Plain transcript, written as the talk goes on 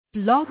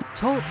Blog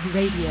Talk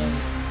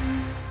Radio.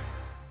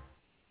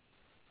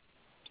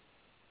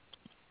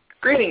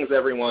 Greetings,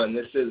 everyone.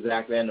 This is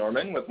Zach Van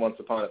Norman with Once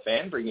Upon a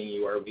Fan, bringing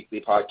you our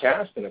weekly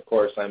podcast. And, of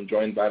course, I'm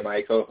joined by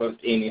my co-host,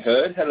 Amy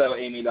Hood. Hello,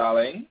 Amy,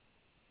 darling.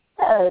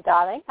 Hello,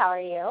 darling. How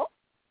are you?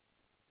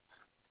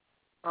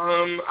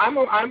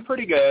 I'm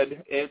pretty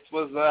good. It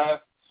was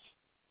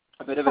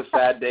a bit of a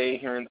sad day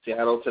here in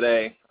Seattle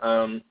today.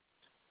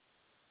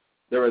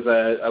 There was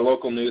a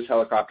local news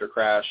helicopter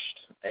crashed,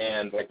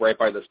 and right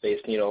by the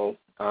Space Needle,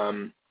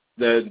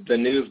 the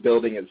news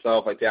building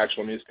itself, the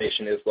actual news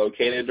station, is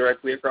located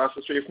directly across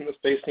the street from the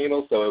Space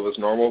Needle, so it was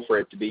normal for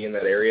it to be in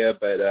that area,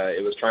 but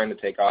it was trying to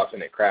take off,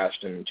 and it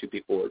crashed, and 2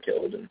 people were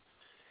killed. And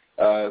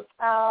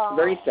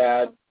very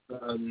sad.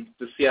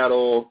 The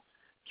Seattle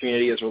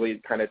community is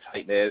really kind of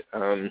tight-knit,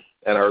 and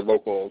our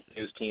local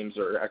news teams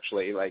are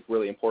actually,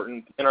 really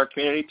important in our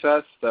community to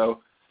us, so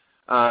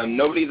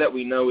nobody that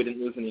we know, we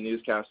didn't lose any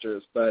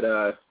newscasters, but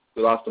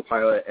we lost a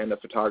pilot and a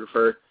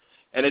photographer.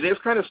 And it is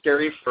kind of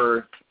scary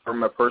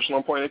from a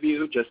personal point of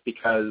view, just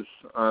because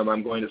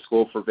I'm going to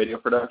school for video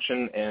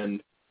production,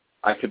 and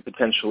I could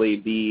potentially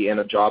be in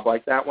a job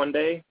like that one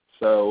day.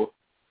 So,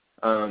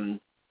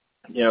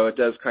 it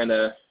does kind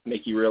of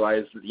make you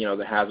realize,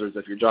 the hazards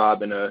of your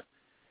job in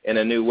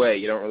a new way.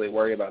 You don't really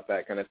worry about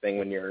that kind of thing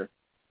when you're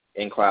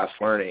in class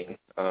learning,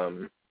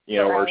 Right.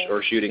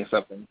 or shooting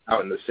something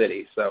out in the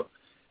city. So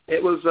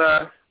it was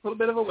a little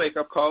bit of a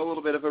wake-up call, a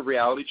little bit of a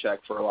reality check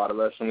for a lot of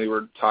us, and we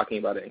were talking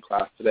about it in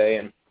class today.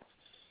 And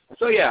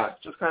so, yeah,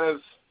 just kind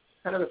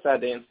of a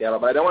sad day in Seattle.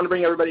 But I don't want to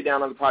bring everybody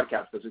down on the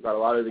podcast because we've got a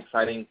lot of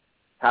exciting,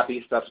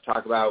 happy stuff to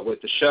talk about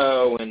with the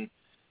show and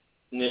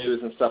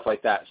news and stuff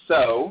like that.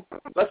 So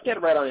let's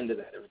get right on into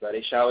that,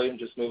 everybody, shall we?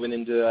 Just moving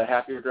into a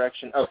happier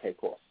direction. Okay,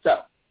 cool. So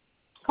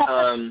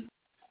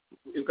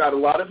we've got a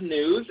lot of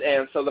news,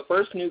 and so the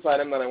first news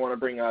item that I want to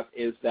bring up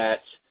is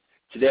that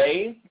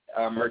today,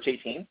 March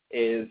 18th,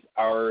 is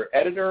our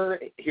editor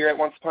here at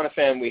Once Upon a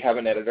Fan. We have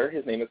an editor.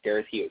 His name is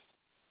Gareth Hughes,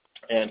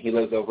 and he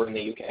lives over in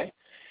the UK.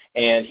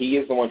 And he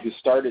is the one who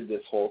started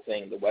this whole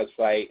thing, the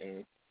website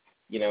and,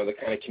 the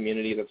kind of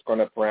community that's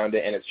grown up around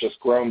it. And it's just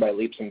grown by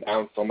leaps and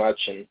bounds so much.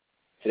 And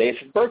today's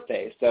his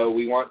birthday. So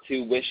we want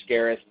to wish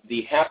Gareth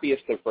the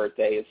happiest of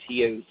birthdays.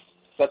 He is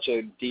such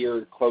a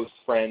dear, close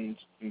friend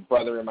and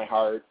brother in my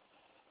heart.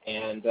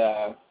 And,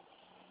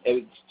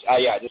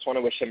 I just want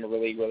to wish him a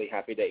really, really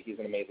happy day. He's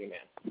an amazing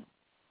man.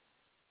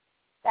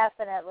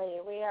 Definitely.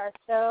 We are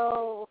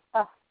so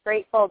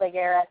grateful to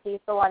Gareth.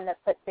 He's the one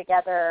that put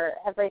together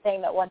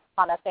everything that Once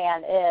Upon a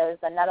Fan is,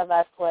 and none of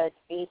us would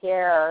be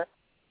here or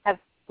have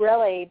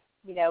really,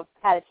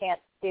 had a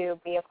chance to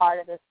be a part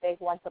of this big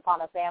Once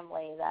Upon a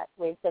Family that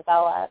we've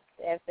developed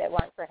if it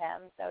weren't for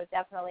him. So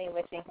definitely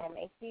wishing him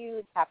a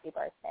huge happy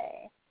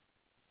birthday.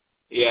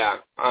 Yeah,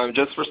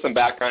 just for some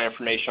background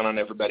information on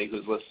everybody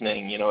who's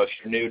listening, if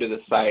you're new to the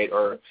site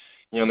or,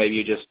 maybe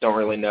you just don't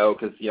really know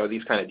because,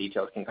 these kind of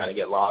details can kind of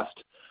get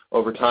lost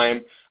over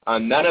time.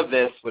 None of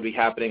this would be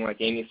happening,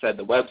 like Amy said,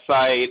 the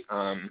website,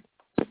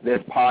 this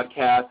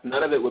podcast,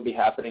 none of it would be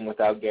happening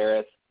without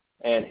Gareth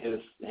and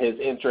his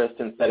interest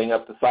in setting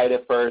up the site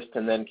at first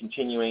and then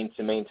continuing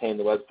to maintain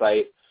the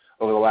website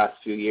over the last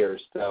few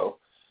years. So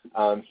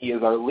he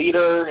is our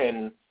leader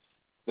and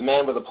the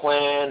man with a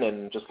plan,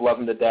 and just love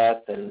him to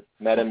death, and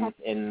met him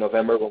in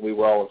November when we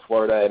were all in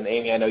Florida. And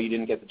Amy, I know you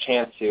didn't get the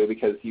chance to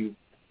because he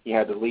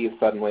had to leave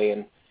suddenly,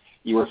 and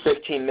you were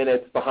 15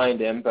 minutes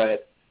behind him,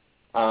 but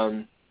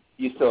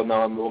you still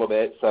know him a little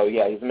bit. So,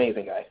 yeah, he's an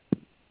amazing guy.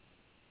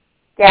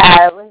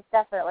 Yeah, it was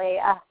definitely.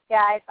 I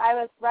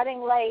was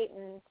running late,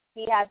 and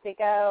he had to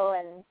go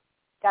and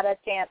got a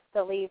chance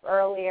to leave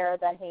earlier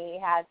than he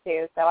had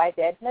to, so I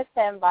did miss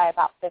him by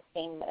about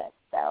 15 minutes,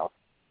 so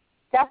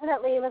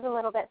definitely was a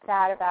little bit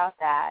sad about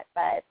that,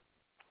 but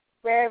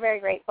very, very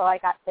grateful I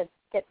got to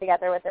get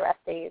together with the rest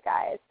of you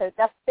guys. So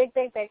just big,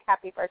 big, big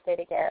happy birthday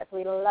to Gareth.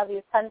 We love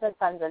you tons and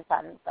tons and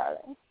tons,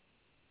 darling.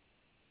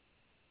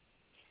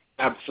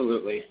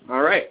 Absolutely.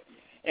 All right.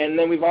 And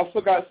then we've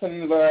also got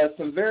some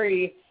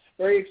very,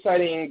 very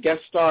exciting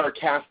guest star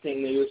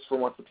casting news for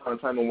Once Upon a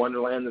Time in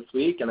Wonderland this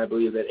week, and I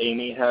believe that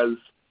Amy has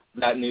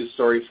that news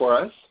story for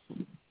us.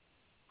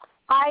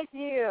 I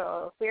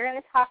do. We're going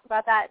to talk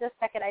about that in just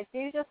a second. I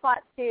do just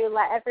want to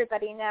let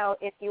everybody know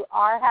if you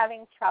are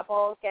having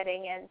trouble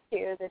getting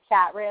into the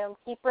chat room,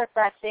 keep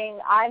refreshing.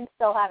 I'm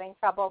still having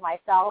trouble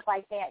myself.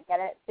 I can't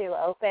get it to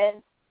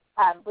open.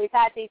 We've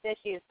had these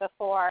issues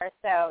before,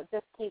 so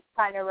just keep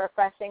kind of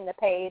refreshing the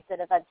page,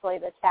 and eventually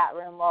the chat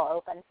room will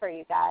open for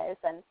you guys.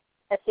 And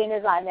as soon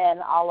as I'm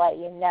in, I'll let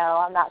you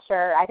know. I'm not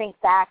sure. I think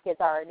Zach is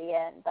already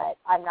in, but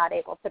I'm not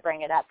able to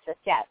bring it up just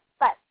yet.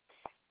 But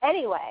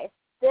anyway,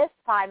 this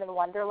time in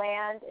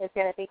Wonderland is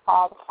going to be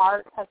called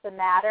Heart of the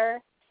Matter,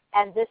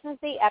 and this is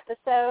the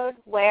episode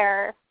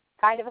where,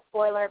 kind of a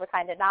spoiler, but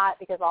kind of not,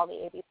 because all the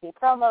ABC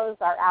promos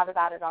are out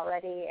about it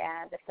already,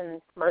 and it's in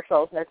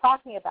commercials, and they're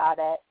talking about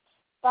it,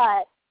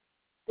 but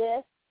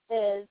this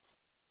is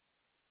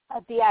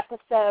the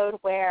episode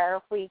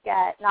where we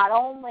get not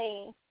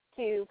only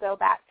to go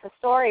back to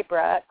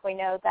Storybrooke. We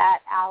know that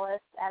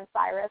Alice and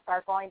Cyrus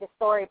are going to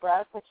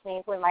Storybrooke, which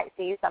means we might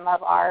see some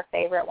of our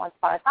favorite Once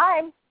Upon a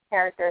Time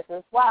characters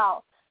as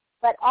well.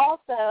 But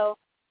also,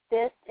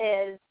 this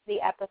is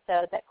the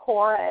episode that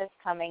Cora is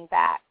coming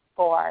back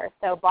for.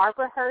 So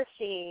Barbara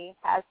Hershey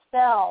has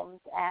filmed,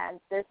 and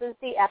this is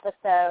the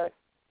episode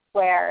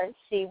where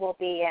she will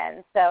be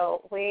in.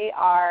 So we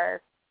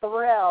are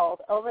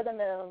thrilled, over the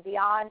moon,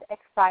 beyond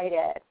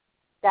excited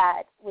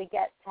that we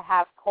get to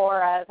have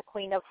Cora, the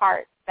Queen of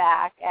Hearts,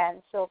 back,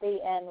 and she'll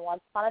be in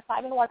Once Upon a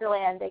Time in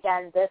Wonderland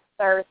again this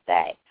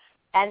Thursday.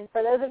 And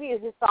for those of you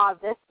who saw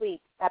this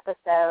week's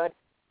episode,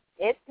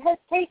 it has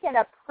taken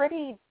a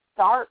pretty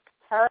dark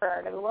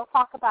turn. And we'll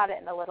talk about it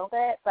in a little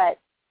bit, but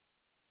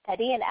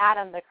Eddie and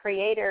Adam, the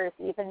creators,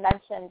 even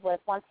mentioned with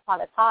Once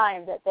Upon a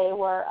Time that they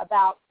were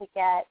about to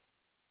get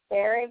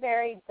very,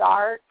 very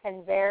dark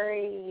and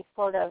very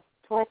sort of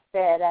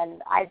twisted,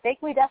 and I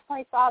think we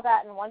definitely saw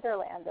that in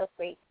Wonderland this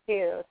week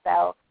too.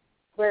 So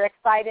we're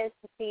excited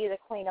to see the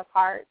Queen of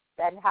Hearts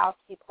and how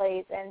she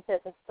plays into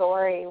the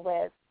story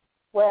with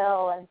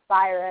Will and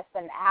Cyrus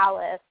and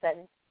Alice,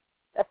 and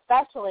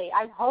especially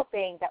I'm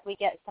hoping that we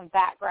get some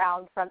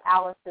background from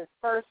Alice's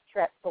first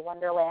trip to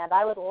Wonderland.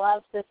 I would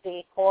love to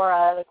see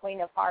Cora, the Queen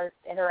of Hearts,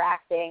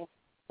 interacting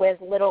with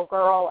little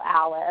girl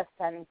Alice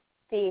and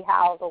see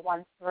how the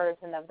once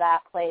version of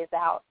that plays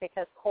out,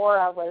 because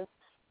Cora was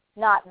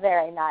not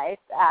very nice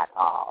at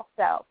all.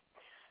 So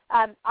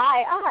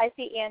I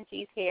see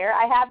Angie's here.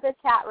 I have the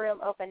chat room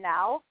open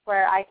now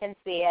where I can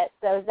see it.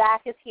 So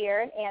Zach is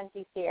here and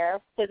Angie's here.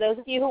 So those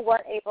of you who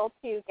weren't able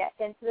to get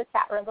into the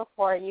chat room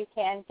before, you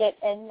can get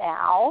in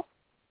now.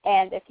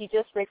 And if you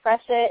just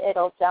refresh it,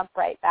 it'll jump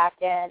right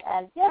back in.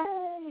 And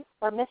yay,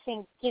 we're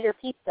missing Peter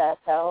Pizza,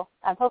 so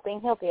I'm hoping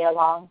he'll be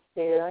along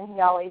soon.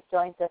 He always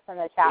joins us in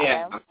the chat room.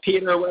 Yeah,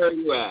 Peter, where are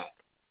you at?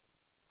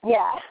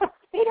 Yeah,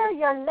 Peter,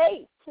 you're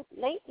late.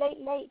 Late.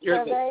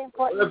 You're very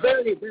important. A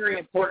very, very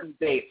important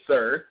date,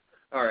 sir.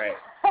 All right.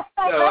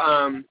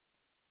 So,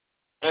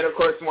 and of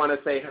course, I want to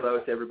say hello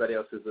to everybody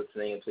else who's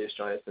listening, and please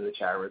join us in the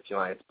chat room if you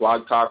want. It's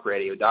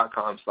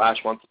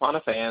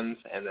blogtalkradio.com/onceupon-a-fans,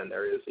 and then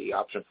there is the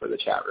option for the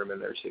chat room in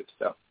there too.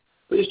 So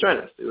please join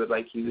us. We would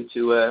like you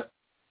to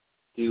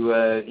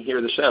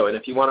hear the show. And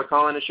if you want to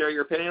call in and share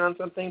your opinion on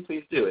something,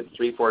 please do. It's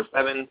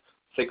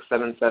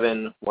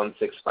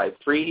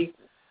 347-677-1653.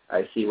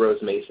 I see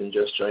Rose Mason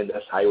just joined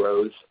us. Hi,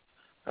 Rose.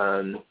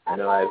 I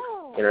know I've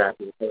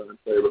interacted with her on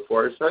Twitter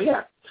before, so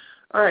yeah.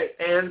 All right,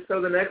 and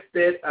so the next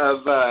bit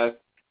of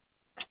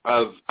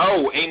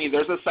Amy,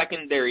 there's a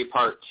secondary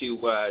part to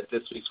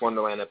this week's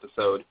Wonderland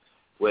episode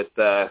with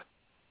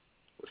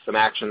some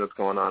action that's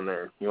going on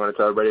there. You want to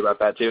tell everybody about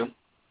that too?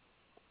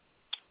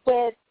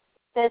 With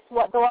the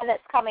one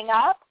that's coming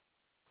up?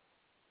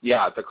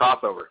 Yeah, the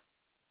crossover.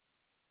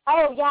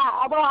 Oh,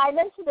 yeah. Well, I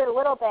mentioned it a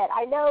little bit.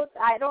 I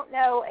don't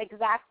know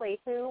exactly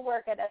who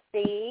we're going to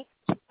see,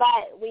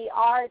 but we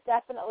are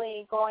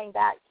definitely going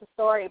back to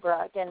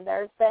Storybrooke, and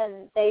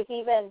they've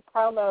even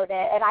promoted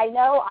it. And I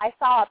know I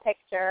saw a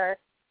picture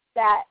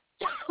that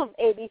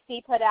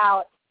ABC put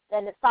out,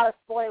 and it's not a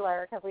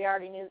spoiler because we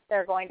already knew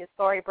they're going to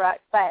Storybrooke,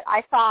 but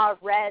I saw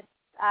Red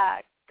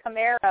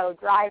Camaro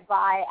drive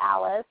by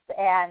Alice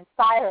and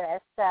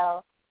Cyrus,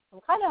 so I'm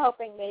kind of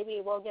hoping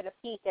maybe we'll get a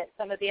peek at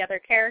some of the other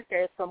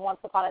characters from Once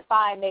Upon a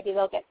Time. Maybe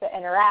they'll get to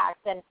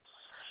interact. And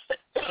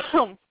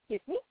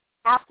excuse me,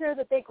 after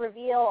the big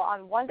reveal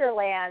on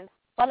Wonderland,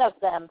 one of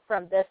them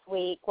from this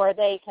week, where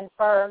they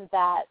confirmed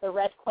that the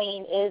Red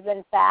Queen is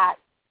in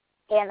fact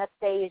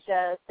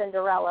Anastasia,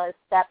 Cinderella's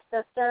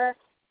stepsister,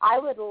 I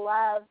would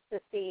love to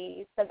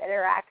see some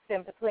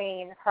interaction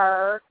between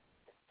her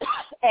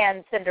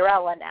and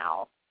Cinderella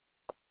now.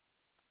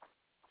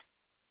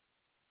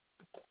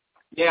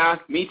 Yeah,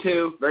 me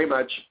too, very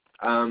much.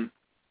 I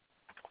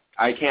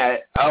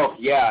can't. Oh,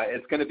 yeah,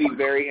 it's going to be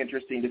very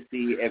interesting to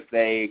see if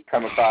they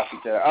come across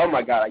each other. Oh,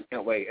 my God, I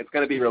can't wait. It's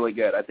going to be really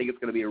good. I think it's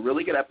going to be a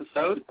really good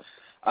episode.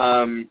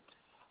 I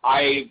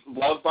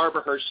love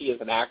Barbara Hershey as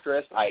an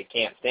actress. I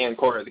can't stand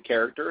Cora the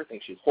character. I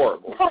think she's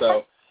horrible.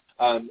 So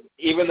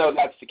even though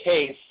that's the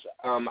case,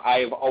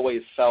 I've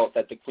always felt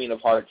that the Queen of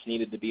Hearts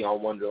needed to be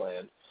on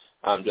Wonderland.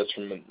 Just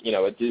from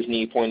a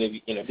Disney point of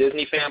view,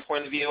 Disney fan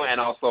point of view,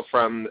 and also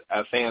from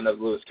a fan of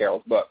Lewis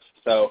Carroll's books.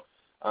 So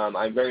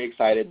I'm very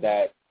excited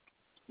that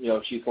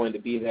she's going to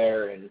be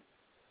there, and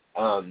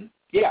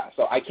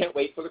so I can't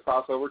wait for the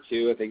crossover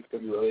too. I think it's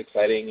going to be really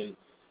exciting, and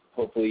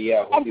hopefully,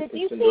 we'll and see did some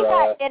you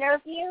Cinderella. see that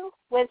interview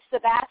with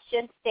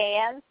Sebastian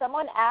Stan?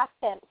 Someone asked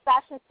him.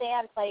 Sebastian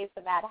Stan plays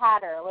the Mad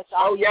Hatter, which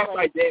yes,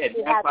 I did.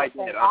 Yes, I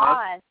did.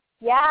 On.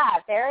 Yeah,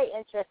 very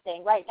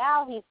interesting. Right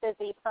now, he's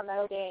busy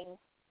promoting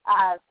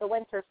The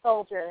Winter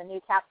Soldier, the new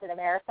Captain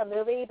America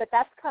movie, but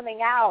that's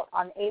coming out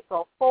on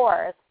April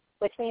 4th,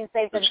 which means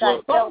they've been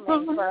done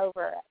filming for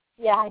over,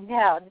 I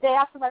know, the day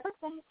after my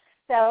birthday.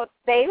 So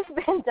they've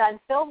been done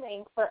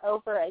filming for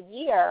over a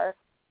year,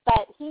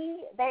 but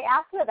they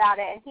asked him about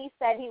it, and he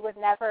said he would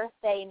never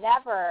say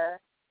never,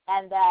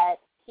 and that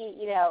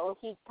he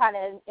kind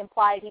of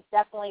implied he'd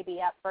definitely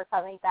be up for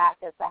coming back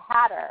as the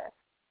Hatter.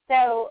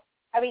 So,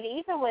 I mean,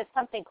 even with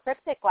something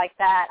cryptic like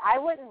that, I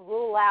wouldn't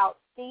rule out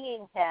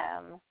seeing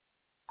him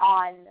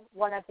on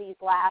one of these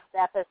last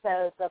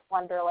episodes of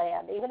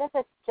Wonderland, even if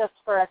it's just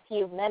for a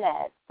few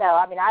minutes. So,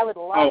 I mean, I would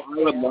love I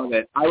would love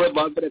it. I would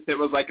love it if it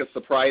was like a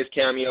surprise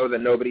cameo that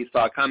nobody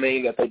saw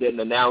coming, that they didn't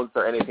announce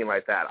or anything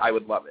like that. I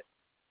would love it.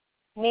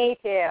 Me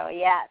too,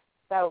 yes.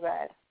 So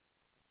good.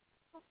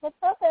 Good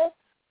purpose.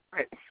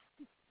 Right.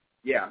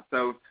 Yeah,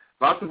 so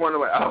lots of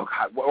Wonderland. Oh,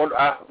 God.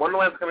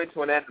 Wonderland's coming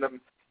to an end, and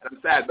I'm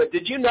sad. But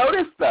did you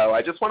notice, though,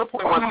 I just want to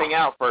point one thing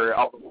out for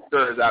all the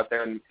listeners out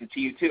there and to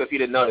you, too, if you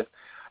didn't notice.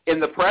 In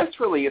the press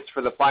release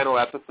for the final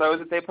episode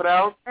that they put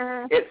out,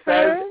 it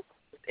says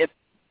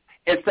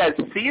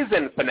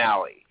season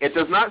finale. It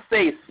does not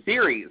say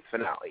series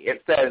finale.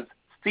 It says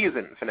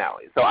season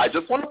finale. So I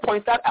just want to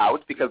point that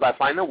out because I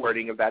find the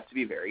wording of that to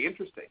be very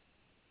interesting.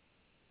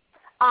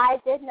 I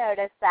did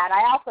notice that.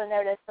 I also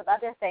noticed some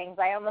other things.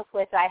 I almost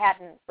wish I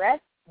hadn't read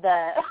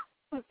the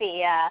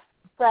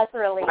press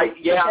release.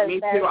 Yeah, me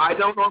too. I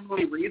don't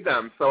normally read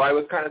them, so I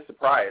was kind of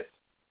surprised.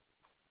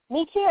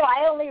 Me too.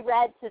 I only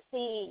read to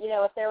see,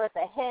 if there was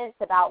a hint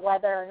about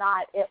whether or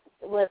not it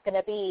was going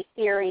to be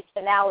series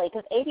finale,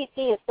 because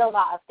ABC is still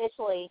not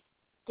officially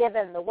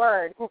given the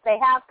word, because they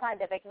have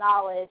kind of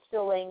acknowledged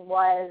dueling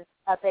was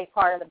a big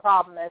part of the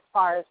problem as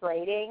far as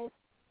ratings.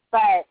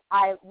 But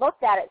I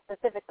looked at it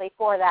specifically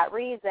for that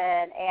reason,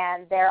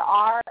 and there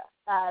are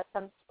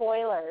some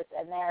spoilers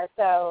in there.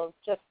 So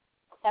just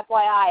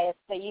FYI,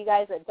 if you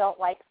guys that don't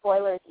like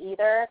spoilers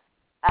either,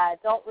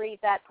 don't read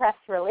that press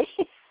release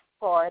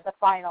for the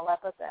final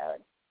episode.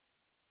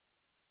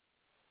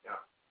 Yeah,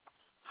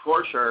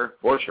 for sure.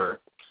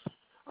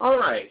 All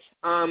right,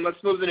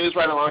 let's move the news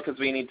right along because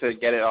we need to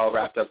get it all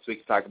wrapped up so we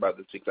can talk about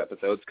this week's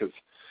episodes because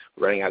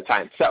we're running out of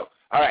time. So,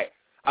 all right.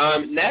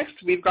 Next,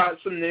 we've got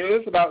some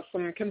news about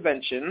some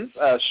conventions.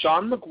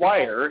 Sean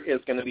McGuire is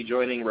going to be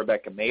joining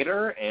Rebecca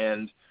Mader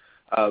and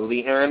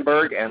Lee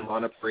Ehrenberg and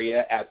Lana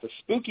Parrilla at the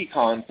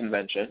SpookyCon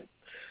convention,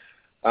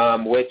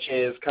 which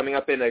is coming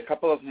up in a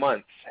couple of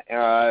months.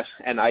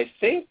 And I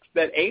think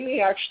that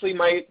Amy actually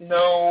might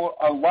know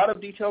a lot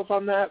of details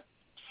on that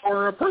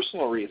for a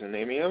personal reason.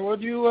 Amy,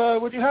 would you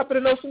happen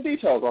to know some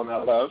details on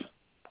that, love?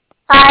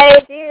 I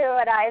do,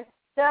 and I'm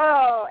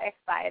so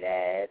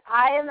excited.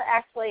 I am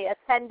actually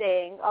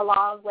attending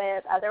along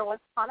with other Once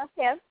Upon a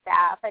Fan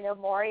staff. I know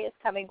Maury is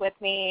coming with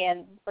me,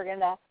 and we're going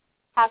to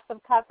have some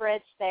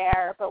coverage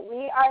there. But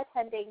we are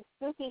attending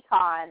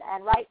SpookyCon,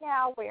 and right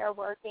now we are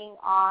working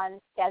on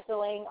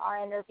scheduling our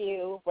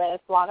interview with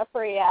Lana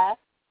Parrilla.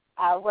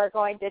 We're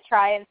going to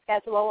try and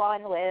schedule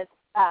one with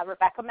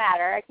Rebecca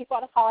Mader. I keep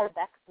wanting to call her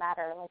Bex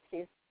Mader, like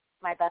she's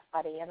my best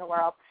buddy in the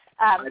world,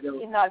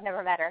 even though I've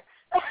never met her.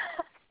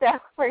 So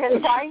we're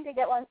trying to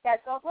get one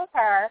scheduled with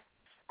her.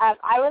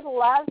 I would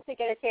love to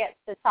get a chance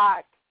to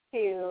talk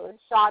to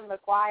Sean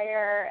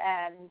McGuire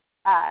and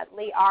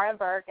Lee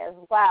Ehrenberg as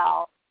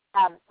well.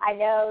 I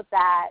know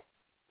that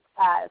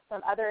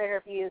some other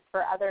interviews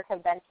for other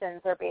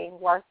conventions are being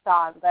worked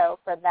on, though,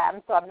 for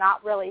them, so I'm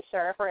not really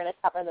sure if we're going to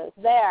cover those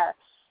there.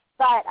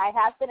 But I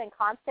have been in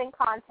constant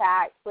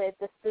contact with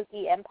the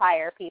Spooky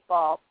Empire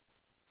people,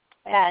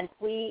 and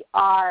we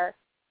are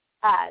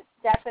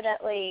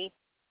definitely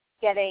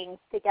getting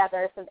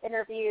together some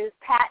interviews.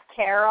 Pat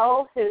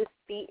Carroll, who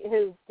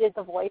did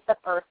the voice of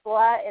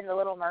Ursula in The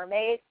Little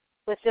Mermaid,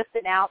 was just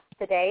announced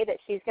today that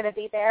she's going to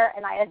be there,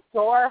 and I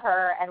adore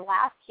her. And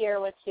last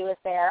year when she was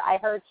there, I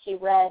heard she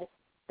read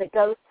the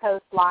Ghost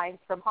Host lines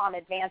from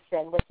Haunted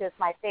Mansion, which is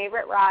my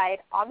favorite ride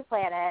on the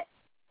planet,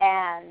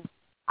 and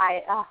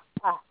I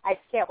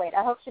can't wait.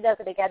 I hope she does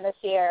it again this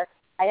year.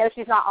 I know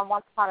she's not on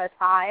Once Upon a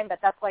Time, but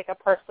that's like a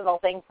personal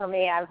thing for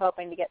me. I'm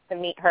hoping to get to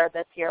meet her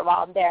this year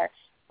while I'm there.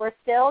 We're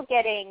still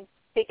getting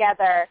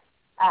together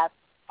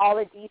all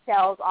the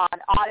details on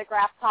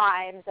autograph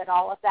times and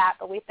all of that,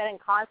 but we've been in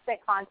constant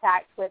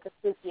contact with the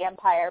Spooky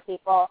Empire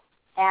people,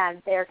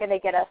 and they're going to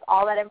get us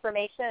all that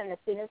information, and as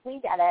soon as we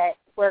get it,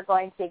 we're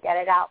going to get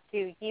it out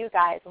to you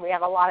guys. We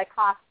have a lot of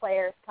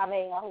cosplayers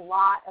coming. A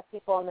lot of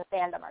people in the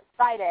fandom are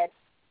excited.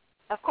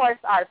 Of course,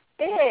 our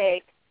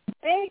big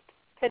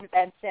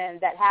convention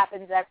that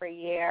happens every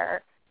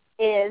year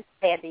is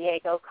San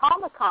Diego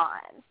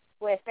Comic-Con.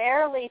 We've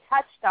barely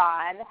touched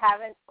on,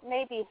 haven't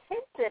maybe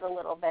hinted a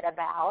little bit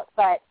about,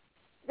 but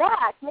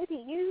Zach, maybe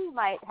you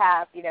might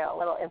have, a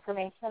little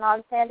information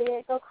on San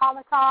Diego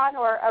Comic-Con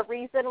or a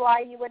reason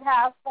why you would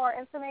have more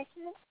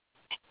information?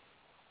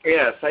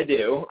 Yes, I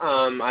do.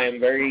 I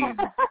am very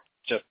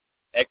just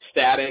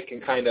ecstatic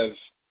and kind of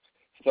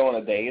still in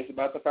a daze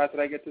about the fact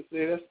that I get to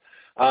see this.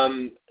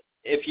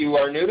 If you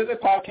are new to the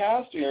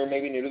podcast, or you're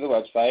maybe new to the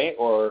website,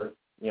 or,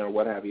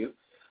 what have you,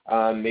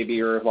 maybe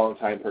you're a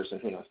long-time person,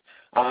 who knows.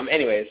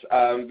 Anyways,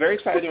 I'm very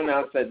excited to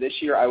announce that this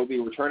year I will be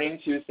returning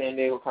to San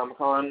Diego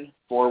Comic-Con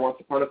for Once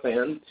Upon a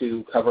Fan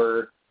to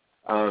cover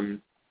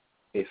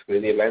basically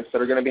the events that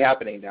are going to be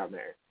happening down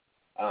there.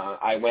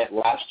 I went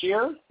last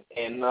year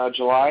in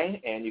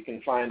July, and you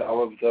can find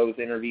all of those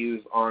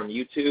interviews on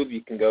YouTube.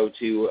 You can go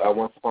to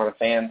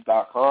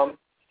onceuponafans.com,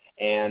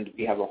 and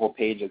we have a whole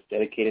page that's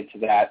dedicated to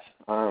that.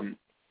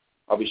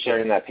 I'll be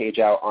sharing that page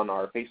out on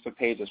our Facebook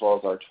page as well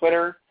as our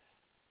Twitter.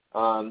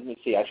 Let me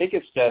see. I think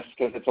it's just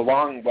because it's a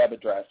long web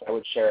address. I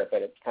would share it,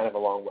 but it's kind of a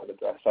long web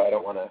address, so I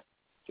don't want to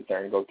sit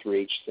there and go through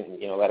each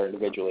letter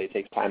individually. It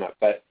takes time up.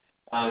 But,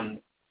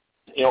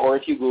 or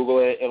if you Google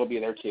it, it'll be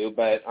there too.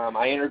 But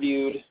I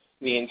interviewed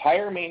the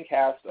entire main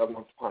cast of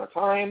Once Upon a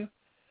Time,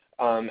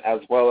 as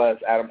well as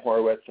Adam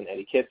Horowitz and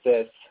Eddie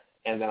Kitsis.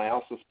 And then I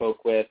also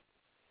spoke with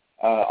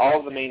all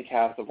of the main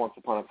cast of Once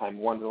Upon a Time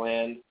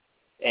Wonderland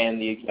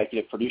and the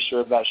executive producer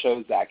of that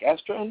show, Zach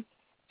Estrin.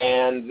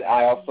 And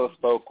I also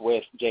spoke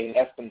with Jane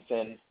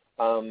Espenson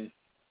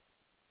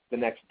the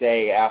next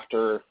day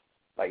after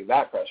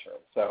that press room.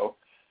 So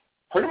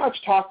pretty much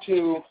talked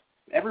to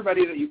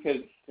everybody that you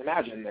could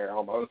imagine there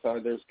almost.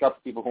 There's a couple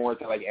people who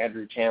worked at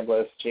Andrew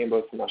Chambliss, I'm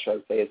not sure how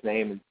to say his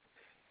name,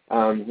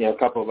 and a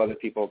couple of other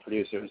people,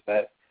 producers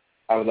that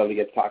I would love to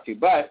get to talk to.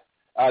 But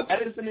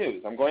that is the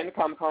news. I'm going to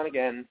Comic-Con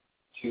again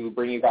to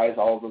bring you guys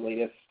all of the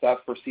latest stuff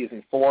for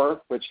Season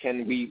 4, which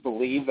can we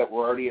believe that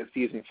we're already at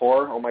Season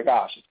 4? Oh, my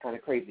gosh, it's kind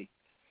of crazy.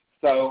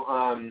 So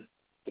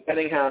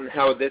depending on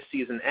how this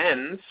season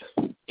ends,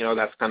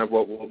 that's kind of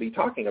what we'll be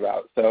talking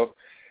about. So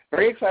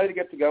very excited to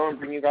get to go and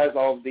bring you guys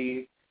all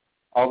the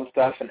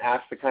stuff and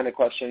ask the kind of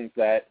questions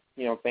that,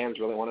 fans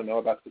really want to know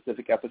about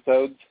specific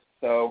episodes.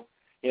 So,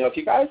 if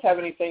you guys have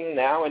anything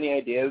now, any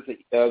ideas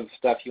of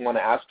stuff you want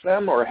to ask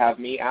them or have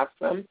me ask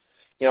them,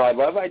 I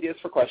love ideas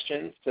for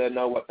questions to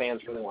know what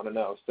fans really want to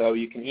know. So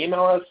you can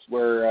email us.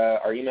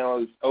 Our email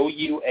is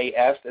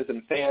OUAS as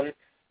in fan,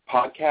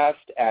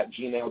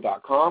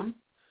 podcast@gmail.com.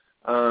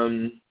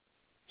 So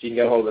you can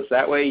get a hold of us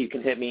that way. You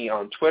can hit me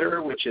on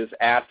Twitter, which is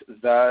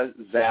 @the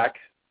Zach,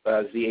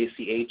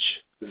 Z-A-C-H,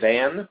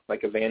 van,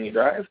 like a van you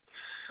drive.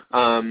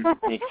 You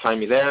can find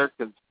me there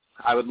because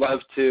I would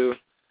love to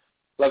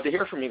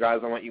hear from you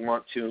guys on what you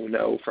want to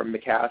know from the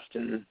cast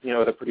and,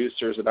 the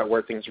producers about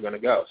where things are going to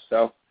go.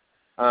 So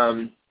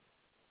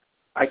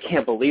I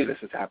can't believe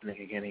this is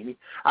happening again, Amy.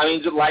 I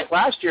mean, like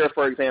last year,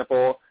 for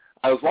example,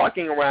 I was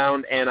walking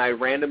around and I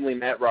randomly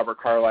met Robert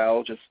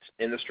Carlyle just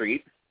in the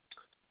street.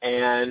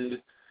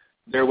 And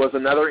there was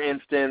another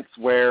instance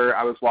where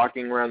I was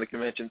walking around the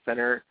convention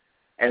center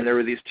and there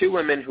were these two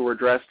women who were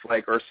dressed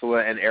like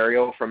Ursula and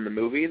Ariel from the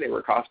movie. They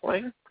were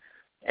cosplaying.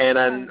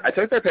 And I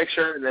took their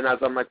picture, and then as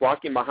I'm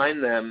walking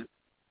behind them,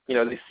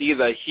 they see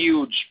the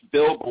huge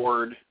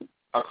billboard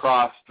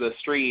across the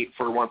street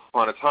for Once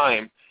Upon a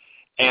Time.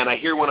 And I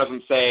hear one of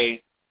them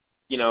say,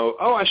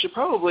 oh, I should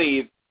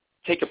probably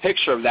take a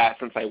picture of that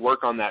since I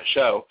work on that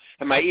show.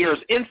 And my ears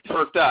instantly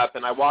perked up,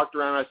 and I walked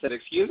around and I said,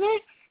 excuse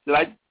me?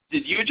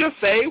 Did you just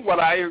say what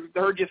I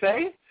heard you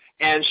say?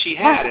 And she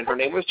had, and her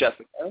name was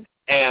Jessica.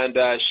 And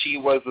she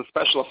was a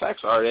special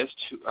effects artist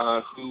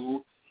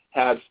who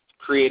had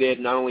created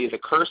not only the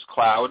Curse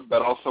Cloud,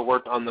 but also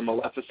worked on the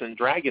Maleficent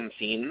dragon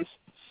scenes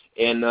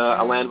in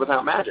A Land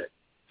Without Magic.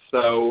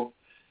 So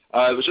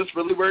it was just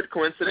really weird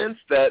coincidence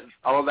that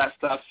all of that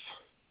stuff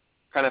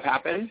kind of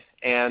happened,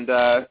 and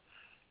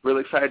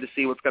really excited to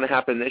see what's going to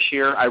happen this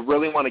year. I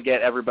really want to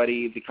get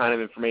everybody the kind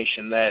of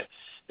information that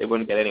they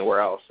wouldn't get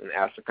anywhere else and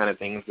ask the kind of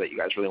things that you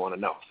guys really want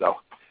to know. So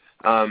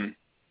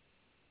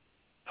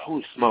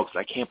holy smokes,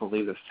 I can't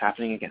believe this is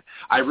happening again.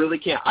 I really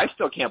can't. I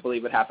still can't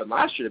believe it happened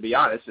last year, to be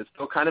honest. It's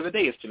still kind of a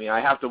daze to me. I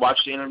have to watch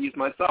the interviews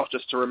myself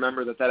just to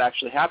remember that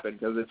actually happened,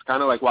 because it's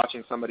kind of like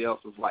watching somebody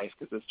else's life,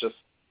 because it's just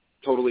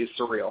totally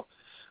surreal.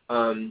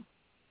 So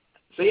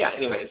yeah,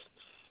 anyways,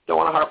 don't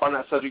want to harp on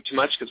that subject too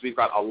much because we've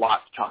got a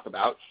lot to talk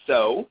about.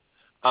 So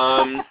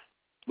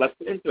let's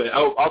get into it.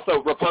 Oh,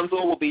 also,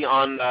 Rapunzel will be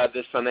on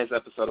this Sunday's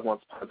episode of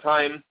Once Upon a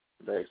Time.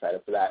 I'm very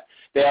excited for that.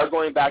 They are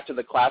going back to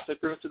the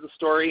classic roots of the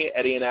story.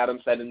 Eddie and Adam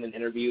said in an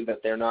interview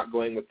that they're not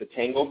going with the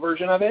Tangled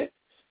version of it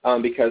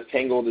because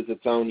Tangled is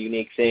its own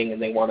unique thing,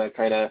 and they want to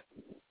kind of,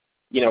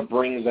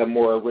 bring the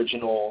more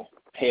original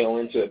tale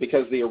into it,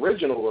 because the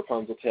original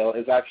Rapunzel tale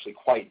is actually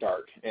quite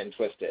dark and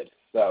twisted.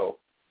 So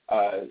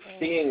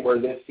seeing where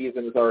this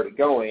season is already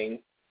going,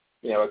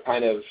 it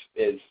kind of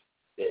is,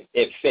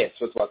 it fits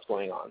with what's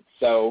going on.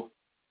 So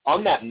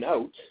on that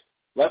note,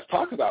 let's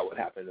talk about what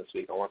happened this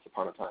week on Once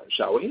Upon a Time,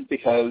 shall we?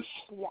 Because,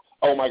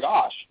 oh my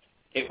gosh,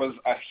 it was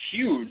a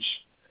huge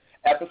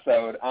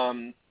episode.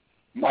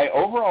 My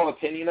overall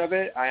opinion of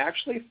it, I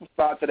actually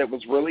thought that it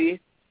was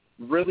really,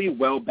 really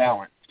well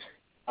balanced.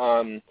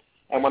 And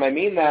when I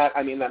mean that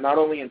not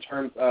only in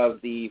terms of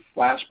the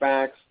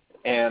flashbacks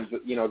and,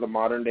 the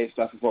modern day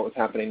stuff of what was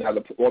happening now,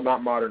 well,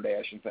 not modern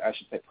day, I should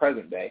say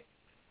present day,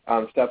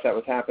 stuff that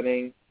was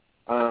happening.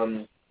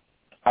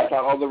 I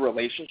thought all the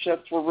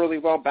relationships were really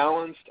well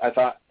balanced. I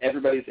thought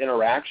everybody's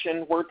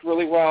interaction worked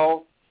really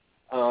well.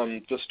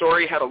 The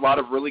story had a lot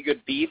of really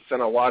good beats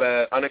and a lot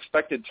of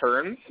unexpected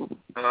turns.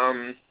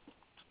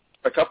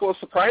 A couple of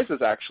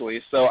surprises,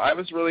 actually. So I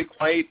was really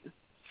quite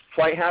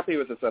happy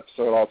with this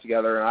episode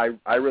altogether, and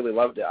I really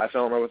loved it. I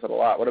fell in love with it a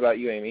lot. What about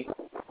you, Amy?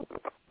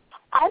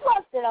 I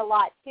loved it a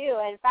lot, too.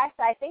 In fact,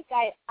 I think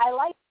I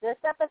liked this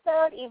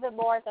episode even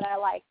more than I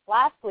liked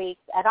last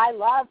week's, and I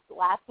loved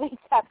last week's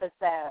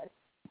episode.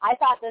 I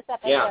thought this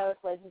episode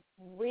was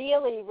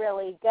really,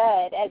 really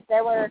good. And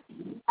there were,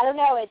 I don't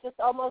know, it just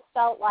almost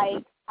felt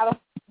like I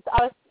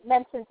was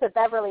mentioned to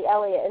Beverly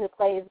Elliott, who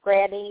plays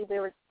Granny. We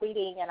were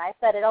tweeting, and I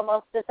said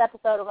this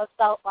episode almost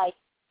felt like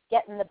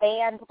getting the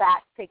band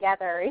back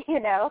together,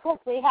 because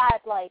we had,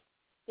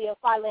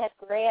 finally had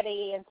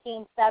Granny and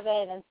Team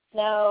 7 and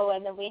Snow,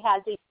 and then we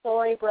had these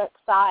Storybrooke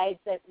sides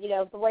that,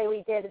 the way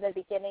we did in the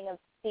beginning of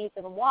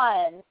season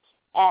 1.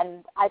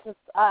 And I just,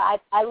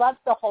 I loved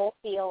the whole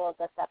feel of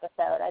this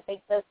episode. I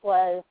think this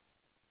was,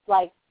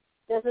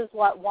 this is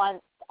what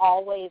Once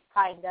always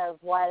kind of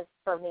was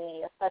for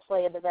me,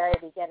 especially in the very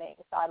beginning.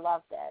 So I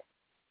loved it.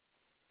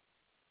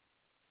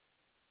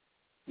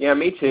 Yeah,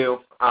 me too.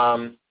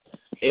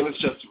 It was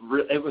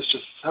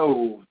just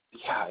so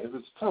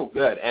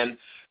good.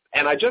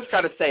 And I just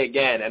got to say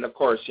again, and of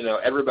course,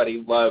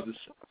 everybody loves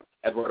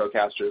Eduardo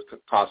Castro's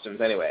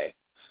costumes anyway.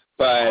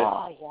 But,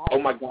 oh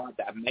my God,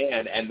 that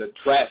man and the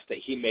dress that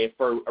he made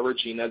for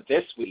Regina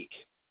this week.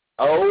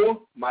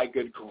 Oh, my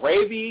good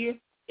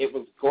gravy. It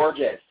was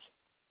gorgeous.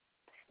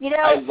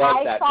 I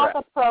love that saw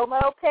dress. The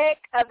promo pic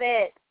of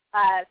it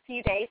a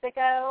few days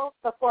ago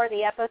before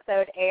the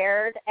episode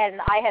aired, and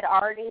I had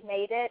already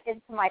made it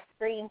into my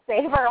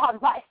screensaver on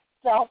my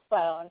cell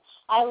phone.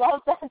 I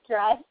love that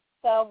dress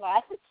so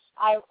much.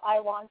 I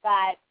want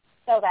that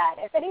so bad.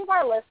 If any of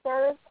our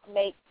listeners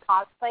make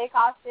cosplay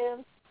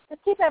costumes,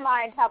 just keep in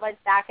mind how much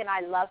Zach and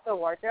I love the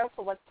wardrobe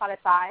for Once Upon a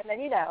Time.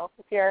 And,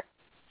 if you're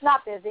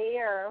not busy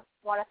or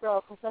want to throw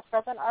a Christmas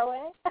present our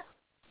way,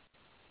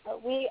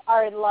 we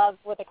are in love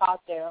with the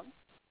costume.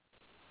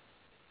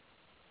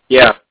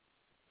 Yeah.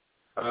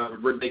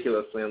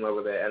 Ridiculously in love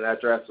with it. And that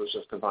dress was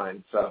just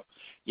divine. So,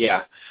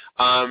 yeah.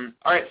 All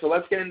right, so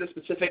let's get into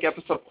specific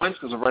episode points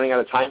because we're running out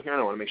of time here,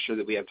 and I want to make sure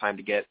that we have time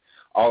to get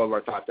all of our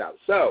thoughts out.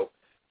 So,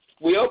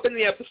 we open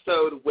the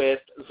episode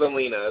with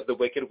Zelina, the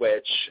Wicked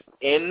Witch,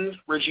 in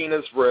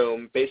Regina's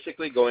room,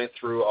 basically going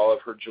through all of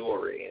her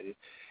jewelry.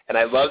 And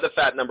I love the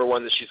fact, number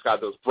one, that she's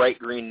got those bright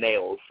green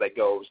nails that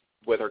goes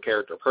with her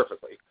character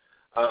perfectly.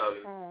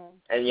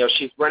 And,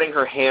 she's running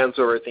her hands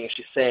over things.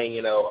 She's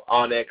saying,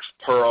 onyx,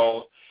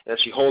 pearl, and then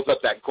she holds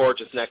up that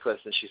gorgeous necklace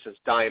and she says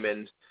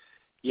diamond,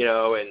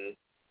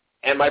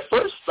 and my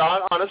first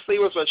thought, honestly,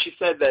 was when she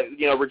said that,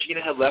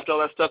 Regina had left all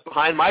that stuff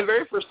behind. My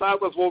very first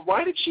thought was, well,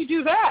 why did she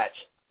do that?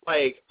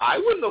 I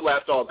wouldn't have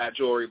left all that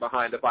jewelry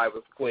behind if I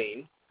was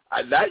queen.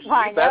 You best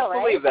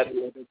believe that it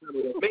would have been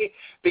coming with me.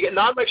 Because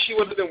not like she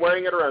would have been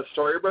wearing it around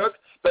Storybrooke,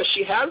 but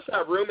she has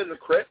that room in the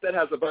crypt that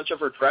has a bunch of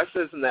her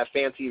dresses and that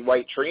fancy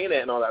white tree in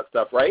it and all that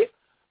stuff, right?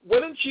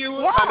 Wouldn't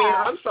you? Yeah. I mean,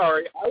 I'm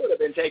sorry. I would have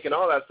been taking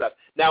all that stuff.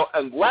 Now,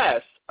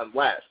 unless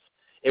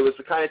it was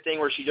the kind of thing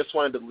where she just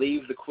wanted to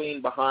leave the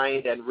queen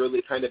behind and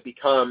really kind of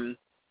become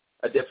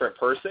a different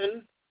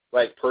person,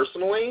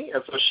 personally,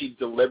 and so she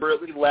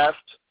deliberately left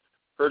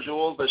her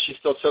jewels, but she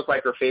still took,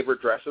 her favorite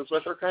dresses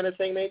with her kind of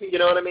thing, maybe? You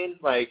know what I mean?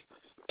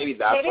 Maybe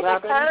that's what happened. Maybe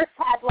the purse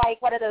had,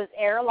 one of those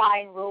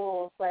airline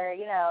rules where,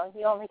 you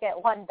only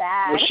get one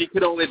bag. Well, she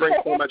could only bring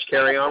so much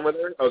carry-on with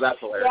her? Oh, that's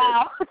hilarious.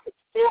 Yeah,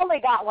 she only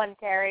got one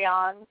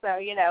carry-on, so,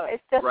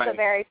 it's just the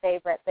very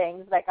favorite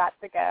things that got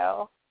to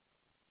go.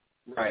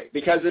 Right,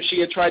 because if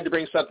she had tried to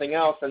bring something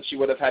else, then she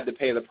would have had to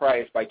pay the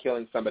price by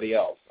killing somebody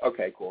else.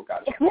 Okay, cool,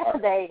 gotcha.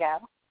 Right. There you go.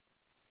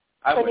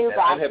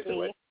 I'm hip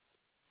to it.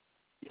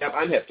 Yep,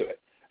 I'm hip to it.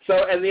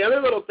 So, and the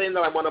other little thing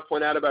that I want to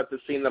point out about this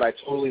scene that I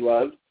totally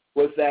loved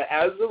was that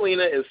as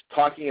Zelina is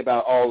talking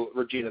about all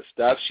Regina's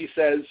stuff, she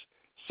says,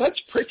 such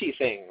pretty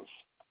things.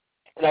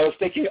 And I was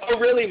thinking, oh,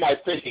 really, my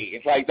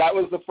pretty? That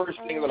was the first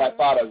thing that I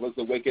thought of was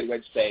the Wicked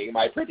Witch saying,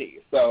 my pretty.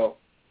 So,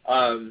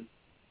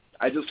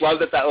 I just love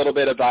that little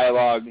bit of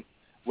dialogue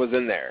was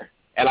in there.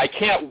 And I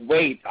cannot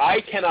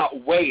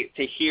wait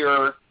to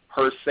hear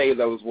her say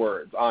those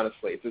words,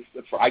 honestly.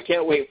 I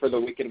can't wait for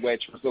the Wicked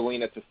Witch, for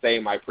Zelina to say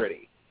my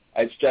pretty.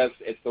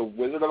 It's the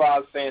Wizard of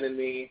Oz fan in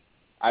me.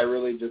 I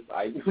really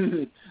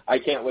I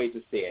can't wait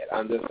to see it.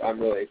 I'm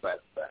really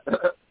excited for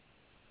that.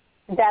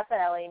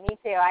 Definitely, me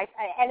too.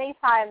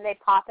 Anytime they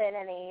pop in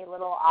any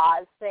little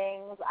Oz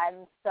things,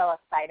 I'm so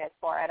excited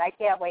for it. I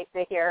can't wait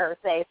to hear her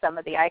say some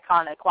of the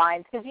iconic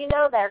lines because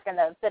they're going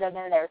to fit them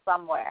in there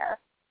somewhere.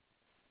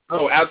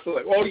 Oh,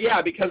 absolutely. Well,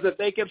 yeah, because if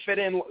they can fit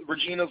in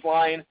Regina's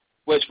line,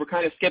 which we're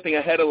kind of skipping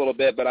ahead a little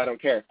bit, but I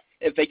don't care.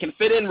 If they can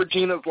fit in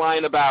Regina's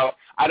line about,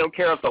 I don't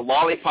care if the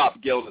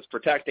Lollipop Guild is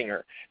protecting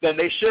her, then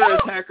they sure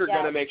as heck are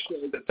going to make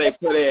sure that they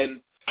put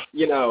in,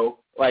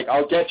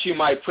 I'll get you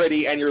my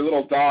pretty and your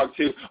little dog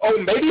too. Oh,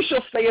 maybe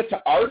she'll say it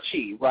to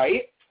Archie,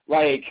 right?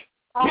 Maybe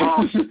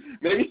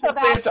she'll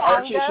say it to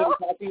Archie if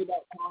she's talking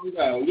about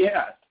Congo.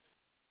 Yeah.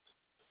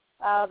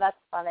 Oh, that's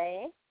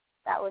funny.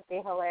 That would be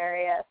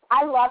hilarious.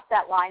 I loved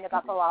that line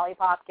about the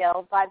Lollipop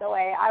Guild, by the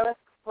way. I was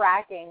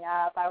cracking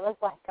up. I was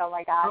like, oh,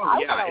 my God, I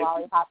want a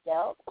Lollipop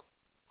Guild.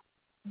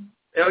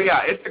 Oh,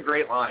 yeah, it's a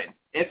great line.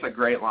 It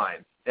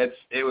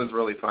was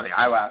really funny.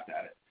 I laughed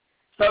at it.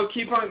 So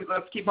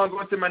let's keep on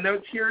going through my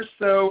notes here.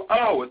 So,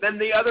 then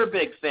the other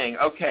big thing,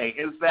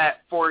 is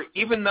that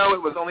even though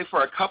it was only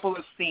for a couple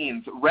of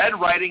scenes, Red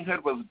Riding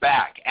Hood was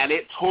back, and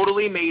it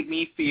totally made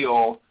me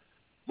feel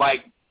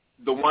like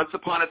the Once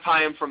Upon a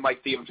Time from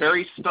like the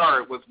very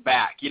start was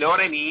back. You know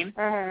what I mean?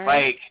 Mm-hmm.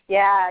 Like,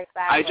 yeah,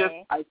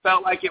 exactly. I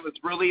felt like it was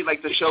really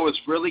like the show was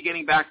really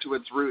getting back to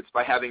its roots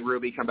by having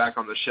Ruby come back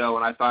on the show,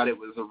 and I thought it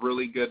was a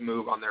really good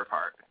move on their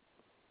part.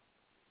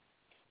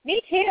 Me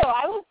too.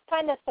 I was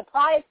kind of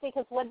surprised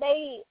because when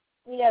they,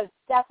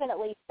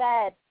 definitely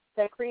said,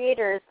 the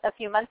creators a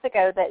few months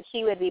ago, that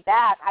she would be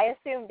back, I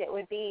assumed it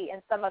would be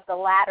in some of the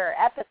latter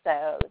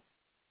episodes.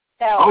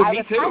 So I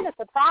was kind of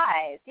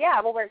surprised.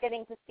 Yeah, well, we're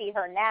getting to see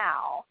her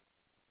now.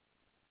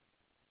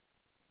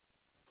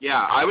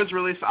 Yeah, I was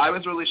really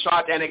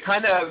shocked, and it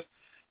kind of,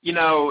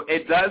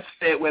 it does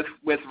fit with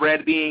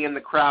Red being in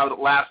the crowd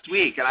last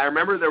week. And I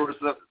remember there was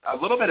a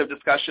little bit of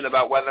discussion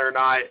about whether or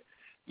not,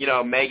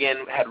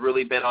 Megan had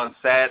really been on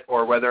set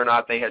or whether or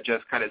not they had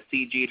just kind of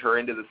CG'd her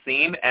into the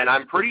scene. And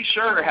I'm pretty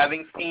sure,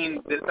 having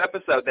seen this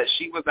episode, that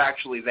she was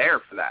actually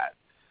there for that.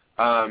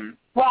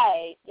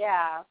 Right,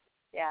 yeah.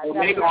 Yeah,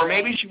 or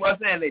maybe she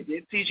wasn't and they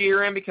did CG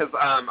her in because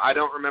I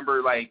don't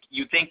remember, like,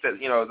 you think that,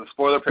 the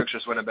spoiler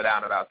pictures wouldn't have been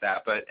out about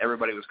that, but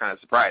everybody was kind of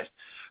surprised.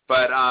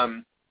 But,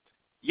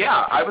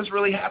 yeah, I was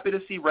really happy to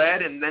see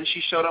Red, and then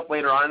she showed up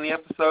later on in the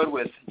episode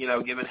with,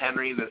 giving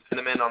Henry the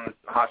cinnamon on the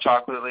hot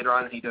chocolate later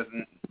on, and he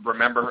doesn't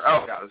remember her.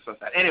 Oh, God, it's so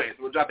sad. Anyways,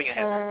 we're jumping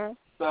ahead.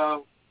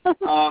 So,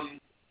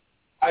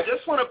 I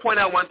just want to point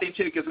out one thing,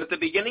 too, because at the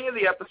beginning of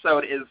the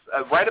episode is,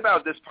 right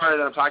about this part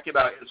that I'm talking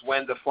about, is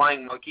when the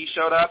flying monkey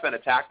showed up and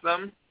attacked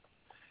them.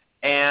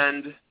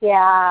 And,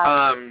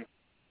 and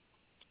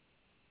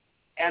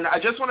I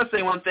just want to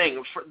say one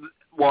thing.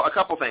 A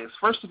couple things.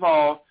 First of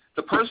all,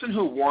 the person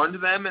who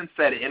warned them and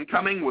said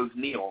incoming was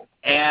Neil.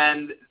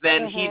 And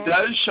then he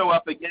does show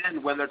up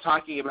again when they're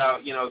talking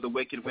about, the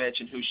Wicked Witch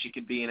and who she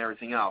could be and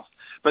everything else.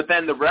 But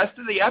then the rest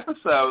of the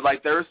episode,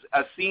 like there's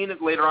a scene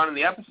later on in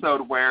the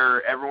episode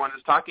where everyone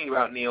is talking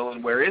about Neil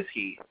and where is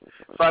he.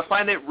 So I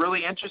find it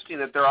really interesting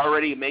that they're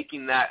already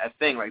making that a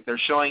thing. Like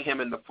they're showing him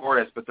in the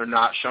forest, but they're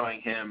not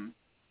showing him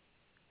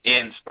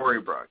in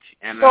Storybrooke.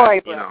 And,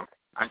 I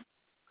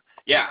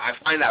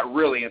find that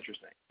really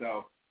interesting.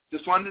 So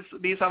just wanted to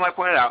be something I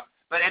pointed out.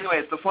 But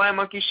anyways, the flying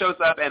monkey shows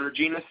up, and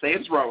Regina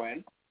saves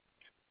Rowan,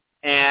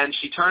 and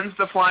she turns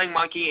the flying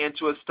monkey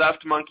into a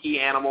stuffed monkey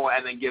animal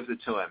and then gives it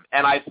to him.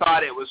 And I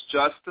thought it was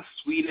just the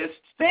sweetest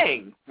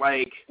thing.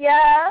 Like,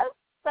 yeah,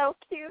 so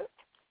cute.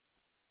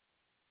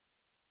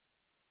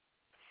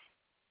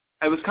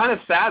 It was kind of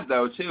sad,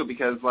 though, too,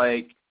 because,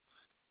 like,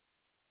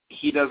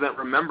 he doesn't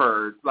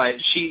remember. Like,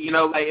 she,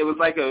 it was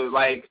like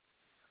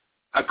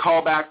a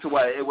callback to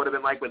what it would have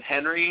been like with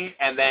Henry,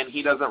 and then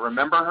he doesn't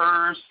remember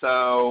her,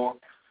 so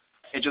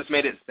it just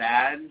made it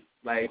sad.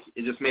 Like,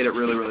 it just made it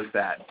really, really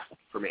sad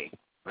for me.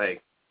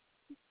 Like,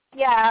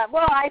 yeah,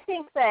 well, I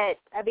think that,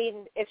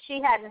 if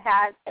she hadn't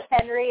had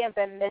Henry and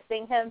been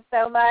missing him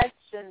so much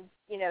and,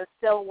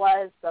 still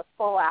was the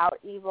full-out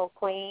evil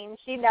queen,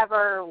 she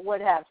never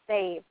would have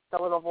saved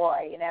the little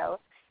boy,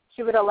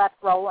 She would have left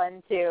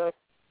Roland to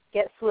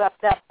get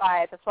swept up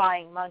by the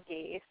flying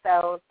monkey.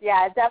 So,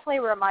 yeah, it definitely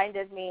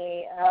reminded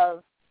me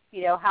of,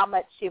 how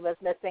much she was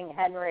missing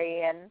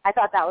Henry, and I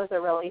thought that was a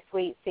really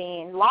sweet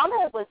scene.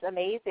 Lana was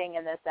amazing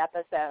in this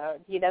episode.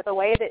 The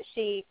way that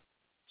she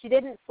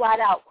didn't flat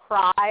out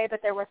cry,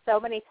 but there were so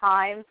many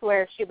times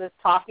where she was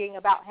talking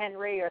about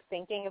Henry or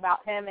thinking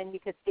about him, and you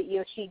could see,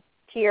 she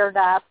teared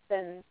up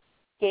and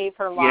gave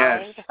her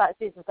lines. Yes. I thought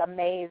she was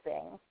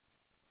amazing.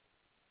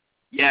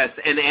 Yes,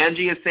 and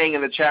Angie is saying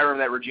in the chat room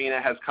that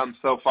Regina has come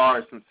so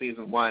far since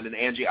season 1, and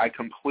Angie, I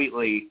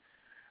completely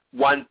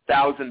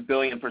 1,000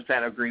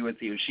 billion% agree with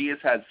you. She has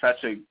had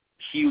such a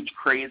huge,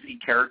 crazy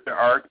character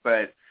arc,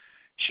 but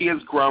she has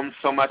grown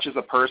so much as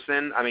a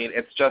person.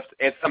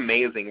 It's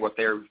amazing what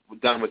they've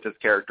done with this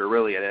character.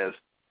 Really, it is.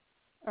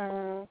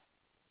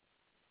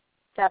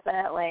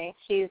 Definitely.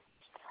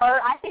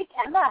 I think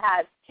Emma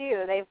has,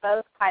 too. They've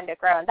both kind of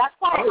grown. That's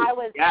why I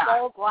was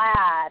so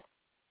glad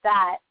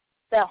that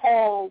the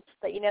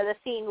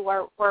scene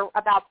we're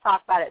about to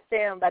talk about it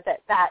soon, but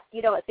that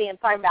what scene I'm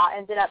talking about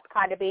ended up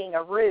kind of being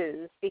a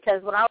ruse,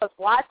 because when I was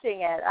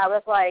watching it, I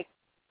was like,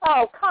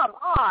 oh, come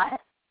on.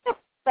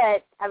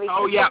 But,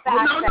 oh, yeah.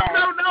 No,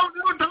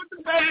 don't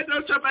do bad,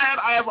 don't do bad.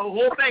 I have a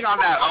whole thing on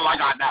that. Oh, my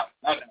God,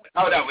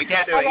 no, we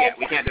can't do it yet.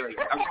 We can't do it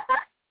yet.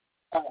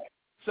 Okay.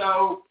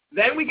 So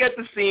then we get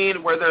the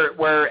scene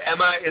where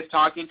Emma is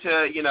talking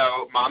to,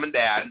 Mom and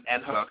Dad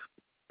and Hook,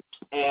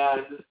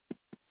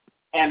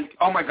 and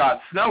oh my God,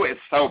 Snow is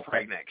so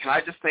pregnant. Can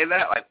I just say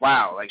that? Like,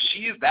 wow, like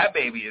that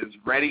baby is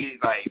ready.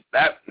 Like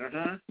that,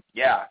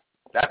 yeah,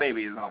 that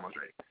baby is almost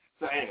ready.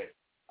 So anyway,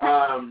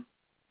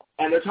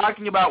 and they're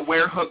talking about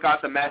where Hook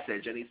got the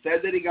message, and he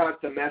said that he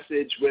got the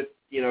message with,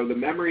 the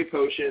memory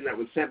potion that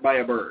was sent by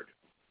a bird.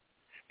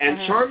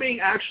 And Charming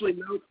actually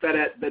notes that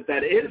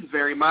is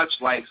very much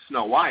like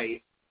Snow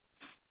White.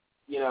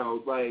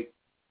 Whoever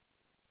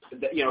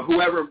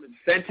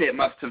sent it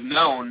must have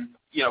known.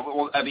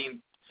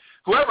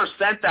 whoever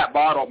sent that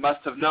bottle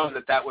must have known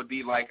that that would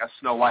be like a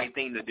Snow White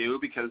thing to do,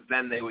 because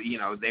then they would,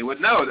 they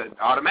would know that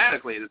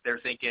automatically that they're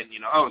thinking,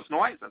 oh, Snow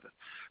White sent this.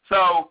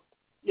 So,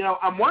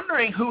 I'm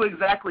wondering who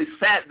exactly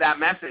sent that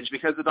message,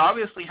 because it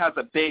obviously has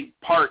a big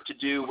part to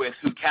do with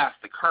who cast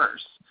the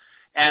curse.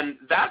 And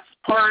that's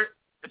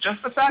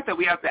just the fact that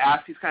we have to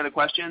ask these kind of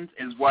questions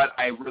is what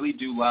I really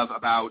do love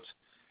about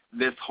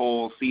this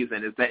whole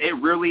season, is that it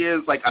really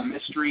is like a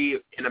mystery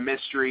in a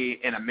mystery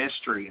in a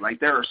mystery. Like,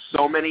 there are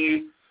so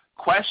many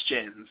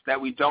questions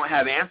that we don't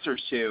have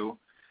answers to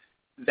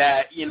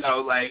that,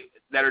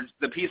 that are,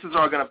 the pieces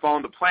are going to fall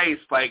into place.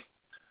 Like,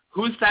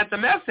 who sent the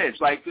message?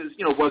 Like,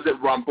 was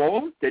it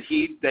Rumple? Did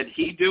he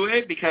do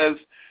it? Because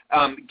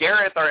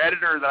Gareth, our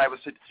editor that I was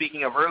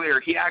speaking of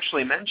earlier, he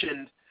actually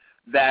mentioned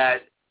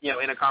that,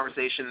 in a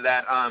conversation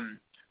that,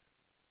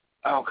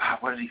 oh God,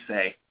 what did he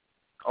say?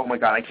 Oh my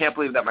God, I can't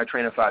believe that my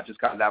train of thought just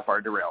got that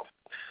far derailed.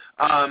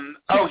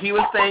 He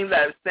was saying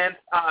that since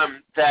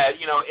that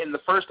in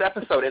the first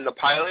episode, in the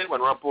pilot,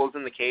 when Rumple is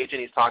in the cage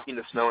and he's talking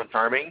to Snow and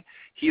Charming,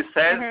 he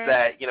says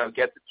that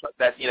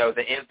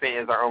the infant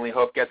is our only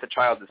hope, get the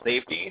child to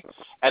safety,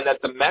 and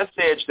that the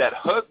message that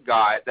Hook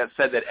got that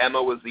said that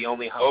Emma was the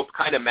only hope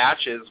kind of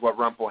matches what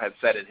Rumple had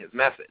said in his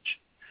message.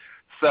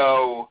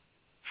 So,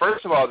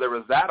 first of all, there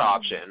was that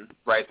option,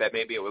 right? That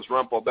maybe it was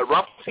Rumple, but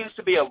Rumple seems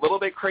to be a little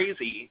bit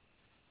crazy,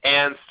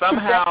 and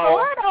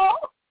somehow.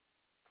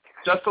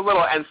 Just a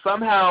little, and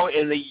somehow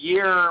in the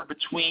year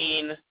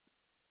between,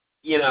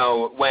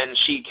 when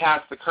she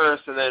cast the curse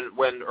and then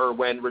when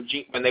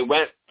they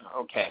went,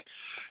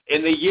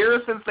 in the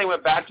year since they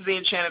went back to the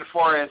Enchanted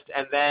Forest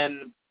and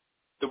then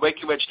the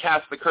Wicked Witch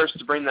cast the curse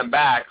to bring them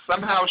back,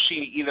 somehow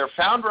she either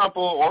found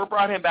Rumple or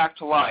brought him back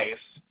to life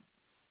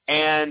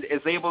and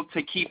is able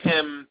to keep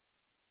him,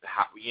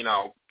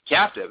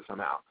 captive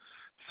somehow.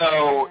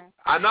 So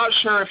I'm not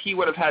sure if he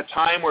would have had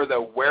time or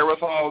the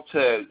wherewithal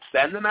to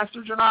send the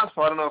message or not,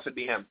 so I don't know if it'd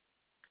be him.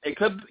 It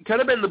could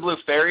have been the Blue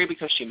Fairy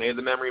because she made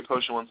the memory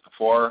potion once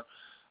before.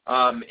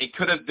 It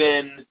could have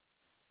been,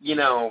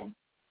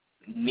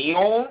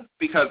 Neil,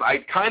 because I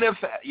kind of,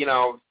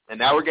 and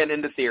now we're getting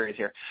into theories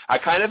here. I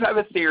kind of have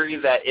a theory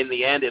that in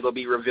the end it'll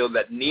be revealed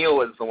that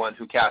Neil is the one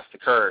who cast the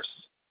curse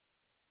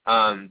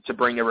to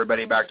bring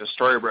everybody back to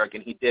Storybrooke,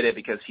 and he did it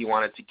because he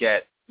wanted to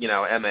get,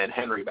 Emma and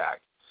Henry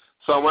back.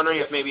 So I'm wondering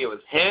if maybe it was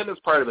him as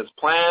part of his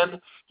plan.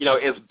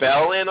 Is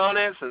Belle in on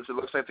it, since it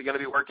looks like they're going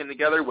to be working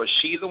together? Was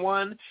she the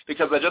one?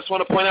 Because I just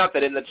want to point out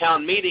that in the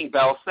town meeting,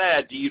 Belle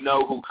said, do you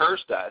know who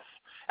cursed us?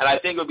 And I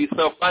think it would be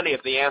so funny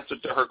if the answer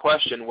to her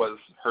question was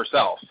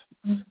herself.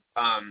 I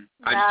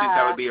just think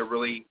that would be a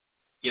really,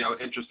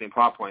 interesting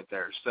plot point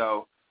there.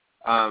 So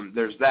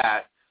there's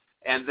that.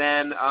 And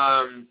then,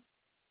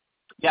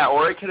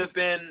 or it could have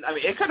been,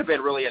 it could have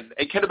been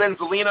it could have been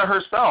Zelena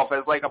herself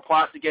as like a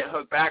plot to get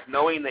Hook back,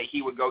 knowing that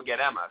he would go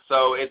get Emma.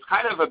 So it's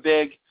kind of a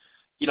big,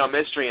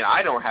 mystery, and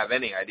I don't have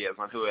any ideas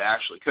on who it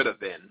actually could have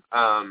been.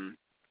 I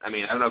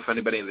don't know if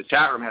anybody in the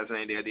chat room has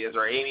any ideas,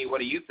 or Amy, what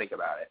do you think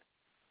about it?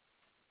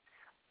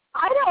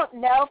 I don't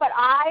know, but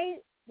I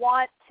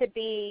want to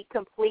be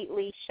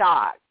completely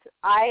shocked.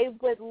 I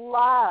would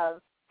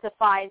love to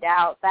find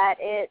out that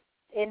it,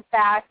 in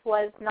fact,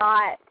 was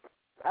not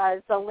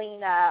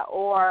Zelena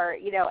or,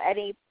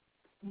 any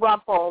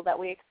Rumple that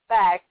we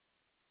expect,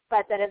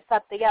 but that it's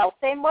something else.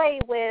 Same way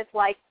with,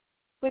 like,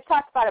 we've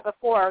talked about it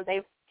before.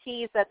 They've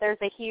teased that there's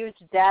a huge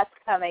death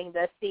coming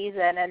this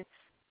season, and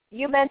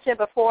you mentioned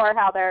before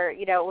how there,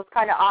 it was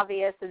kind of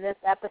obvious in this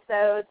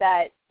episode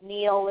that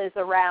Neil is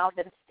around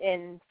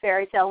in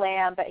Fairy Tale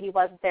Land, but he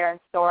wasn't there in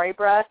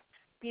Storybrooke.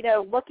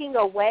 Looking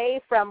away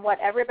from what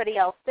everybody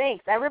else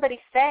thinks. Everybody's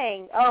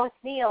saying, oh, it's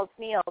Neil's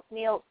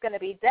going to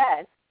be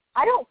dead.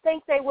 I don't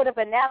think they would have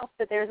announced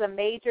that there's a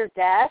major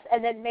death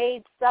and then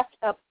made such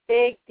a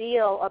big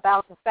deal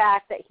about the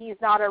fact that he's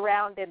not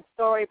around in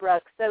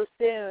Storybrooke so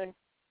soon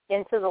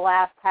into the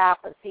last half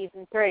of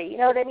season 3. You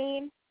know what I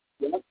mean?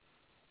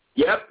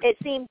 Yep. It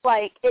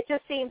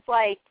just seems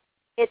like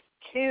it's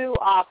too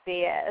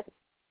obvious.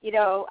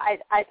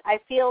 I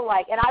feel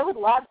like, and I would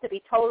love to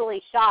be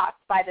totally shocked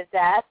by the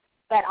death,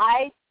 but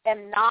I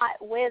am not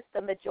with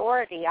the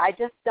majority. I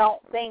just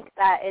don't think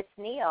that it's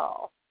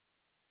Neil.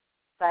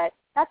 But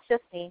that's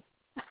just me.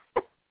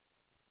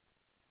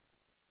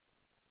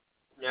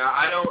 Yeah,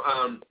 I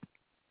don't.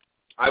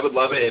 I would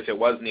love it if it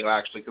was Neil,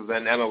 actually, because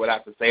then Emma would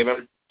have to save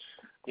him.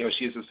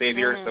 She's the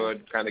savior, so it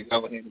would kind of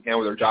go hand in hand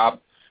with her job.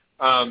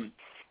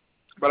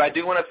 But I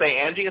do want to say,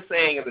 Angie is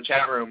saying in the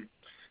chat room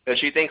that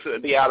she thinks it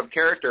would be out of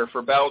character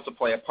for Belle to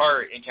play a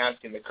part in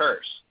casting the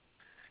curse.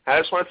 And I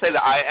just want to say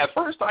that at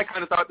first I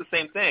kind of thought the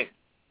same thing.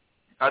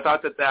 I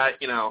thought that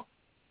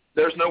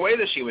there's no way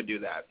that she would do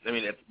that.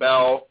 It's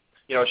Belle.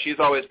 She's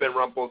always been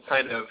Rumple's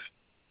kind of,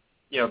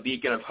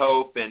 beacon of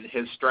hope and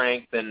his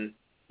strength and,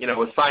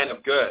 a sign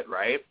of good,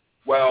 right?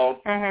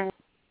 Well,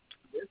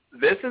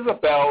 this is a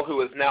Belle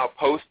who is now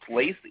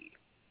post-Lacey.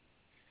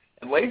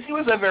 And Lacey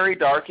was a very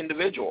dark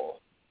individual.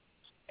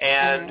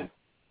 And,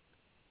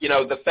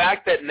 the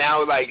fact that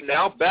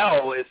now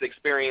Belle is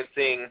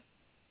experiencing,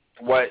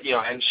 what, you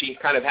know, and she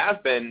kind of has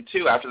been,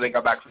 too, after they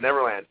got back from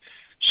Neverland.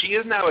 She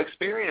is now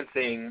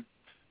experiencing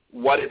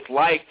what it's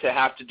like to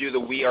have to do the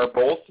we are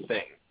both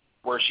thing,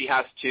 where she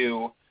has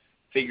to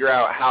figure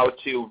out how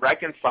to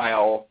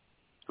reconcile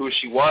who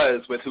she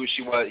was with who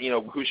she was, you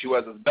know, who she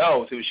was as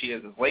Belle with who she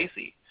is as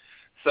Lacey.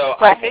 So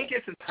right. I think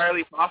it's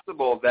entirely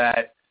possible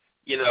that,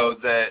 you know,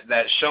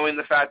 that showing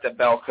the fact that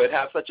Belle could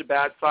have such a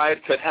bad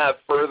side could have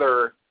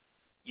further,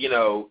 you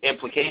know,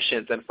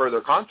 implications and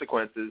further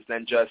consequences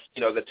than just,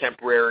 you know, the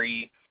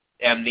temporary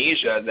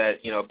amnesia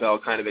that, you know, Belle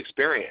kind of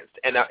experienced.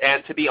 And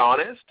to be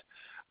honest,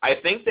 I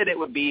think that it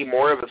would be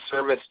more of a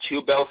service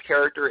to Belle's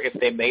character if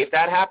they made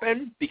that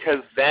happen,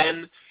 because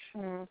then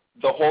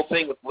the whole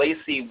thing with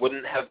Lacey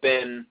wouldn't have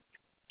been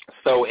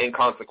so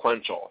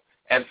inconsequential.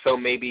 And so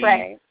maybe,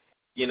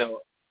 you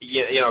know,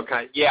 you know,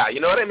 kind of, yeah, you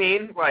know what I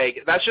mean?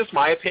 Like, that's just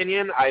my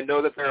opinion. I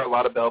know that there are a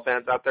lot of Belle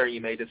fans out there.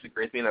 You may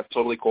disagree with me, and that's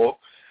totally cool.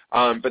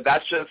 But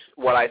that's just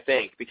what I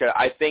think, because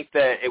I think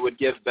that it would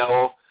give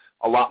Belle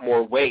a lot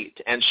more weight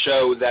and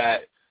show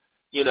that,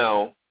 you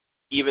know,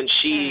 even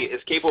she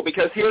is capable.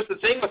 Because here's the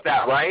thing with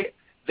that, right?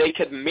 They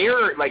could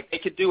mirror, like, they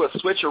could do a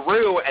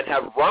switcheroo and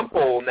have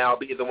Rumpel now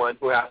be the one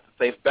who has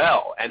to save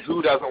Belle, and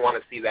who doesn't want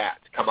to see that?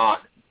 Come on.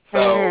 So,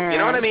 you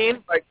know what I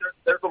mean? Like,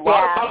 there's a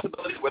lot of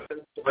possibilities with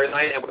the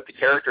storyline and with the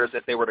characters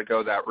if they were to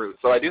go that route.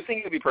 So I do think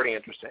it would be pretty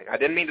interesting. I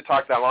didn't mean to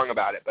talk that long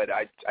about it, but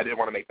I did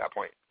want to make that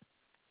point.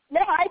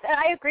 No,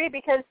 I agree,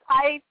 because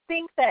I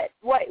think that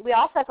what we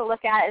also have to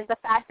look at is the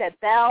fact that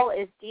Belle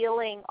is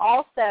dealing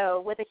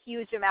also with a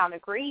huge amount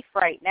of grief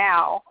right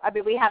now. I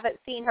mean, we haven't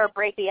seen her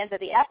break the end of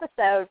the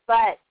episode,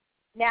 but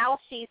now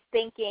she's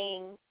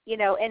thinking, you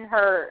know, in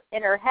her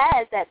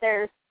head that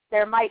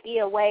there might be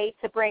a way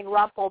to bring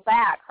Rumpel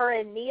back. Her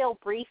and Neil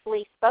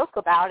briefly spoke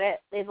about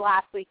it in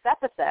last week's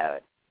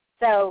episode.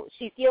 So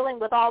she's dealing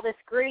with all this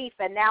grief,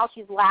 and now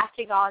she's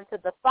latching on to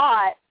the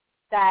thought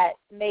that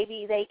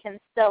maybe they can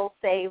still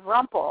save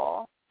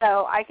Rumpel.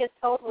 So I could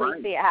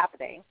totally see it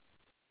happening.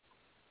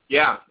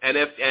 Yeah, and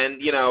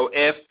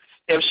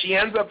if she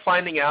ends up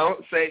finding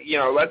out, say, you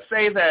know, let's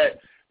say that,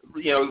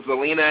 you know,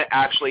 Zelena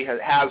actually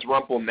has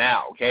Rumpel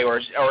now, okay, or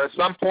at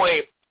some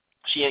point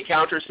she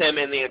encounters him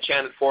in the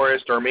Enchanted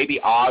Forest, or maybe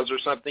Oz or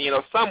something, you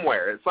know,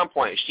 somewhere at some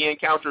point she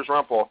encounters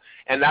Rumpel,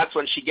 and that's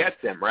when she gets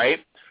him, right?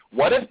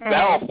 What if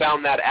Belle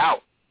found that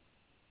out?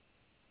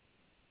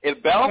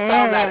 If Belle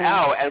found that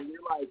out and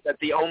realized that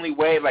the only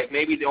way, like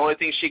maybe the only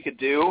thing she could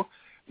do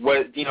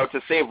was, you know, to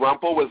save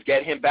Rumpel was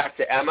get him back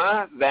to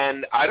Emma,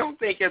 then I don't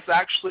think it's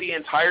actually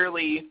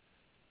entirely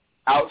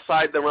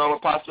outside the realm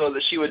of possibility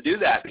that she would do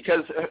that.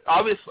 Because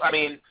obviously, I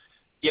mean,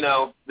 you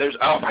know, there's,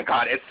 oh my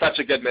God, it's such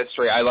a good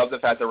mystery. I love the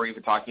fact that we're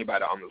even talking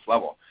about it on this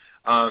level.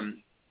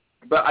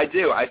 But I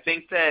do. I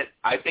think that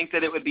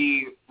it would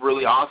be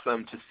really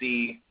awesome to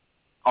see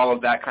all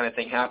of that kind of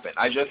thing happen.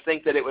 I just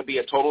think that it would be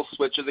a total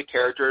switch of the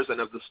characters and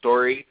of the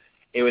story.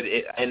 It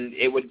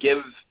would give.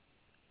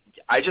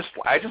 I just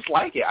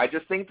like it. I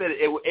just think that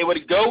it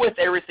would go with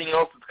everything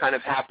else that's kind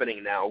of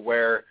happening now,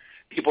 where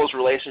people's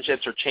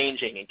relationships are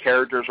changing and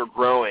characters are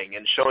growing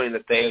and showing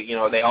that they, you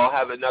know, they all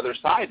have another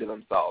side to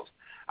themselves.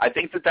 I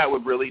think that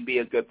would really be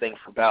a good thing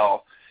for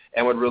Belle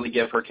and would really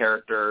give her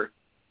character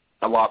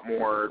a lot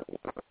more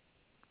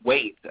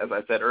weight, as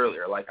I said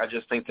earlier. Like, I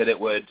just think that it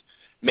would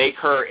make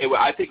her,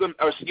 I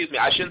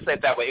shouldn't say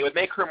it that way. It would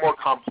make her a more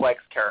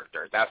complex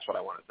character. That's what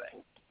I want to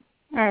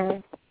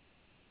say.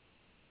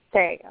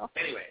 There you go.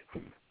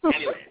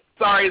 Anyways.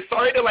 Sorry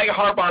to, like,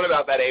 harp on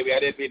about that, Amy. I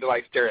didn't mean to,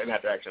 like, steer it in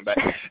that direction, but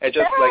it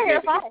just,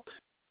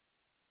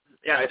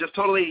 I just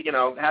totally, you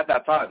know, had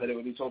that thought that it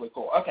would be totally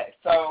cool. Okay,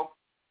 so,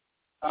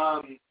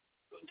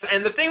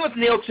 and the thing with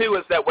Neil, too,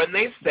 is that when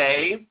they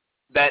say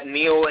that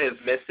Neil is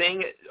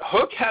missing,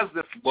 Hook has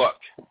this look.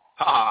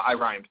 I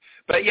rhymed.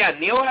 But yeah,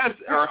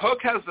 Hook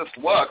has this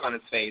look on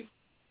his face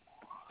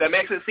that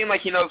makes it seem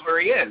like he knows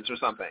where he is or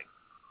something.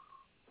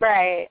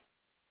 Right.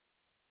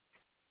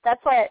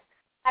 That's what,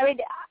 I mean,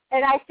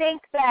 and I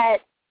think that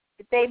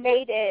they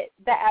made it,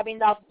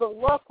 the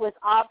look was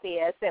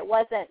obvious. It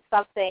wasn't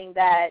something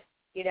that,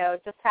 you know,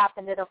 just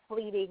happened in a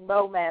fleeting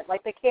moment.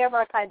 Like, the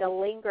camera kind of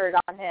lingered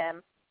on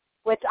him,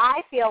 which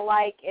I feel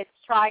like it's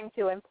trying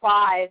to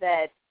imply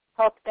that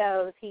Hook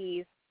knows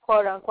he's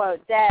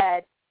quote-unquote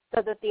dead,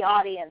 so that the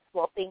audience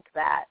will think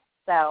that.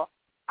 So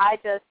I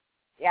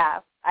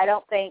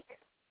don't think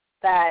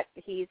that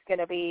he's going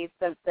to be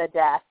the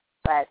death,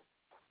 but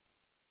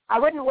I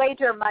wouldn't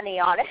wager money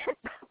on it.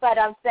 But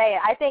I'm saying,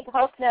 I think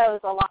Hook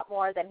knows a lot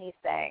more than he's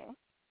saying.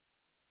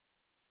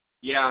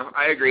 Yeah,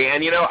 I agree.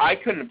 And, you know, I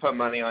couldn't put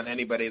money on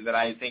anybody that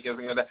I think isn't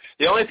going to die.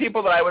 The only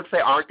people that I would say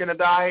aren't going to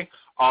die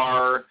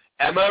are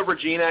Emma,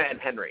 Regina, and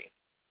Henry.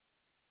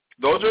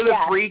 Those are the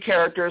three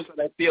characters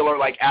that I feel are,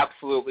 like,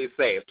 absolutely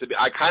safe.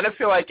 I kind of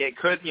feel like it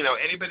could, you know,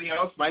 anybody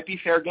else might be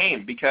fair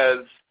game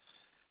because,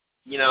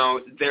 you know,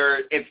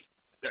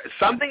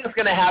 something is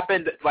going to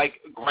happen,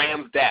 like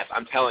Graham's death,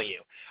 I'm telling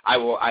you. I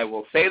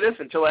will say this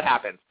until it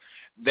happens.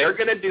 they're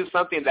going to do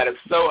something that is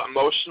so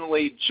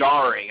emotionally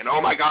jarring, and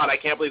oh my God, I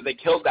can't believe they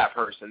killed that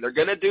person. They're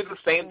going to do the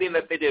same thing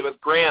that they did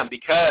with Graham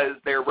because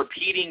they're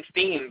repeating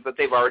themes that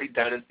they've already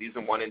done in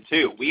season 1 and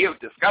 2. We have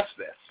discussed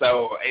this,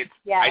 so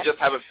I just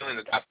have a feeling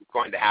that that's what's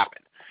going to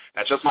happen.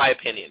 That's just my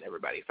opinion,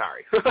 everybody.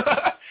 Sorry.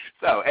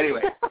 So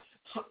anyway.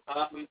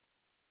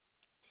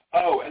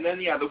 And then,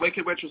 the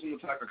Wicked Witch was in the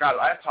Tucker. God,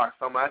 I've talked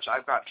so much.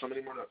 I've got so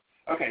many more notes.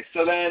 Okay,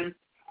 so then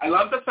I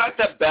love the fact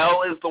that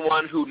Belle is the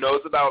one who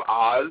knows about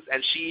Oz,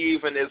 and she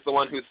even is the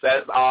one who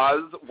says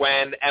Oz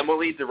when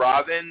Emily de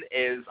Ravin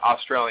is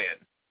Australian,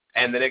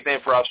 and the nickname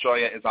for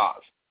Australia is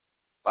Oz.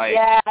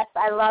 Yes,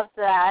 I love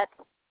that.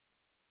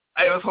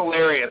 It was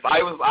hilarious.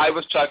 I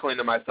was chuckling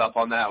to myself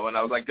on that one.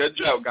 I was like, good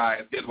joke,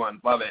 guys. Good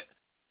one. Love it.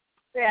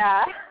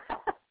 Yeah.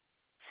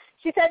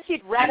 She said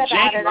she'd read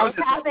about it. I was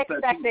half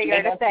expecting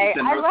her to say,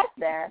 I lived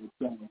there.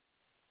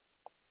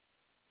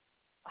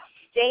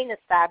 Jane is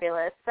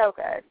fabulous. So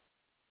good.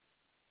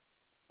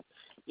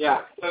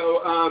 Yeah,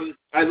 so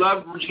I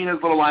love Regina's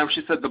little line where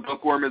she said the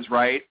bookworm is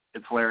right.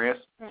 It's hilarious.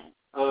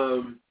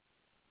 And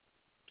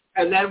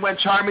then when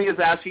Charming is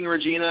asking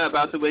Regina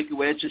about the Wicked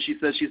Witch and she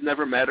says she's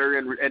never met her,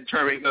 and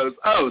Charming goes,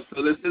 oh,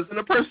 so this isn't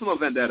a personal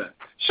vendetta.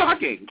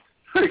 Shocking.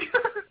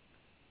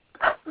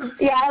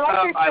 Yeah, I like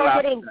her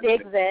still getting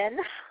digs in.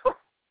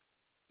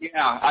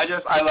 Yeah,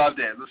 I loved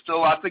it. There's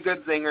still lots of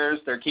good zingers.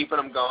 They're keeping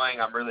them going.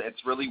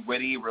 It's really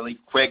witty, really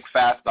quick,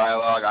 fast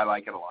dialogue. I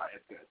like it a lot.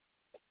 It's good.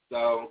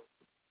 So,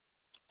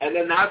 and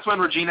then that's when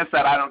Regina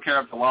said, I don't care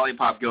if the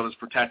Lollipop Guild is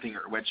protecting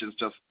her, which is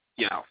just,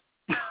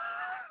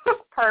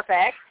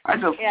 Perfect. I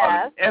just love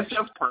it. It's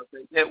just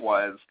perfect. It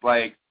was.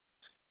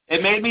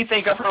 It made me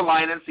think of her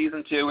line in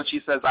season 2 when she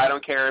says, I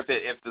don't care if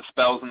the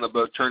spells in the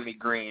book turn me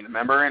green.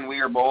 Remember? And We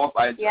Are Both?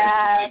 It's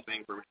the same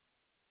thing for me.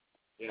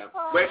 Yeah.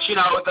 Which,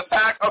 the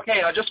fact,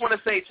 I just want to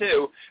say,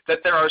 too, that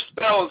there are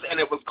spells, and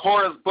it was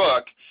Cora's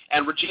book,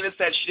 and Regina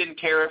said she didn't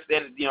care if,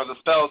 the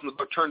spells in the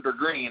book turned her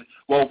green.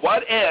 Well,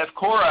 what if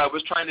Cora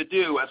was trying to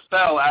do a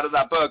spell out of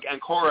that book,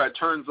 and Cora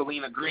turns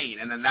Zelena green,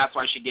 and then that's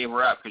why she gave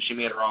her up, because she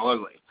made her all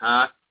ugly?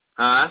 Huh?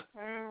 What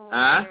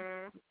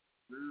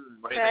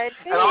do you think?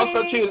 And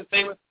also, too,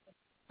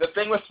 the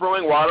thing with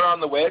throwing water on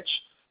the witch,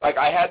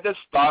 I had this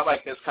thought,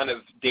 this kind of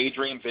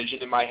daydream vision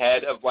in my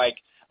head of,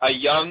 a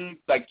young,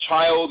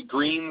 child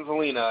green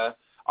Zelena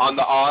on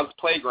the Oz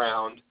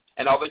playground,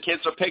 and all the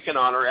kids are picking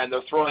on her, and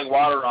they're throwing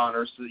water on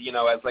her, so,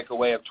 as a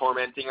way of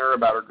tormenting her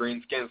about her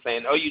green skin,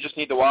 saying, oh, you just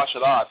need to wash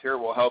it off. Here,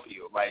 we'll help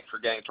you, for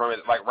getting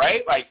tormented.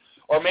 Right?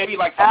 Or maybe,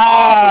 the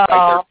Oz,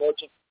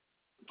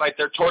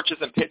 their torches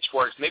and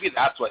pitchforks. Maybe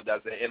that's what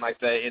does it. And,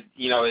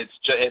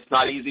 it's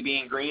not easy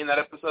being green, that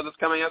episode that's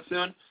coming up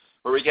soon,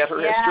 where we get her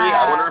history.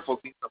 I wonder if we'll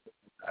see something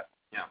like that.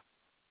 Yeah.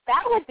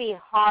 That would be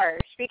harsh,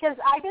 because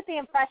I get the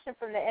impression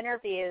from the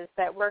interviews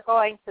that we're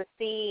going to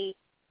see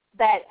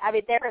that,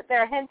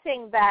 they're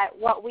hinting that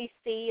what we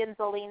see in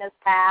Zelena's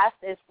past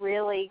is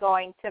really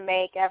going to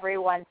make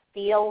everyone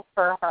feel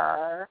for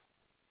her,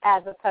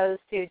 as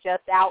opposed to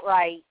just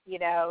outright,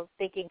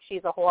 thinking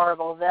she's a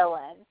horrible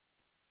villain.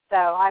 So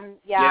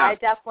I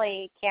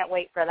definitely can't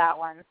wait for that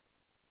one.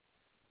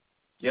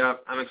 Yeah,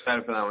 I'm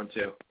excited for that one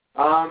too.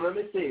 Let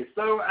me see.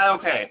 So,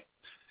 okay.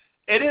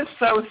 It is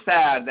so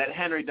sad that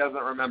Henry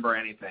doesn't remember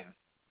anything.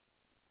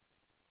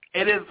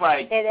 It is,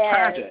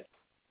 tragic.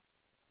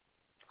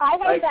 I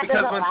hope that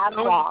doesn't last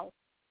long.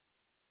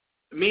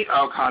 Me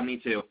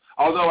too.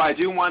 Although I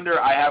do wonder,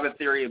 I have a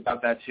theory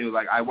about that too.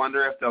 I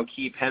wonder if they'll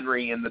keep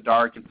Henry in the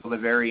dark until the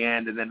very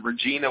end, and then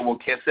Regina will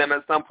kiss him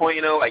at some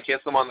point, kiss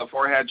him on the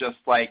forehead just,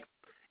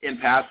 in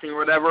passing or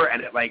whatever,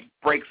 and it,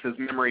 breaks his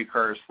memory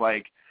curse,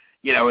 and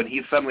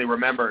he suddenly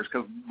remembers,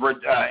 because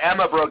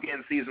Emma broke it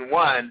in season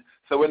 1,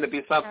 so wouldn't it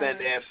be something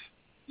if,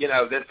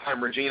 this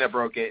time Regina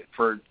broke it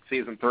for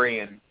season 3,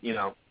 and,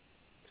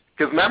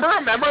 because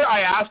remember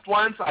I asked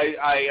once,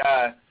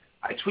 I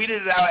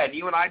tweeted it out, and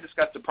you and I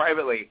discussed it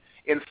privately,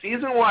 in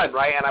season 1,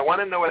 right, and I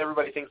want to know what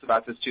everybody thinks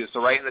about this too,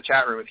 so write in the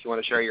chat room if you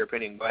want to share your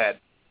opinion, go ahead.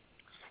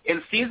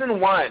 In season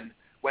 1,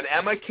 when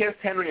Emma kissed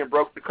Henry and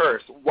broke the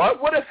curse,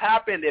 what would have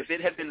happened if it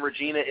had been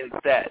Regina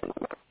instead?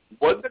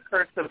 Was the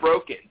curse that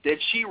broke it?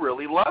 Did she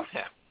really love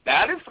him?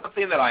 That is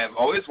something that I have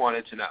always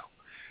wanted to know.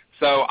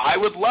 So I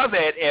would love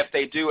it if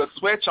they do a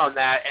switch on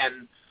that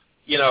and,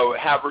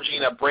 have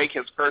Regina break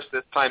his curse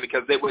this time,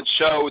 because it would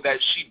show that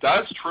she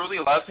does truly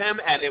love him,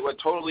 and it would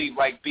totally,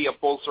 be a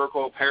full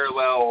circle,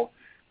 parallel,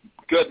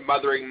 good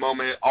mothering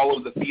moment, all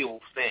of the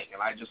feels thing.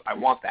 And I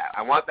want that.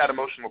 I want that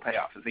emotional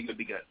payoff. I think it would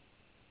be good.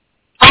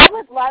 I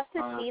would love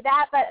to see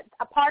that, but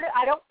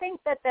I don't think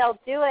that they'll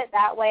do it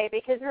that way,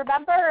 because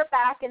remember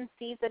back in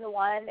season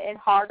 1 in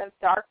Heart of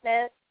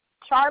Darkness,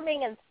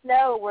 Charming and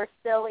Snow were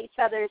still each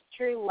other's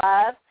true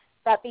love,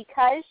 but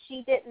because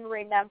she didn't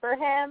remember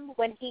him,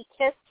 when he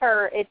kissed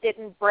her, it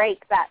didn't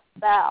break that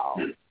spell.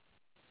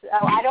 So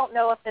I don't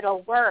know if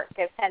it'll work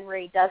if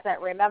Henry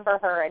doesn't remember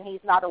her and he's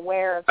not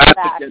aware of the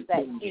fact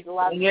that he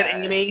loves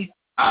her. Amy?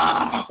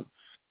 Oh,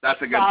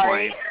 that's a good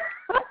point.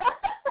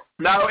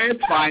 No, it's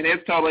fine.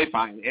 It's totally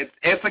fine.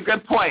 It's a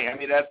good point. I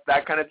mean,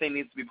 that kind of thing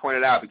needs to be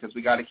pointed out because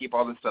we got to keep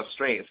all this stuff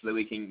straight so that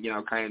we can,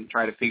 kind of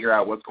try to figure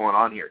out what's going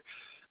on here.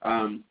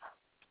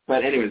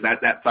 But anyways,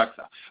 that sucks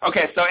though.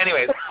 Okay, so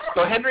anyways,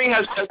 so Henry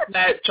has just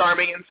met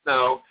Charming and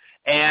Snow,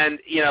 and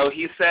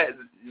he said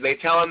they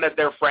tell him that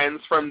they're friends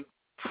from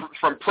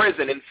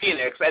prison in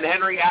Phoenix, and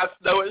Henry asks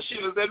Snow what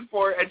she was in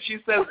for, and she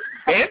says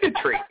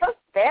banditry.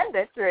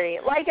 Banditry,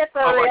 like it's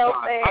a real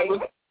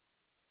thing.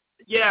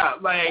 Yeah,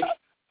 like.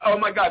 Oh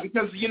my God!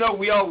 Because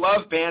we all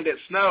love Bandit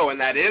Snow, and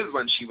that is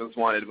when she was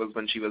wanted. Was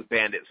when she was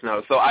Bandit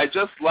Snow. So I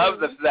just love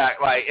the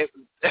fact, like,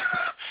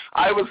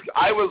 I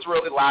was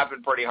really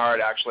laughing pretty hard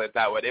actually at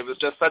that one. It was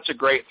just such a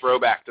great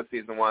throwback to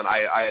season 1.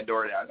 I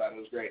adored it. I thought it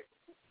was great.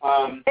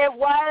 It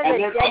was.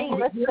 And Jenny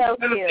was so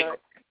cute.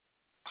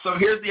 So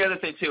here's the other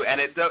thing too, and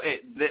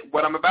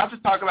what I'm about to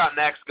talk about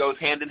next goes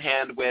hand in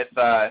hand with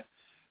the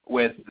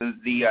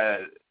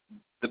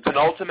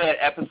penultimate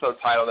episode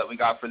title that we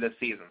got for this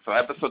season. So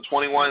episode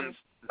 21's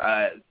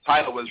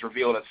title was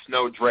revealed as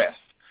Snow Drifts,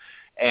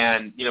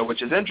 and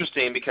which is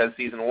interesting because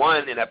season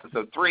 1 in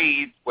episode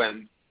 3,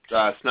 when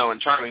Snow and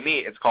Charming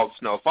meet, it's called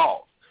Snow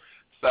Falls.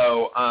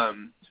 So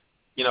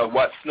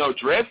what Snow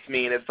Drifts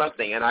mean is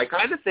something, and I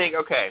kind of think,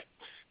 okay,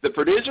 the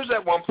producers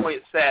at one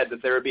point said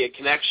that there would be a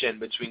connection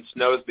between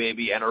Snow's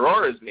baby and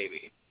Aurora's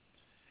baby,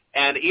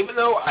 and even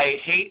though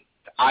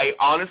I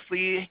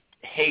honestly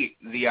hate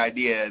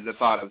the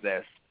thought of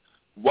this.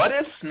 What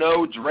if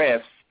Snow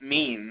Drifts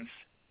means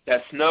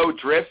that Snow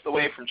drifts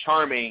away from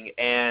Charming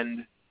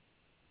and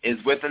is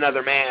with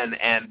another man,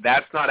 and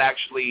that's not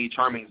actually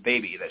Charming's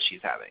baby that she's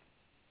having?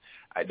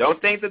 I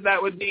don't think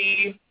that would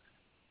be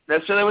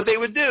necessarily what they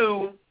would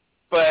do,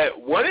 but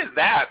wouldn't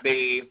that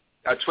be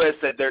a twist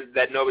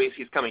that nobody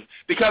sees coming?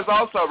 Because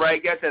also,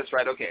 right, get this,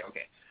 right, okay.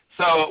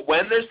 So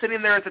when they're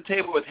sitting there at the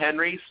table with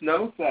Henry,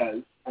 Snow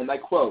says, and I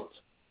quote,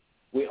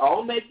 "We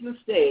all make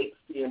mistakes.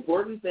 The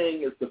important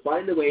thing is to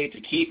find a way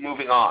to keep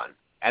moving on."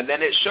 And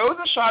then it shows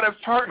a shot of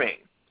Charming.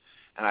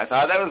 And I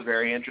thought that was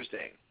very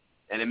interesting.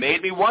 And it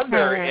made me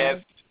wonder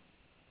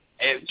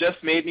it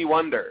just made me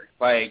wonder.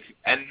 Like,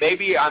 and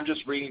maybe I'm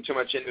just reading too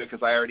much into it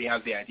because I already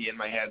have the idea in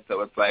my head.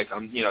 So it's like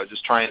I'm,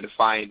 just trying to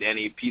find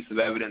any piece of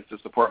evidence to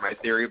support my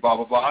theory, blah,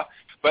 blah, blah.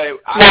 But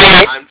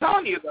I'm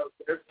telling you,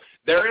 though,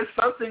 there is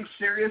something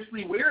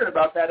seriously weird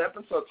about that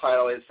episode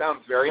title. It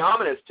sounds very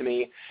ominous to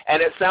me.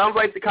 And it sounds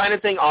like the kind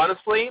of thing,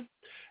 honestly,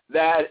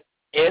 that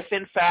if,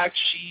 in fact,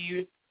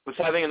 she was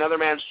having another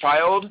man's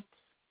child,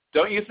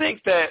 don't you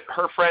think that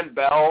her friend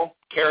Belle,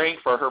 caring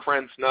for her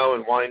friend Snow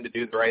and wanting to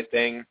do the right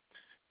thing,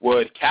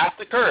 would cast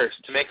a curse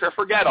to make her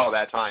forget all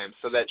that time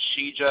so that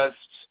she just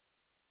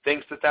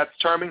thinks that that's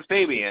Charming's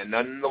baby and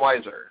none the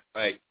wiser?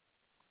 Like,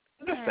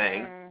 I'm just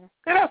saying.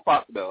 It has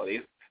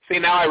possibilities. See,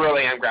 now I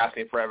really am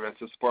grasping for evidence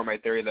to support my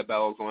theory that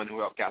Belle is the one who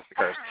helped cast the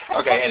curse.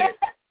 Okay, anyway.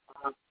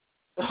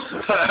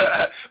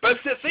 But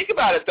think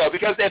about it, though,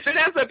 because if it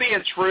ends up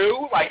being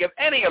true, like if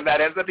any of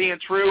that ends up being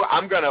true,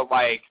 I'm going to,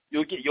 like,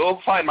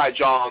 you'll find my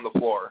jaw on the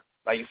floor.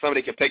 Like, if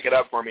somebody could pick it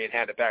up for me and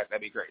hand it back,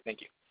 that'd be great. Thank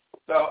you.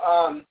 So,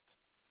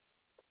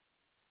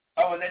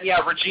 and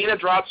then, Regina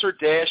drops her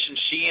dish, and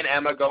she and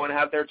Emma go and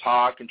have their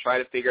talk and try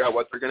to figure out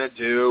what they're going to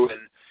do.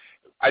 And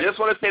I just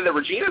want to say that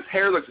Regina's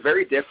hair looks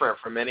very different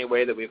from any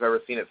way that we've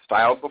ever seen it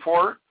styled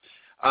before.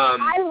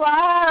 I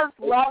love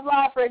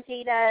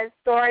Regina's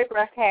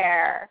Storybrooke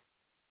hair.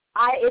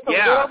 It's a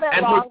little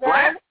bit longer.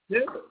 Her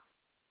too.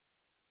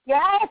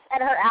 Yes,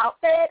 and her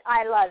outfit,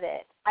 I love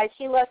it.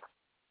 She looks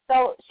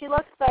so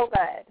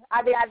good.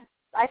 I mean,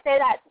 I say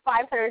that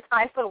 500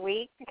 times a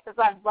week because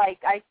I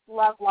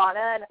love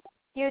Lana and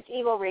huge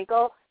Evil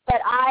Regal,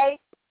 but I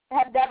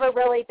have never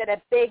really been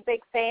a big the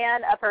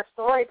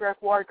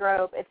Storybrooke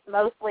wardrobe. It's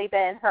mostly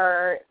been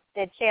her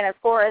Enchanted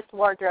Forest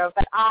wardrobe,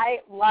 but I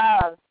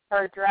love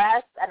her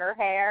dress and her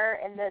hair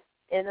in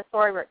the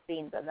Storybrooke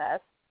scenes in this.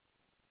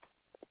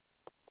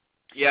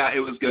 Yeah, it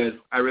was good.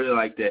 I really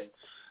liked it.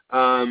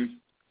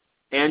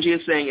 Angie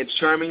is saying it's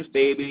Charming's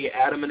baby.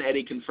 Adam and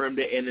Eddie confirmed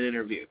it in an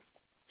interview.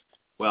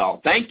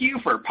 Well, thank you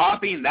for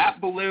popping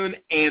that balloon,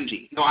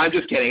 Angie. No, I'm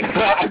just kidding.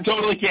 I'm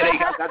totally kidding.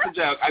 That's a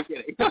joke. I'm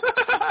kidding.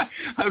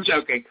 I'm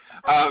joking.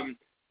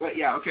 But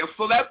yeah, okay,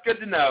 so that's good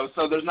to know.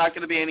 So there's not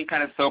going to be any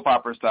kind of soap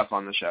opera stuff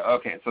on the show.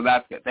 Okay, so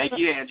that's good. Thank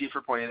you, Angie,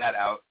 for pointing that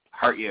out.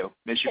 Heart you.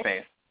 Miss your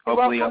face.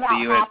 Hopefully I'll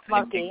see you at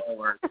something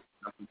or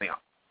something else.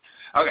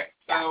 Okay,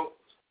 so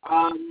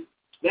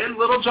then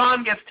Little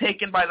John gets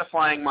taken by the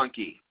flying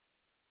monkey.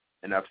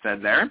 Enough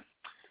said there.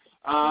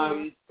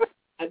 And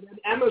then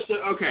Emma said,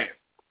 okay.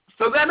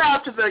 So then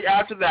after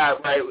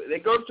that, right,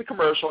 it goes to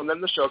commercial, and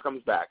then the show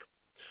comes back.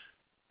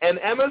 And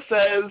Emma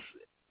says,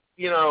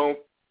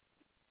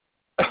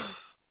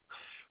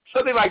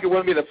 something like it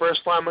wouldn't be the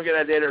first flying monkey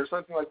I did or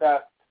something like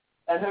that.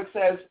 And Hook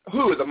says,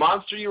 who, the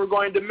monster you were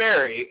going to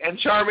marry? And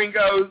Charming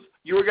goes,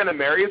 you were going to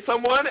marry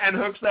someone? And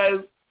Hook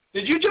says,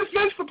 did you just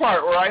miss the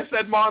part where I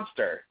said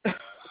monster?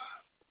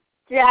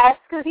 Yes,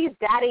 because he's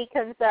daddy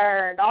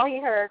concerned. All he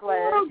heard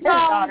was his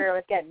daughter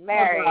was getting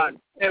married.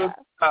 It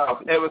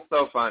was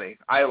so funny.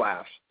 I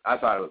laughed. I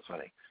thought it was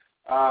funny.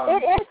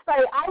 It is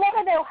funny. I want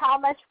to know how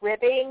much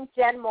ribbing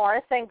Jen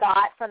Morrison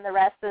got from the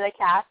rest of the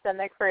cast and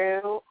the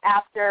crew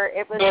after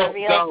it was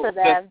revealed to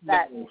them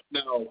that...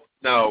 No.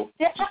 No,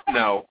 I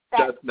know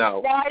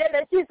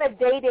that she's been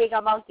dating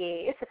a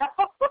monkey. So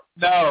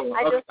No.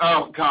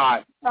 Oh,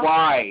 God.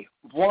 Why?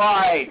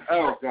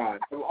 Oh, God.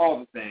 Of all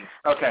the things.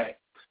 Okay.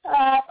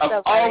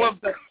 Of all of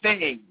the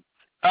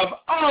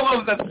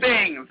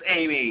things,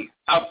 Amy.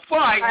 A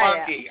flying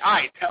monkey.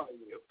 I tell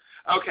you.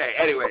 Okay,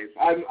 anyways,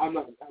 I'm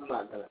not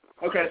gonna.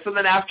 Okay, so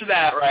then after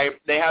that, right,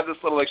 they have this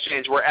little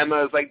exchange where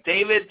Emma is like,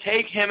 David,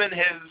 take him and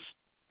his,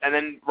 and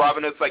then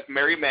Robin Hood's like,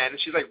 marry men, and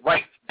she's like,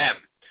 right, them.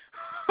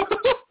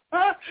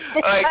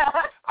 Like,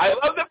 I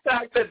love the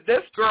fact that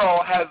this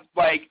girl has,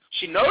 like,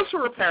 she knows who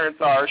her parents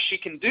are, she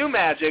can do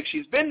magic,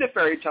 she's been to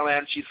Fairy Tale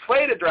Land, she's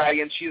slayed a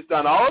dragon, she's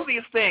done all of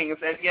these things,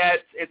 and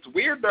yet it's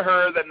weird to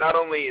her that not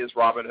only is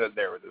Robin Hood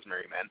there with his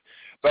merry men,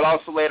 but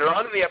also later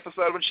on in the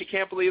episode when she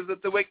can't believe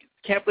that the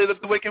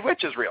Wicked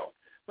Witch is real.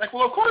 Like,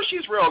 well, of course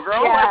she's real,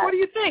 girl. Yeah. Like, what do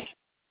you think?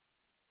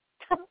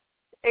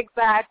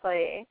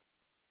 Exactly.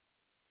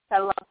 I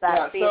love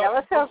that scene. That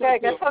was so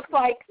good. This looks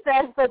like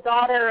says the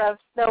daughter of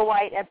Snow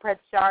White and Prince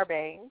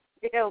Charming.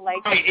 You know, like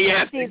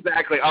yes,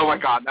 exactly. Oh my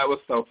God, that was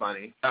so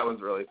funny. That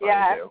was really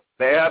funny too.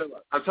 They had,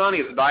 I'm telling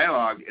you, the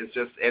dialogue is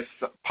just it's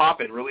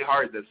popping really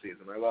hard this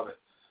season. I love it.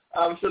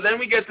 So then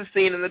we get the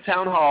scene in the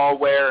town hall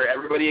where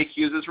everybody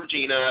accuses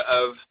Regina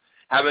of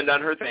having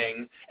done her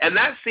thing, and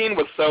that scene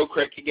was so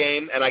Cricket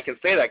Game, and I can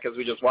say that because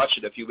we just watched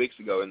it a few weeks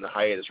ago in the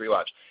hiatus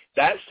rewatch.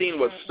 That scene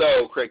was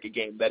so Cricket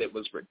Game that it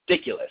was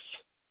ridiculous.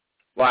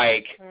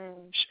 Like,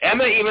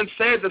 Emma even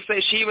said,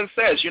 she even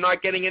says, you're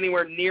not getting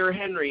anywhere near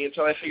Henry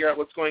until I figure out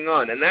what's going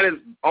on. And that is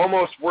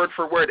almost word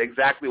for word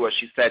exactly what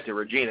she said to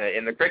Regina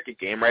in the Cricket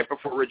Game right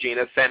before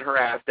Regina sent her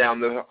ass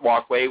down the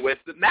walkway with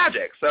the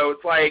magic. So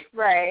it's like,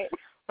 right.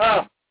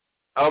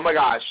 Oh my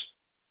gosh.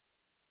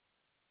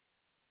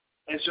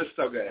 It's just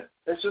so good.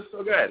 It's just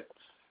so good.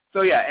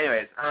 So yeah,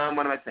 anyways,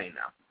 what am I saying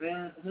now?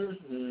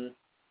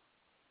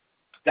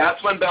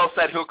 That's when Belle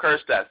said, who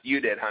cursed us? You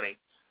did, honey.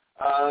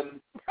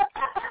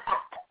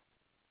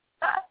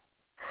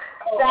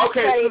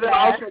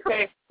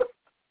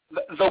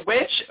 The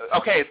witch,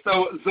 okay,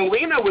 so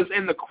Zelena was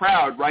in the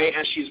crowd, right,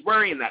 and she's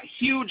wearing that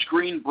huge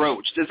green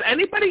brooch. Does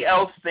anybody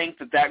else think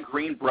that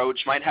green brooch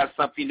might have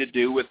something to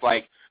do with,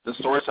 like, the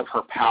source of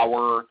her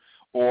power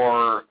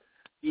or,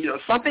 you know,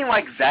 something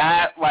like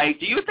that? Like,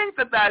 do you think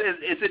that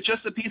is it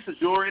just a piece of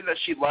jewelry that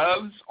she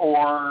loves,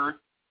 or,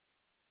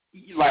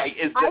 like,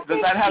 does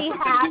that have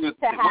something to do with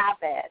it? I think she has to have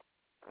it.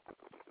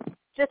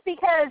 Just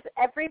because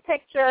every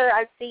picture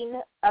I've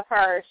seen of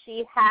her,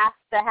 she has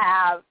to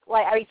have,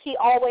 like, I mean, she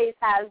always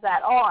has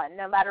that on,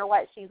 no matter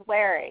what she's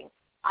wearing.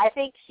 I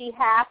think she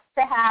has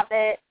to have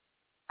it.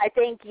 I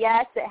think,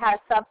 yes, it has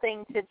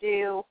something to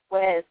do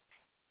with,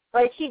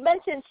 like, she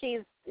mentioned she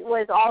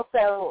was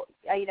also,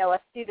 you know, a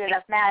student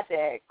of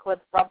magic with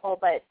Rumple,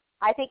 but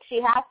I think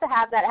she has to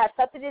have that. It has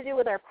something to do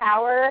with her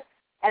power,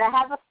 and I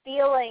have a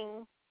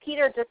feeling,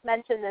 Peter just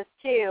mentioned this,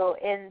 too,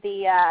 in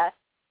the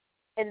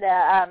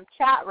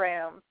chat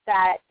room,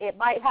 that it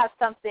might have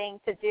something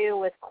to do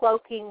with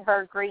cloaking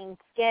her green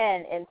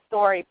skin in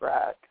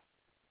Storybrooke.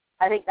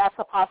 I think that's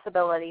a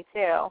possibility,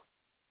 too.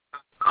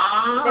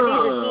 Maybe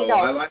the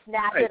needle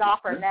snap it off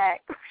her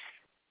neck.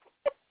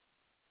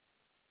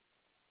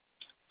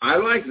 I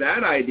like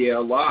that idea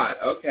a lot.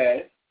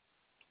 Okay.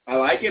 I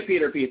like it,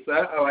 Peter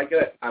Pizza. I like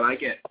it.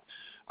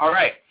 All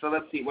right, so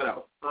let's see, what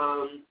else?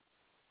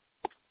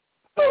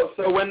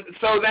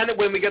 So then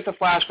when we get the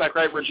flashback,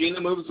 right, Regina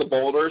moves the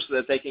boulder so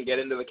that they can get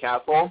into the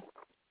castle.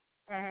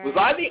 Mm-hmm. Was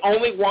I the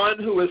only one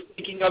who was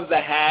thinking of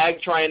the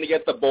hag trying to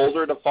get the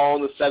boulder to fall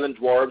on the 7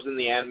 dwarves in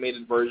the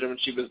animated version when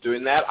she was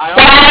doing that? I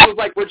almost was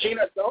like,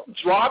 Regina, don't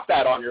drop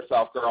that on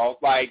yourself, girl.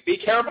 Like, be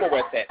careful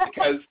with it,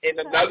 because in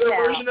another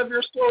version of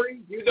your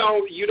story, you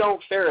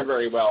don't fare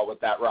very well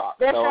with that rock.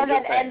 This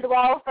doesn't end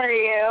well for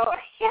you.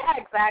 Yeah,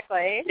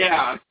 exactly.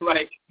 Yeah,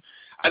 like,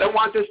 I don't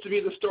want this to be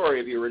the story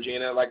of you,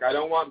 Regina. Like, I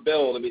don't want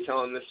Bill to be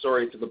telling this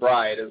story to the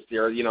bride as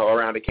you're, you know,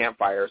 around a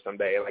campfire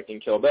someday, like in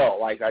Kill Bill.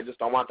 Like, I just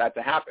don't want that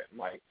to happen.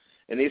 Like,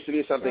 it needs to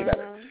be something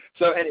better.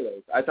 So,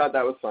 anyways, I thought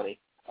that was funny.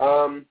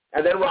 And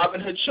then Robin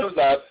Hood shows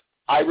up.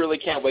 I really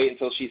can't wait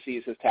until she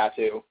sees his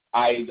tattoo.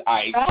 I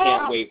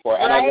can't wait for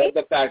it. And I love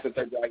the fact that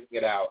they're dragging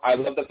it out. I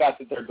love the fact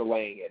that they're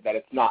delaying it, that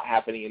it's not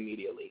happening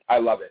immediately. I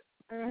love it.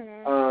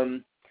 Mm-hmm.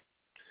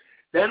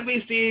 Then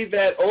we see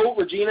that,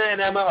 Regina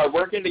and Emma are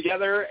working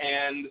together,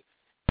 and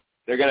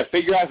they're going to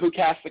figure out who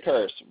cast the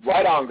curse.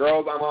 Right on,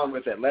 girls. I'm on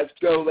with it. Let's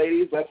go,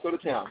 ladies. Let's go to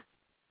town.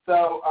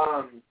 So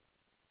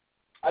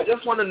I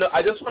just want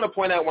to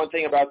point out one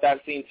thing about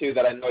that scene, too,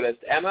 that I noticed.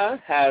 Emma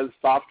has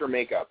softer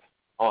makeup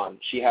on.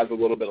 She has a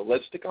little bit of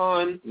lipstick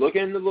on,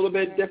 looking a little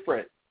bit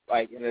different,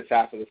 like, in this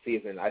half of the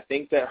season. I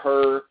think that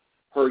her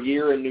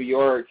year in New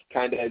York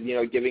kind of, you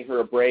know, giving her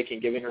a break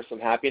and giving her some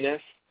happiness,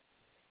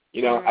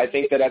 you know, I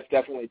think that's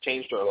definitely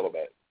changed her a little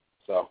bit.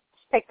 So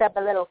picked up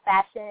a little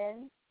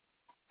fashion.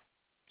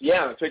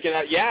 Yeah, picking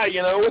out. Yeah,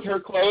 you know, with her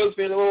clothes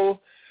being a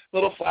little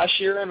little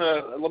flashier and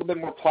a little bit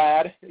more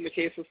plaid in the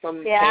case of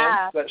some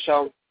Yeah. pants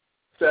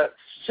that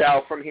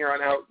shall from here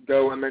on out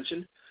go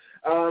unmentioned.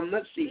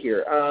 Let's see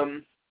here.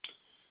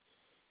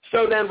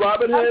 So then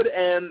Robin Hood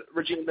and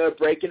Regina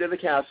break into the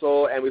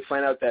castle, and we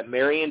find out that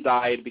Marion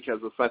died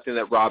because of something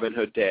that Robin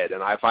Hood did,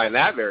 and I find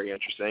that very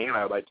interesting, and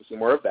I would like to see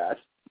more of that.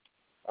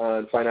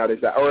 And find out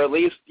exactly, or at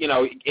least,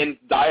 in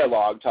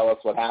dialogue, tell us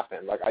what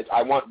happened. Like,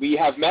 we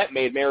have met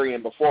Maid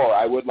Marian before.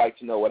 I would like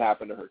to know what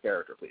happened to her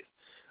character, please.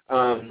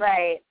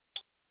 Right.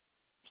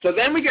 So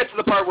then we get to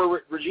the part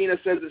where Regina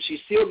says that she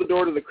sealed the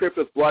door to the crypt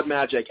with blood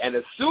magic, and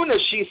as soon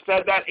as she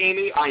said that,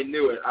 Amy, I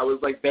knew it. I was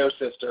like, they're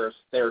sisters.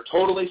 They're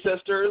totally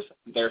sisters.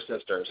 They're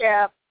sisters.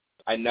 Yeah.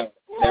 I know.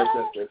 They're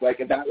sisters. Like,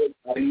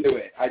 I knew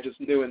it. I just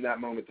knew in that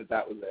moment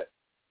that was it.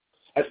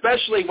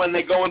 Especially when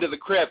they go into the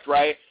crypt,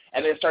 right,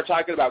 and they start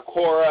talking about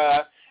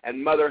Cora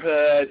and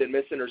motherhood and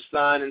missing her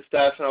son and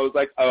stuff, and I was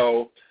like,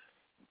 oh,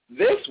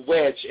 this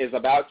witch is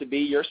about to be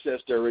your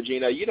sister,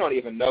 Regina. You don't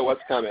even know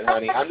what's coming,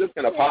 honey. I'm just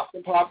going to pop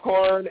some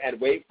popcorn and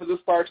wait for the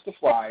sparks to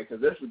fly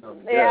because this is going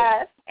to be good.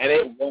 Yes. And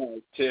it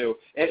was, too.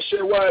 It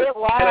sure was. It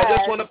was. And I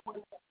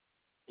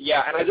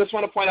just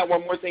want to point out one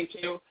more thing,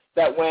 too,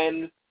 that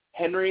when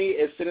Henry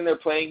is sitting there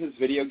playing his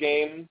video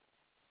game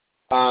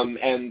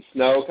and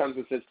Snow comes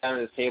and sits down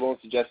at his table and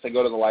suggests they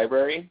go to the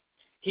library,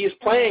 he's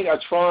playing a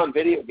Tron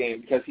video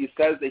game because he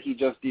says that he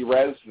just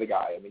de-rezzed the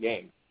guy in the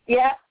game.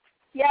 Yeah.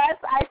 Yes,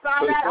 I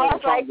saw that. I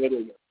was like, me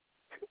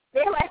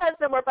and my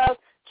husband were both,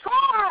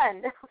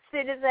 Tron, as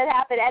soon as it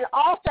happened. And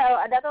also,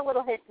 another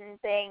little hidden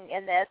thing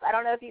in this, I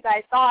don't know if you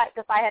guys saw it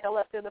because I had to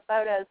look through the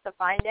photos to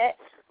find it,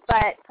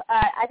 but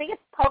I think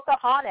it's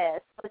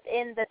Pocahontas was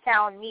in the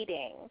town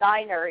meeting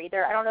diner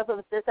either. I don't know if it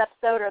was this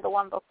episode or the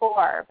one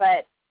before,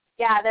 but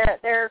yeah,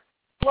 they're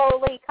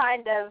slowly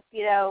kind of,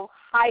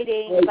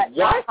 hiding, but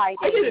not hiding.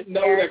 I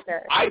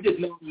did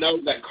not know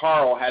that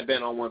Carl had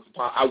been on Once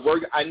Upon.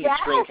 I need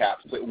screen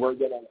caps. But we're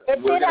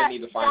gonna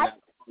need to find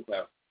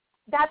that.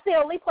 That's the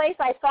only place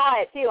I saw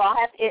it too.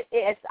 I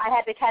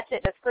had to catch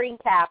it in a screen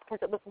cap because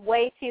it was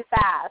way too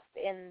fast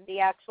in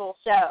the actual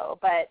show.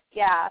 But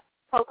yeah,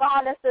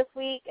 Pocahontas this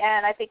week,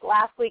 and I think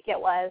last week it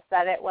was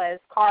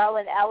Carl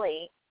and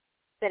Ellie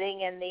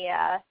sitting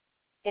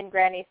in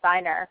Granny's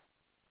diner.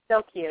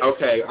 So cute.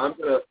 Okay,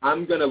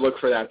 I'm gonna look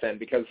for that then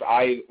because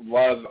I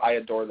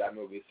adore that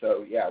movie.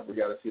 So yeah, we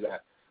gotta see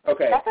that.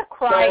 Okay, that's a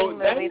crying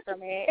movie for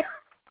me.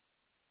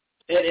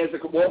 It is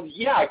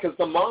because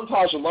the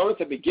montage alone at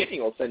the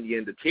beginning will send you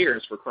into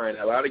tears, for crying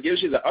out loud. It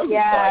gives you the ugly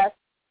side.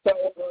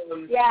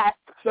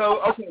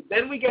 So okay,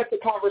 then we get the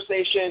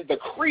conversation, the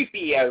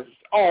creepy as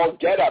all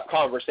get up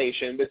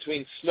conversation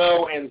between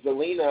Snow and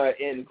Zelena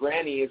in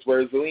Granny's,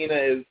 where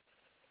Zelena is,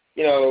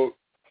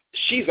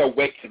 she's a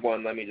wicked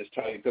one, let me just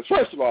tell you. Because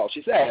first of all,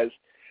 she says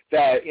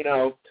that,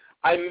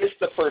 I missed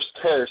the first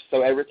curse,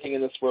 so everything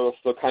in this world is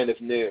still kind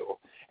of new.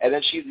 And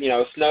then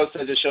Snow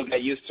says that she'll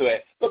get used to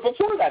it. But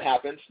before that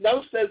happens,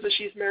 Snow says that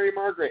she's Mary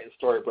Margaret in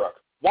Storybrooke.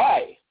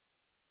 Why?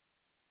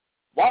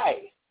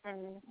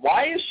 Mm-hmm.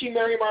 Why is she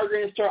Mary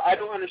Margaret in Story? I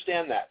don't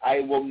understand that. I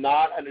will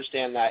not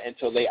understand that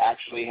until they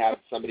actually have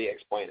somebody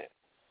explain it,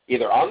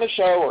 either on the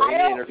show or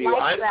in an interview.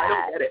 I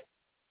don't get it.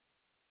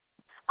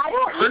 I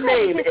don't Her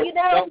name is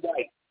Snow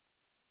White.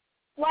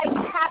 Like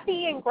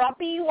Happy and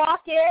Grumpy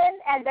walk in,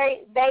 and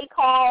they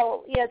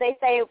call, they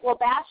say, well,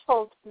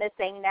 Bashful's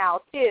missing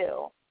now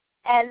too,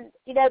 and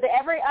the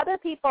every other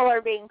people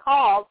are being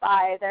called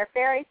by their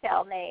fairy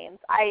tale names.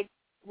 I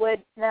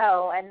would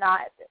know, and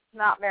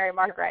not Mary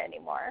Margaret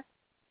anymore.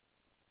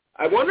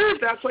 I wonder if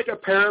that's like a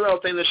parallel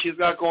thing that she's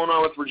got going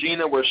on with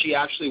Regina, where she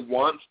actually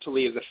wants to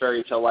leave the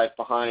fairy tale life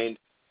behind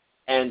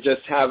and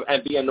just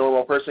be a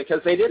normal person,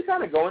 because they did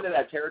kind of go into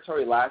that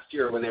territory last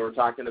year when they were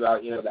talking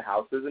about the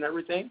houses and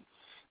everything.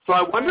 So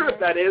I wonder if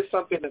that is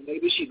something that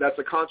maybe that's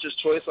a conscious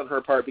choice on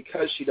her part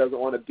because she doesn't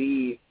want to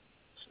be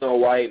Snow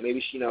White.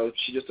 Maybe she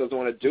just doesn't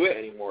want to do it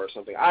anymore or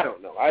something. I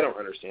don't know. I don't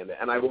understand it,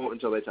 and I won't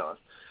until they tell us.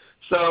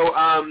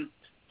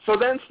 So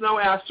then Snow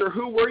asks her,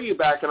 who were you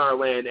back in our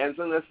land? And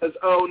Zelena says,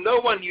 oh, no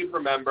one you'd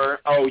remember.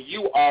 Oh,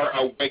 you are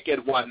a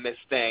wicked one, Miss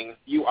Thing.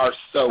 You are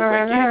so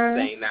wicked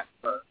saying that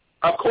to her.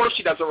 Of course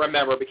she doesn't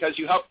remember because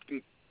you helped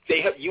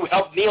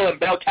Neil and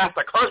Belle cast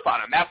a curse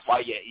on him. That's why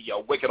you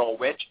wicked old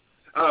witch.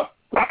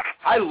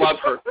 I love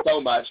her so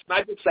much. And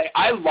I just say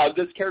I love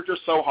this character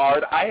so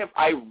hard.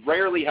 I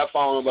rarely have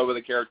fallen in love with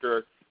a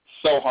character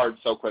so hard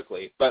so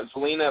quickly. But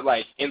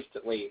Zelena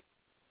instantly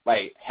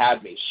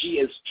had me. She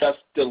is just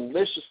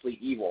deliciously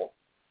evil.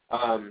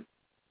 I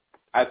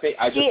think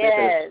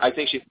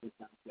she's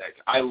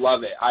fantastic. I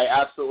love it. I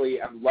absolutely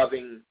am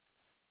loving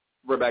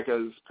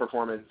Rebecca's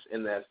performance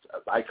in this.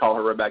 I call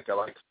her Rebecca.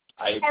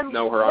 I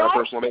know her on a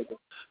personal basis.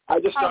 I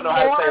just don't know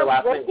how to say her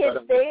last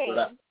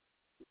name.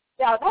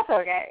 No, that's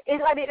okay.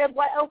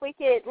 What a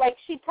wicked,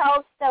 she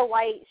tells Snow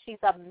White she's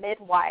a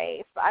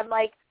midwife. I'm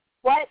like,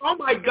 what? Oh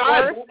my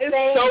God, worst that is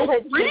thing so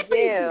could creepy.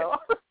 You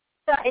do?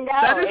 I know.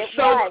 That is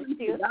so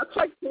creepy. That's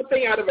like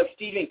something out of a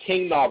Stephen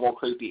King novel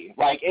creepy.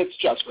 It's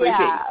just creepy.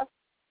 Yeah.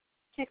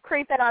 She's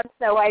creeping on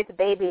Snow White's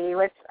baby,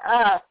 which,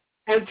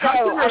 And And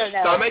touching her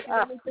stomach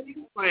and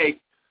everything, like,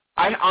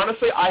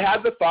 I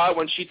had the thought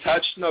when she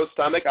touched Snow's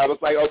stomach, I was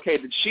like, okay,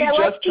 did she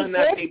just turn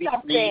that baby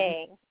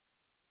green?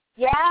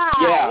 Yeah.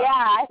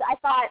 I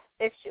thought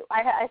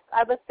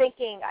I was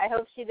thinking, I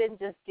hope she didn't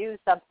just do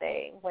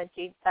something when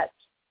she touched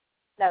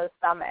Snow's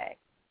stomach.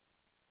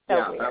 So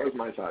yeah, weird. That was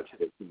my thought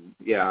too.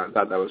 Yeah, I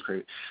thought that was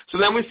crazy. So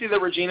then we see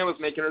that Regina was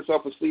making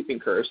herself a sleeping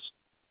curse,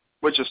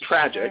 which is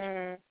tragic.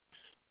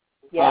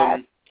 Yeah.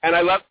 And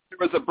I love there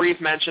was a brief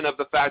mention of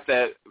the fact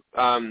that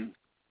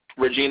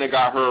Regina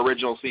got her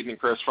original sleeping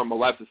curse from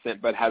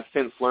Maleficent, but has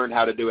since learned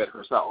how to do it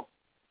herself.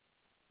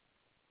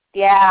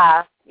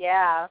 Yeah.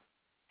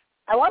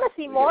 I want to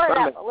see more of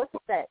that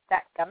Maleficent,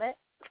 dadgummit.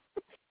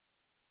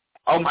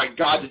 Oh, my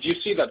God. Did you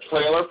see the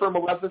trailer for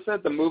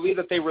Maleficent, the movie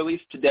that they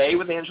released today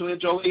with Angelina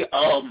Jolie?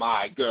 Oh,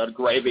 my good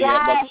gravy.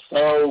 Yes. It looks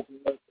so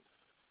good.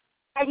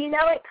 And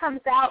it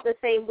comes out the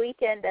same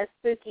weekend as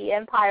Spooky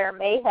Empire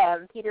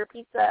Mayhem. Peter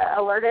Pizza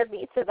alerted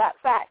me to that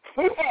fact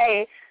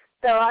today.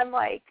 So I'm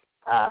like,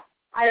 I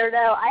don't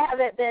know. I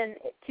haven't been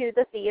to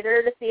the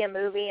theater to see a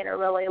movie in a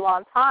really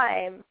long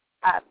time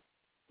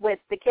with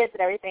the kids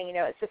and everything.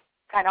 It's just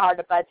kind of hard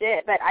to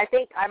budget. But I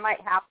think I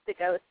might have to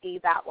go see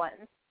that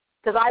one.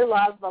 Because I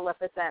love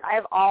Maleficent. I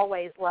have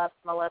always loved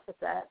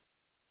Maleficent.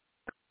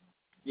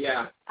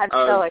 Yeah. I'm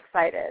so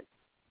excited.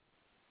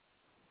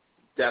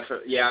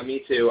 Definitely. Yeah,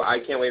 me too. I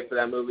can't wait for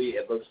that movie.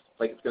 It looks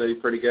like it's going to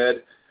be pretty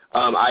good.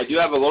 I do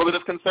have a little bit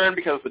of concern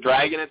because the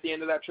dragon at the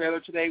end of that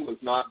trailer today was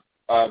not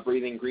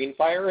breathing green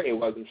fire. It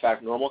was, in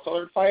fact, normal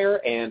colored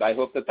fire, and I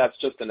hope that that's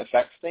just an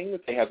effects thing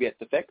that they have yet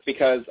to fix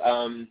because,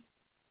 I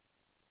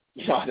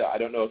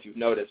don't know if you've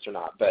noticed or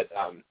not, but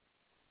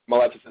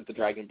Maleficent the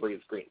dragon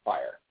breathes green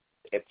fire.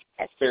 It's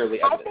fairly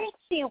evident. I think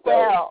she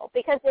will,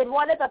 because in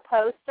one of the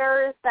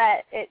posters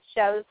that it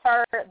shows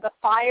her, the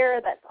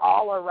fire that's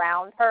all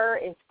around her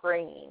is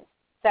green.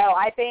 So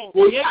I think...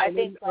 Well, yeah, I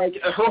think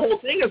her whole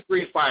thing is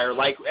green fire.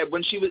 Like,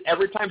 when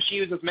every time she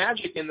uses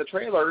magic in the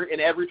trailer, in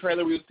every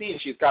trailer we've seen,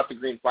 she's got the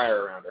green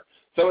fire around her.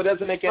 So it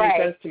doesn't make any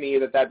sense to me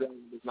that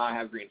dragon does not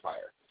have green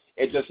fire.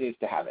 It just needs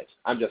to have it.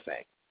 I'm just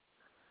saying.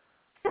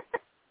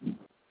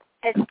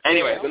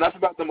 Anyways, enough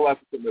about the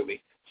Maleficent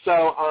movie.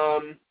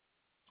 So,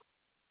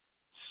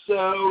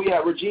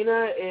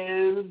 Regina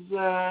is,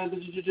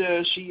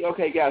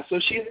 so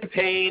she's in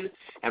pain,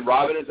 and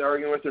Robin is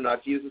arguing with her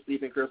not to use the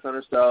sleeping curse on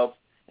herself,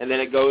 and then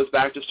it goes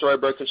back to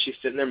Storybrooke, and she's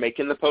sitting there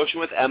making the potion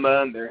with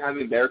Emma, and they're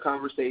having their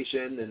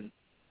conversation, and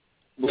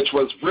which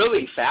was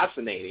really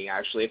fascinating,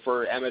 actually,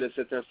 for Emma to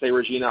sit there and say,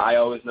 Regina, I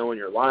always know when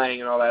you're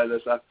lying, and all that other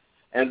stuff.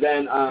 And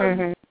then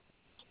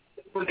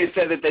when they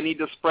said that they need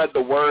to spread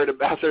the word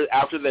about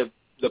after the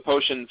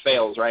potion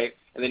fails, right,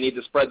 and they need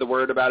to spread the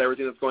word about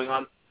everything that's going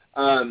on,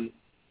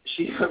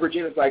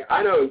 Regina's like,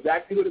 I know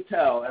exactly who to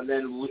tell, and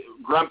then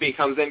Grumpy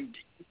comes in,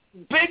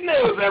 big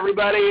news,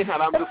 everybody, and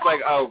I'm just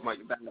like, oh my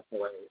God, that's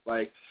hilarious.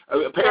 Like,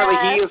 apparently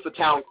he is the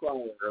town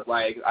crier.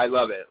 Like, I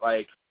love it.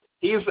 Like,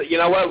 you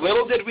know what?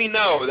 Little did we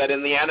know that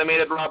in the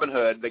animated Robin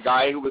Hood, the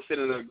guy who was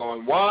sitting there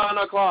going 1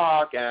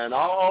 o'clock and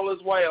all is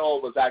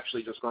well was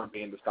actually just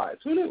Grumpy in disguise.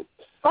 Who knew?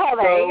 Oh,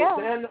 there you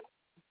go.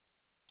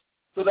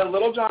 So then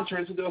Little John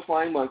turns into a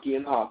flying monkey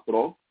in the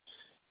hospital,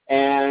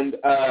 and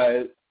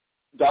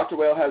Dr.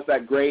 Whale has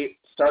that great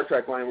Star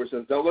Trek line where it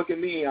says, don't look at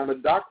me, I'm a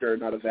doctor,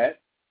 not a vet.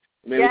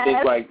 It made me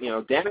think, like,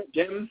 damn it,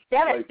 Jim.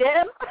 Damn it,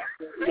 Jim.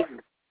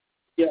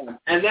 Yeah.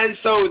 And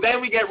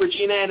then we get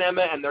Regina and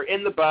Emma, and they're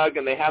in the bug,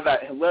 and they have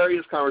that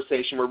hilarious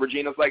conversation where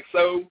Regina's like,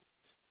 so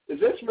is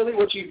this really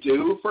what you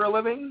do for a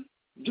living?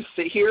 Just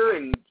sit here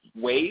and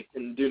wait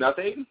and do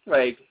nothing?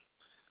 Like,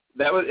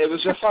 it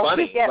was just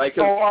funny. Like,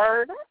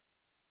 bored.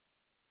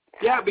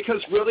 Yeah,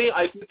 because really,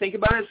 if you think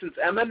about it, since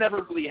Emma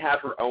never really had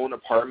her own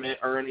apartment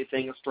or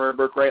anything in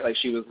Storybrooke, right? Like,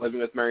 she was living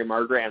with Mary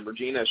Margaret, and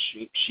Regina,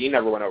 she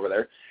never went over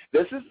there.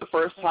 This is the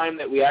first time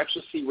that we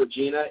actually see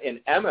Regina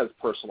in Emma's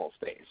personal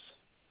space.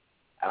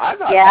 And I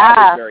thought that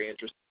was very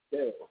interesting,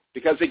 too,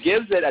 because it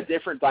gives it a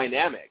different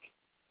dynamic.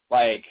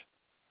 Like,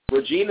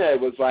 Regina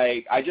was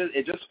like,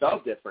 it just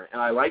felt different,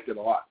 and I liked it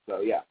a lot,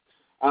 so yeah.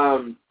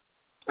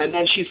 And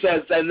then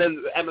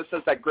Emma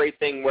says that great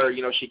thing where,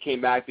 she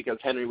came back because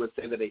Henry would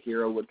say that a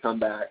hero would come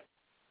back.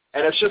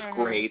 And it's just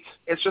great.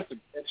 It's just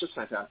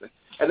fantastic.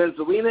 And then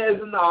Zelina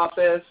is in the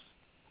office,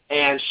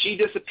 and she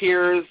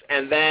disappears,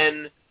 and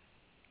then,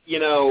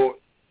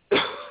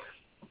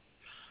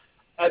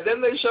 and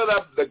then they showed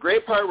up the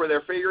great part where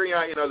they're figuring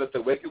out, that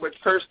the Wicked Witch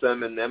cursed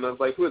them, and Emma's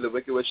like, who, the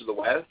Wicked Witch of the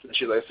West? And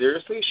she's like,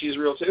 seriously? She's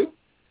real too?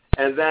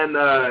 And then,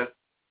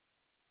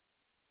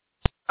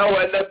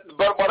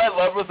 but what I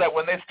love was that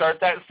when they start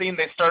that scene,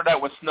 they start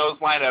out with Snow's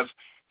line of,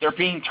 they're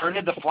being turned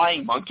into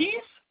flying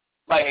monkeys?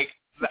 Like,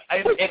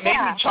 it made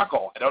me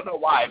chuckle. I don't know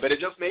why, but it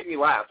just made me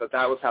laugh that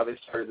was how they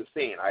started the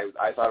scene.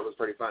 I thought it was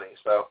pretty funny.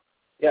 So,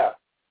 yeah.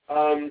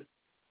 And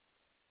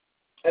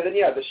then,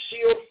 the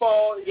shield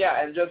falls.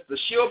 Yeah, and just the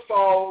shield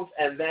falls,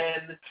 and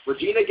then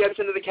Regina gets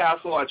into the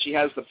castle, and she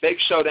has the big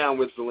showdown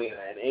with Zelina.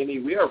 And, Amy,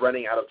 we are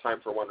running out of time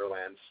for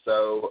Wonderland,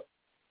 so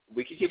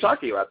we could keep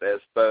talking about this,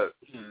 but...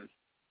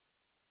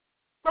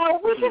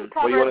 Well, we can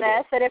cover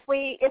this, and if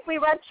we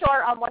run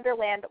short on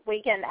Wonderland,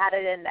 we can add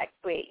it in next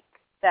week.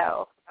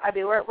 So, I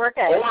mean, we're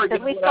good, because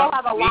we still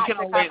have a lot to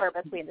cover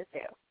between the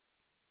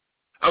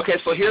two. Okay,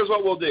 so here's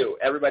what we'll do,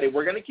 everybody.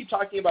 We're going to keep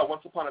talking about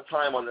Once Upon a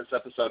Time on this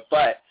episode,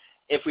 but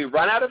if we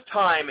run out of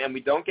time and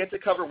we don't get to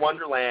cover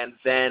Wonderland,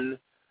 then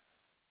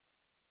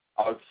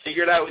I'll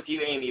figure it out with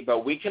you, Amy,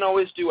 but we can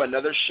always do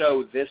another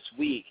show this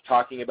week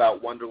talking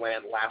about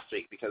Wonderland last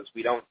week, because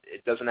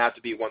it doesn't have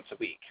to be once a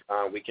week.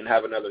 We can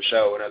have another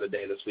show another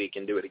day this week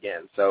and do it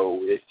again. So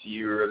if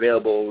you're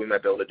available, we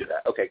might be able to do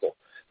that. Okay, cool.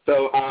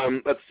 So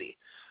let's see.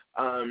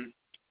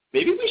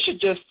 Maybe we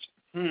should just,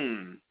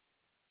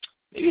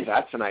 maybe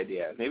that's an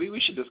idea. Maybe we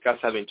should discuss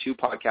having 2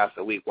 podcasts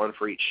a week, one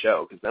for each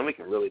show, because then we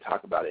can really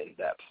talk about it in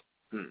depth.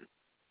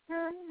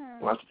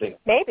 We'll have to think.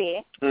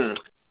 Maybe.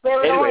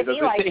 Anyways, only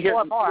be like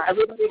 4 more.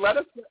 Everybody, let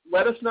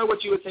us know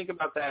what you would think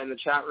about that in the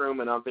chat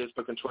room and on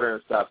Facebook and Twitter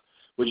and stuff.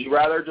 Would you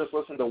rather just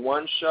listen to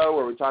one show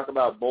where we talk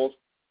about both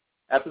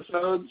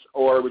episodes,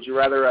 or would you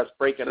rather us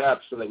break it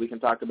up so that we can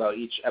talk about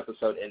each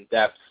episode in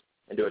depth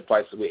and do it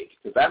twice a week?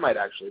 Because that might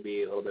actually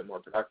be a little bit more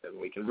productive, and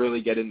we can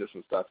really get into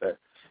some stuff there.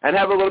 And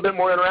have a little bit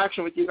more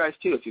interaction with you guys,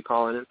 too, if you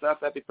call in and stuff.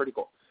 That'd be pretty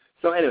cool.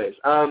 So anyways,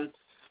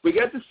 we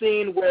get the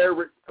scene where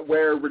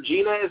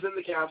Regina is in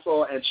the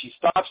castle, and she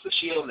stops the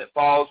shield, and it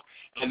falls.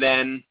 And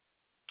then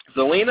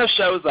Zelena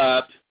shows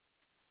up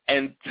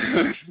and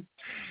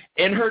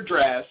in her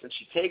dress, and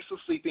she takes the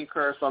sleeping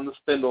curse on the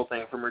spindle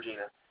thing from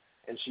Regina.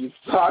 And she's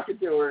talking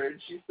to her,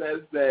 and she says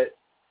that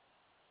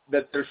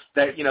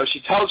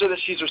she tells her that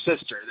she's her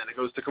sister, and then it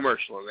goes to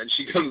commercial. And then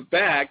she comes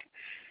back.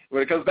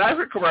 When it comes back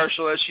for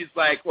commercial, and she's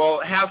like, well,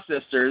 half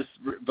sisters,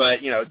 but,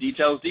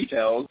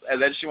 details.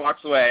 And then she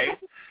walks away.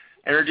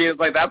 And Regina's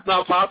like, that's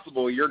not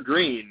possible. You're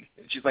green.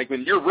 And she's like,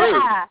 when you're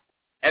rude. Yeah.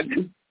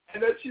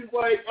 And then she's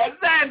like, and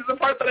then the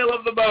part that I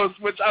love the most,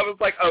 which I was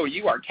like, oh,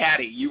 you are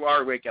catty. You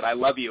are wicked. I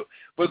love you.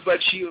 Was that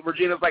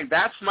Regina's like,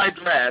 that's my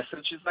dress.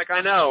 And she's like,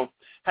 I know.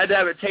 Had to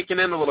have it taken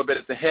in a little bit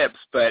at the hips,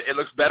 but it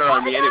looks better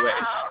on me anyway.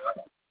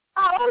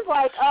 I was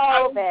like,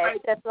 oh,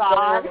 bitch, that's on.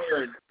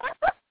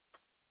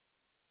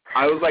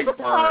 I was like,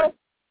 burned.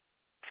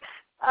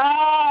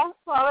 I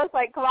was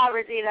like, come on,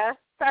 Regina.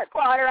 Start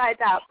clawing her eyes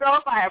out. Throw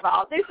a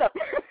fireball. Do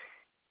something.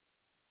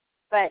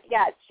 But,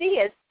 yeah, she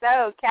is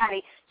so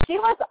catty. She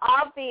was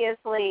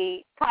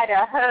obviously kind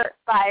of hurt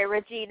by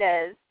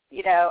Regina's,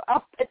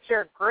 oh, but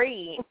you're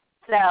green.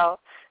 So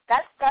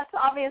that's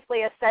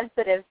obviously a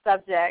sensitive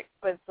subject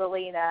with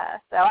Zelena.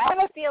 So I have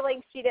a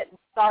feeling she didn't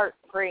start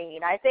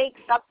green. I think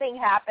something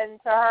happened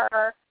to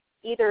her.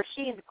 Either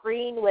she's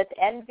green with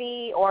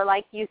envy, or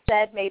like you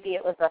said, maybe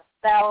it was a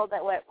spell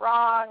that went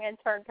wrong and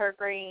turned her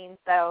green.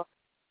 So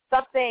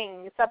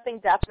something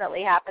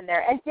definitely happened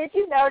there. And did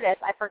you notice,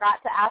 I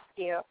forgot to ask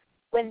you,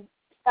 when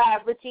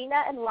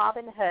Regina and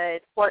Robin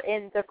Hood were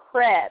in the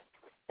crypt,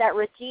 that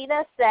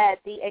Regina said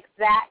the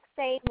exact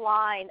same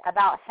line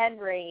about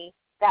Henry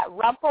that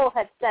Rumpel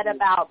had said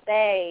about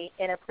Bay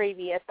in a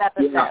previous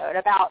episode,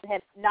 about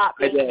him not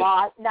being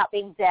lost, not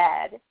being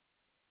dead.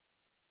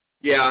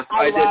 Yeah,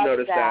 I did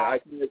notice that. I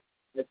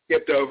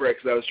skipped over it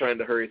because I was trying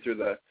to hurry through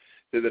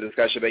the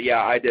discussion. But,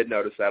 yeah, I did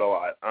notice that a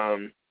lot.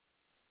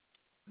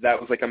 That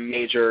was like a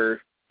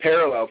major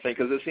parallel thing,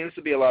 because there seems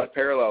to be a lot of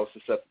parallels to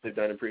stuff that they've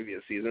done in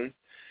previous seasons,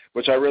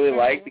 which I really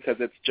like, because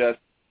it's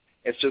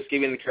just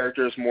giving the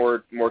characters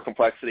more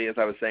complexity, as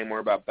I was saying, more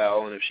about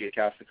Belle and if she had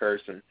cast the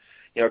curse and,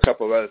 a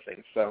couple of other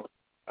things. So,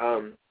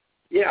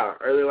 yeah,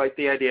 I really like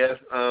the idea.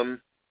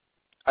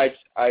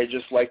 I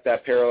just like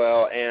that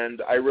parallel,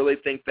 and I really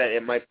think that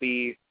it might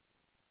be,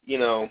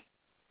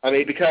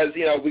 because,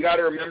 we got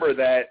to remember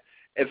that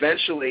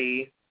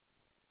eventually,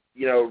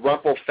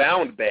 Rumpel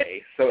found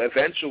Bay, so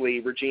eventually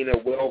Regina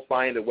will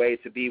find a way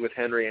to be with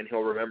Henry, and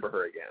he'll remember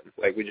her again.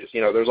 Like, we just,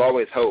 there's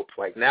always hope.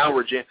 Like, now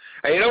Regina,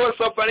 and you know what's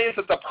so funny is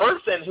that the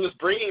person who's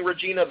bringing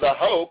Regina the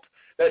hope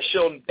that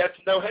she'll get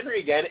to know Henry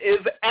again is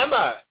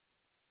Emma.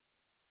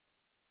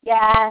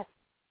 Yes.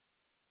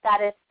 That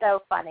is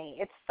so funny.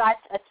 It's such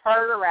a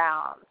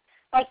turnaround.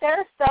 Like, there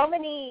are so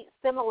many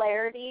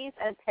similarities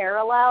and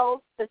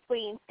parallels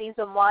between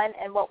season 1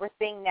 and what we're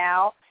seeing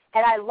now.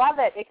 And I love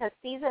it, because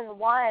season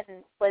 1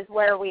 was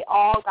where we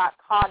all got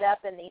caught up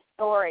in these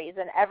stories,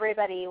 and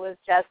everybody was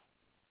just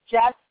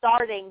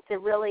starting to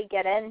really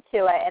get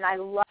into it. And I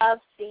love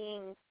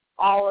seeing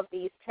all of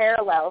these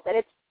parallels. And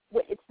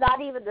it's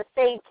not even the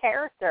same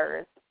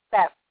characters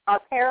that are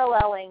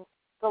paralleling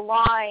the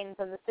lines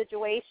and the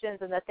situations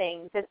and the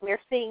things. We're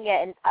seeing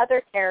it in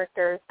other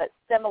characters, but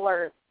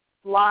similar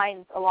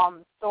lines along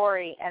the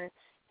story, and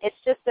it's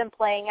just been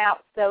playing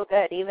out so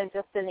good, even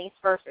just in these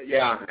first.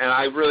 Yeah, and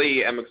I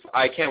really am.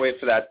 I can't wait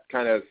for that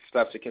kind of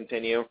stuff to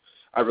continue.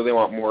 I really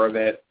want more of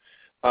it.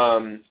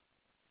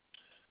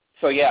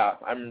 So yeah,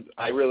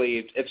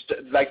 it's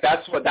like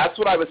that's what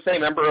I was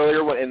saying. Remember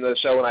earlier in the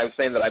show when I was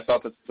saying that I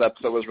felt that this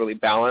episode was really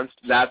balanced?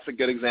 That's a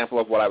good example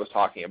of what I was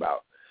talking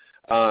about.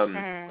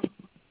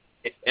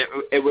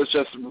 It was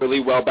just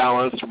really well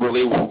balanced,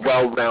 really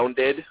well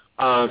rounded.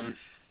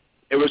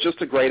 It was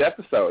just a great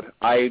episode.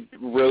 I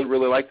really,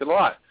 really liked it a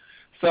lot.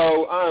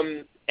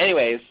 So,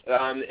 anyways,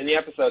 in the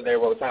episode there,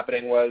 what was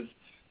happening was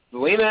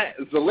Zelina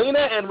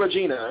and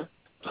Regina,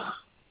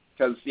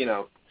 because,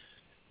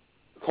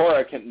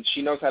 Cora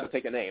she knows how to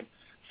pick a name.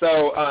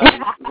 So,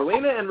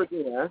 Zelina and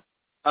Regina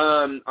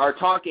are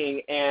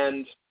talking,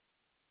 and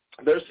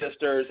they're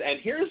sisters, and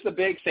here's the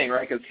big thing,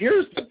 right, because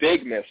here's the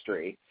big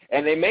mystery,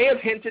 and they may have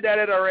hinted at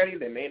it already,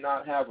 they may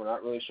not have, we're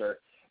not really sure,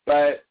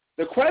 but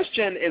the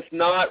question is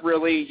not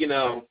really,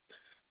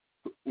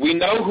 we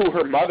know who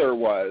her mother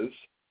was,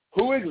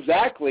 who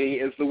exactly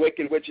is the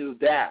Wicked Witch's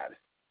dad?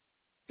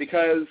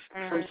 Because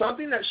from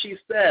something that she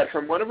said,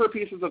 from one of her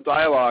pieces of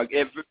dialogue,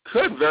 it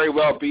could very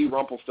well be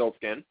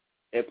Rumpelstiltskin.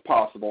 It's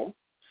possible.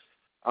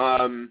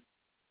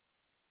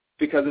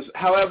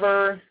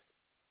 However,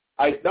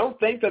 I don't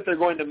think that they're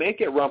going to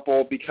make it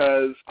Rumple,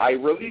 because I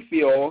really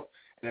feel,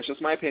 and it's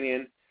just my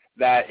opinion,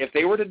 that if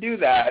they were to do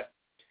that,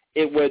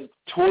 it would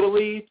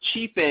totally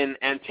cheapen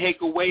and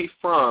take away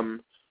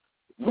from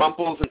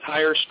Rumple's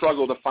entire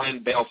struggle to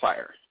find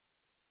Balefire.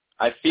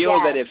 I feel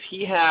that if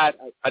he had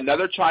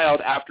another child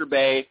after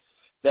Bay,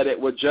 that it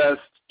would just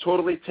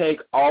totally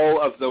take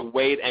all of the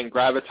weight and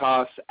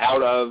gravitas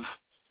out of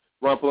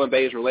Rumple and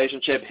Bay's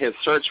relationship, his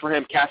search for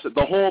him,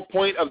 the whole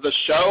point of the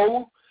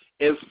show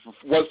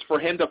was for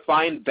him to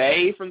find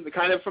Bay from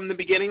the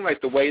beginning, like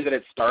the way that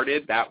it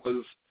started. That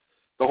was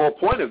the whole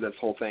point of this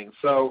whole thing.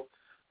 So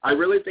I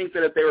really think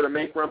that if they were to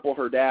make Rumple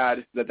her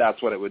dad,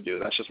 that's what it would do.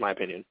 That's just my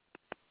opinion.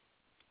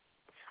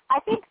 I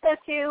think so,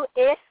 too,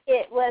 if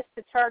it was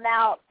to turn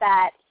out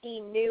that he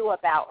knew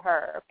about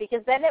her,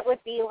 because then it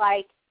would be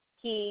like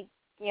he,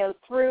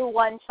 threw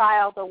one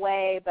child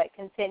away but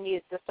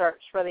continued to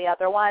search for the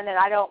other one, and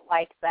I don't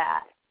like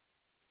that.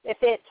 If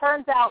it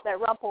turns out that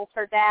Rumple's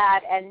her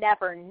dad and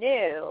never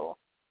knew,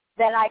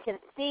 then I can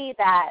see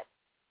that,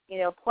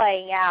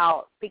 playing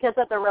out because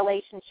of the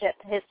relationship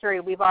history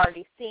we've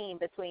already seen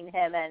between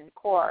him and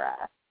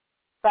Cora.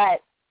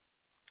 But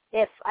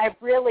if I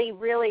really,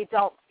 really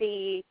don't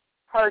see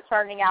her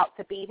turning out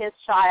to be his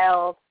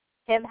child,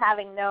 him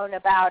having known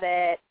about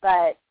it,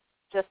 but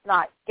just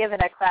not giving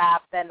a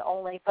crap and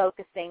only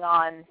focusing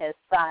on his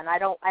son. I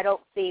don't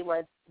see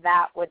where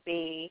that would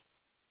be.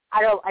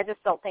 I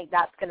just don't think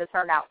that's going to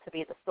turn out to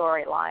be the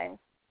storyline.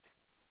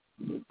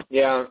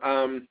 Yeah,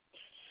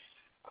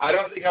 I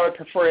don't think I would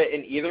prefer it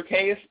in either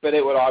case, but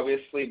it would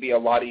obviously be a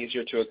lot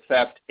easier to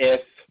accept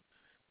if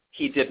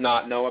he did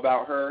not know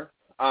about her.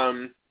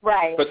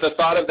 Right. But the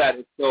thought of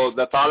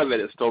it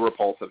is still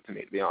repulsive to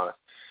me, to be honest.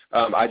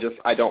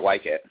 I don't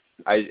like it.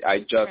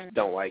 I just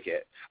don't like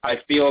it. I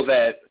feel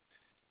that,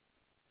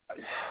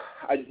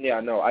 I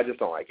just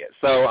don't like it.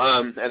 So,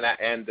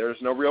 and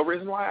there's no real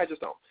reason why, I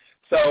just don't.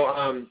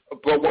 So,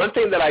 but one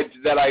thing that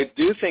I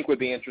do think would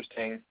be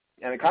interesting,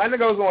 and it kind of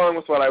goes along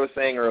with what I was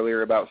saying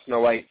earlier about Snow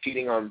White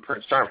cheating on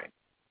Prince Charming.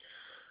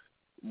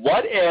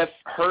 What if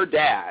her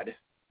dad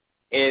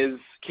is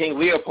King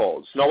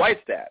Leopold, Snow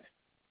White's dad?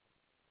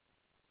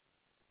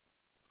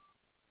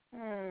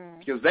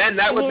 Because then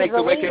that would make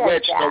the Wicked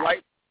Witch Snow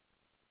White.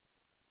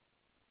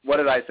 What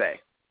did I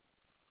say?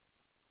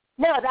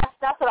 No,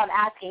 that's what I'm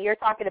asking. You're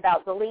talking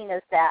about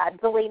Zelina's dad.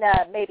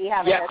 Zelina maybe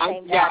having the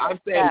same dad. Yeah, I'm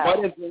saying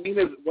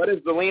what is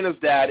Zelina's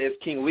dad is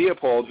King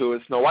Leopold, who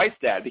is Snow White's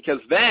dad? Because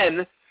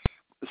then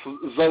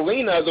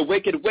Zelina, the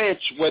Wicked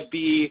Witch, would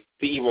be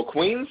the Evil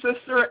Queen's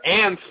sister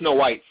and Snow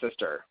White's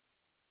sister.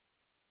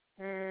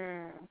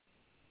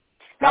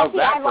 How's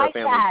that for a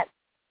family?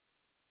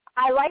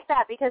 I like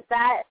that because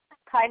that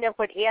kind of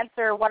would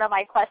answer one of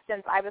my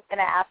questions I was going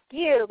to ask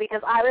you,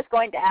 because I was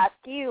going to ask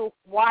you,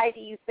 why do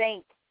you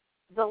think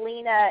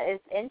Zelina is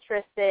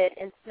interested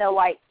in Snow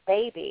White's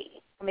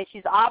baby? I mean,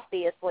 she's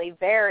obviously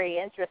very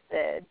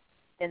interested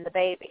in the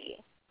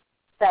baby.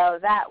 So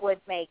that would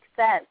make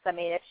sense. I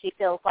mean, if she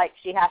feels like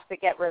she has to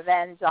get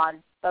revenge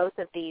on both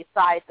of these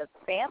sides of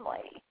the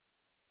family.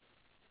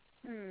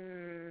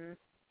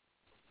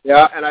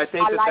 Yeah, and I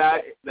think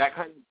that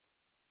kind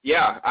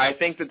of, I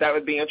think that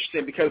would be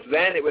interesting, because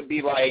then it would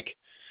be like,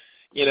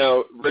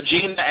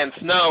 Regina and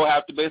Snow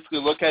have to basically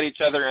look at each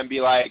other and be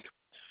like,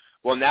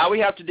 well, now we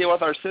have to deal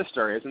with our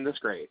sister. Isn't this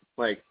great?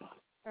 Like,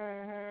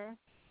 and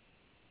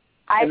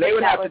they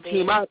would have to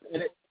team up.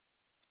 And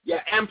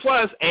and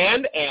plus,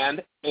 and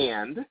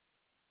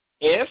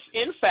if,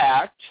 in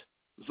fact,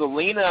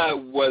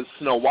 Zelina was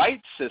Snow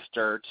White's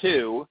sister,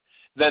 too,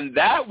 then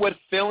that would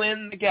fill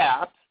in the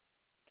gap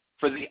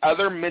for the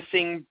other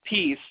missing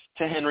piece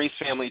to Henry's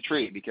family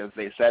tree, because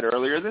they said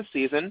earlier this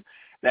season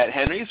that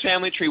Henry's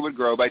family tree would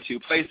grow by two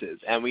places,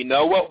 and we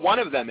know what one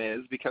of them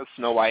is because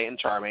Snow White and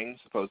Charming,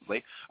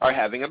 supposedly, are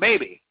having a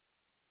baby.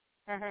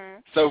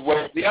 So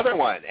what's the other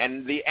one?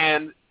 And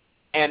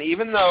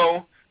even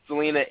though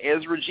Zelina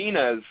is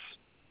Regina's,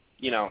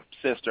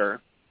 sister,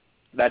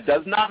 that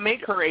does not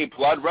make her a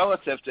blood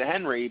relative to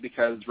Henry,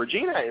 because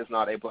Regina is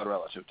not a blood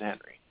relative to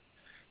Henry.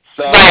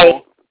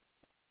 So,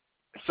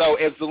 so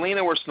if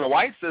Zelina were Snow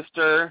White's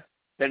sister,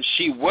 then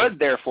she would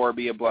therefore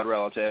be a blood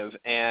relative,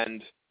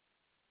 and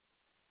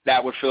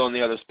that would fill in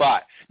the other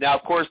spot. Now,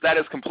 of course, that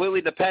is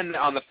completely dependent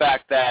on the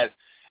fact that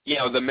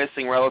the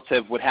missing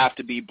relative would have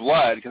to be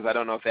blood, because I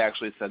don't know if they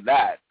actually said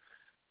that.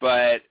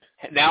 But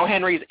now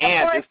Henry's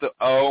aunt is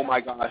oh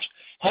my gosh,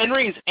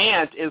 Henry's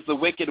aunt is the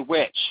Wicked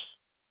Witch.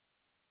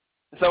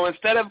 So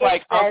instead of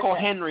like Uncle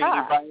Henry,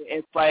 right,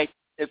 it's like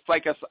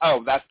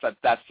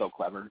that's so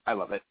clever. I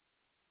love it.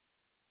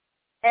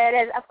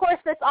 And of course,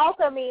 this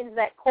also means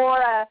that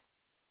Cora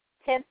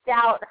pimped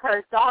out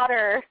her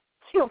daughter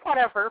to one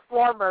of her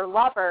former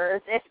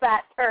lovers, if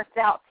that turns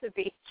out to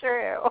be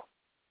true.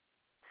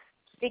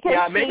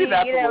 Because maybe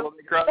that's a little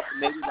bit gross.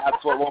 Maybe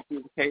that's what won't be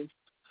the case.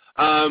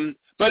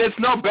 But it's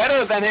no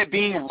better than it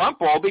being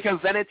Rumple, because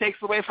then it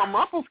takes away from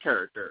Rumple's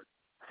character.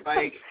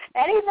 Like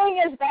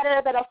anything is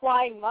better than a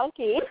flying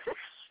monkey.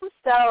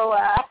 So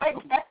I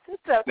guess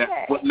it's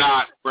okay. We're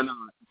not.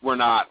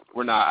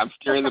 I'm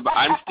steering the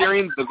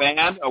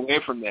van away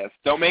from this.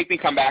 Don't make me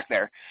come back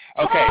there.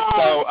 Okay,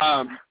 so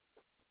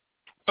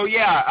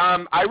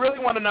I really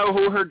want to know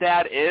who her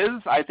dad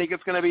is. I think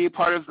it's going to be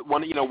part of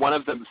one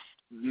of the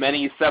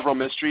several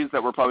mysteries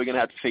that we're probably going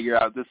to have to figure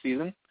out this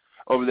season,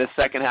 over this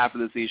second half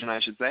of the season,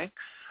 I should say.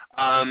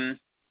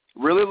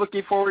 Really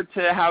looking forward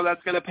to how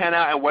that's going to pan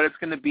out and what it's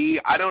going to be.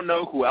 I don't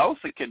know who else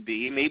it could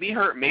be. Maybe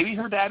her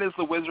dad is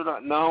the wizard.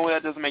 No,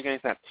 that doesn't make any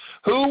sense.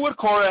 Who would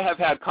Cora have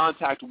had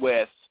contact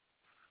with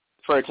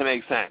for it to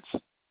make sense?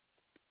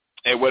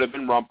 It would have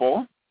been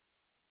Rumple,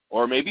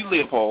 or maybe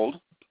Leopold,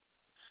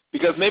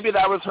 because maybe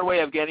that was her way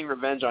of getting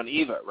revenge on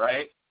Eva,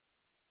 right?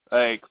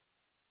 Like,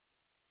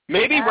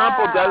 maybe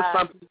Rumple does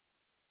something.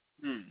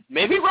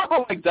 Maybe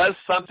Rumple does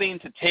something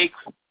to take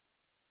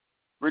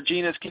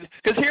Regina's kid.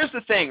 Because here's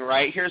the thing,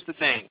 right? Here's the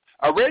thing.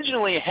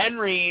 Originally,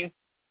 Henry,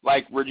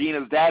 like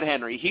Regina's dad,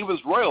 Henry, he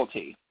was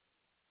royalty.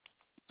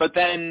 But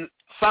then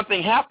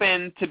something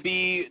happened to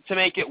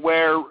make it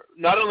where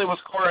not only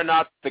was Cora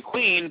not the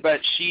queen, but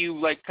she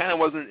kind of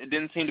wasn't. It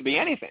didn't seem to be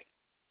anything.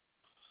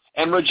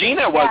 And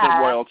Regina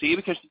wasn't royalty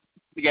because she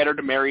wanted to get her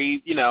to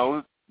marry,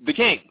 the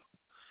king.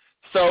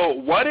 So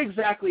what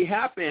exactly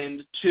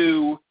happened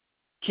to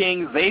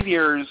King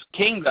Xavier's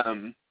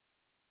kingdom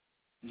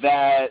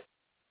that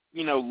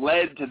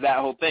led to that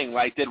whole thing?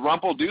 Like, did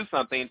Rumple do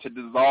something to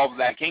dissolve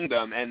that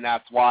kingdom, and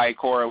that's why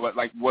Cora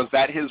was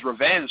that his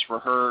revenge for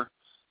her?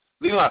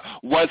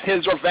 Was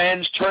his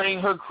revenge turning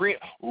her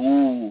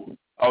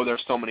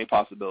there's so many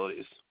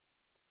possibilities.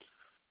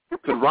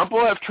 Could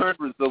Rumple have turned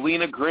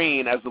Zelena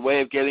green as a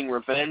way of getting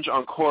revenge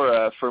on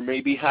Cora for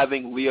maybe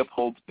having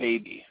Leopold's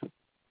baby?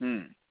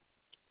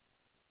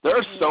 There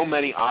are so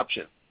many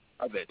options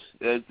of it.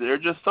 There are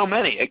just so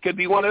many. It could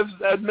be one of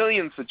a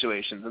million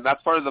situations, and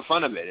that's part of the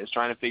fun of it, is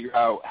trying to figure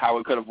out how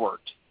it could have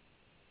worked.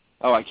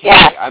 Oh, I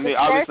can't. I mean,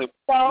 obviously,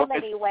 there's so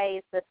many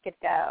ways this could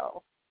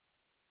go.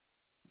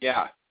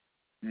 Yeah.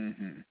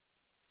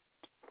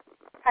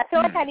 I feel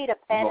like I need a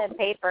pen and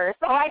paper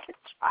so I can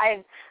try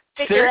and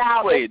figure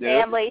out the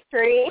family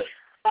tree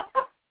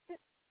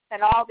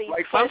and all these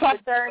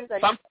concerns.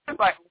 Sometimes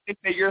I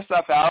figure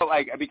stuff out,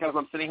 because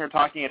I'm sitting here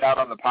talking it out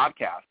on the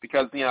podcast.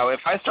 Because, if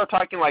I start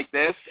talking like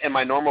this in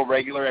my normal,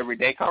 regular,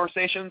 everyday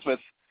conversations with,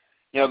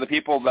 the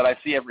people that I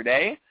see every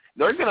day,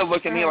 they're going to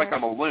look at me like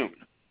I'm a loon.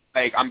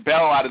 Like, I'm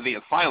Belle out of the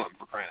asylum,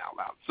 for crying out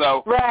loud.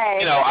 So,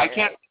 I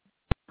can't.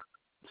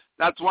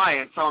 That's why.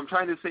 And so I'm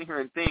trying to sit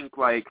here and think,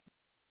 what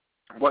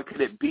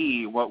could it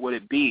be? What would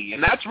it be?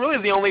 And that's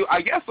really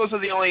I guess those are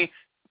the only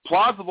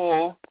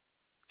plausible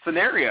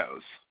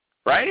scenarios.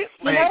 Right?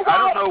 I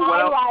don't know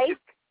what else.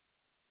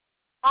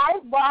 I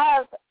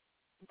love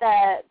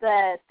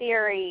the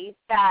theory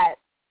that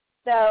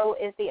Snow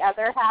is the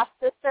other half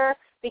sister,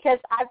 because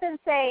I've been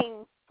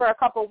saying for a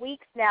couple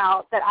weeks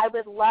now that I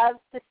would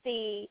love to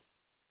see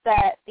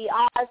the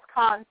Oz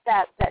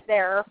concept that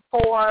there are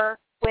 4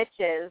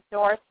 witches,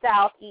 north,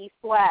 south, east,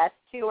 west.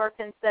 2 are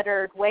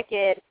considered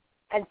wicked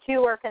and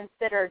 2 are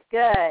considered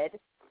good.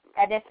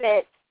 And if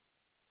it's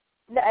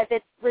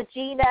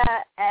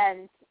Regina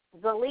and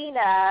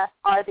Zelena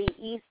are the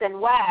east and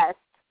west,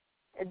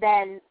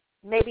 then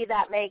maybe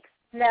that makes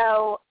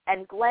Snow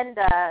and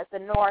Glenda the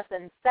north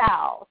and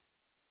south.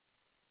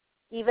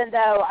 Even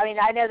though,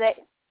 I know that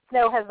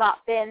Snow has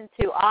not been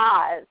to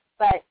Oz,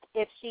 but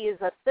if she is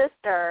a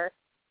sister,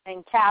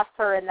 and cast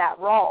her in that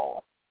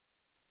role.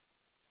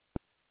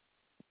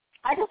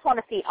 I just want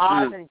to see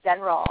Oz in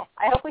general.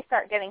 I hope we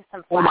start getting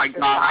some flashes. Oh my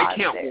God, I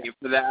can't wait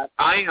for that.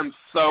 I am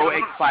so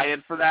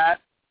excited for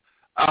that.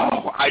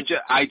 Oh, I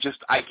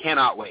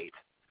cannot wait.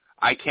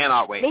 I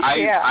cannot wait. Me too.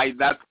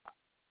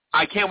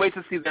 I can't wait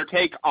to see their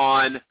take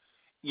on,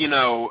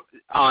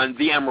 on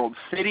the Emerald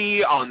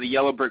City, on the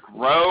Yellow Brick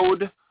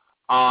Road,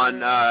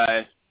 on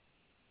I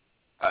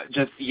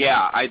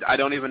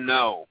don't even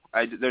know.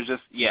 I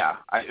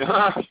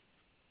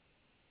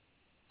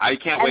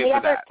can't wait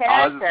for that. Characters.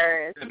 Oz is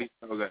going to be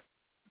so good.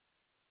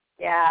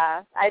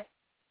 Yeah, I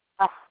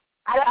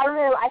don't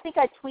know. I think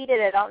I tweeted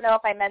it. I don't know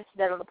if I mentioned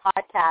it on the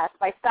podcast.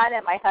 My son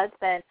and my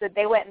husband said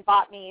they went and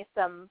bought me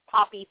some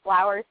poppy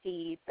flower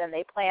seeds, and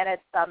they planted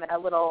some in a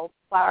little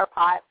flower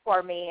pot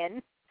for me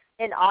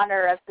in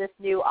honor of this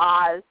new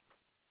Oz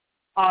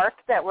arc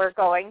that we're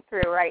going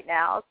through right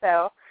now.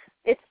 So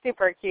It's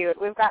super cute.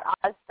 We've got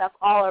Oz stuff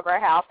all over our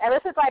house. Ever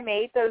since I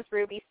made those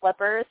ruby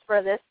slippers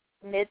for this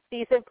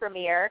mid-season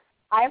premiere,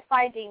 I'm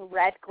finding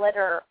red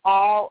glitter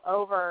all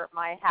over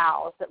my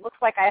house. It looks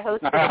like I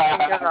hosted a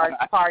kindergarten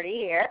party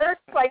here.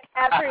 It's like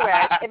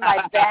everywhere. It's in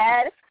my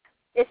bed.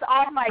 It's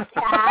on my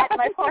cat.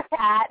 My poor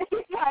cat. He's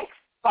like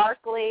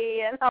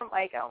sparkly, and I'm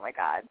like, oh my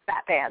God,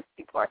 fat pants,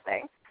 you poor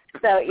thing.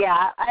 So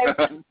yeah,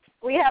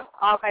 we have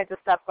all kinds of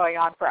stuff going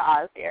on for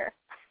Oz here.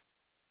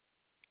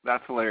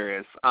 That's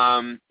hilarious.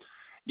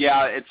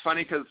 Yeah, it's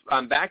funny because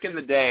back in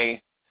the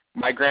day,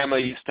 my grandma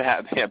used to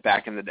have,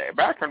 back in my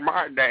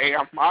day,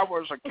 I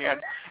was a kid.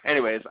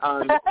 Anyways,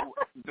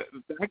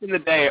 back in the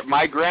day,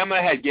 my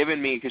grandma had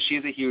given me, because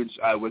she's a huge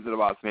Wizard of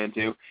Oz fan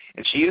too,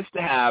 and she used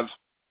to have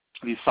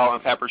these salt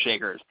and pepper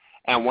shakers,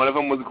 and one of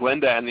them was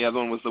Glinda and the other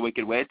one was the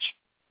Wicked Witch,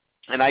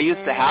 and I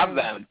used to have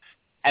them,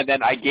 and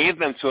then I gave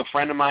them to a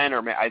friend of mine, or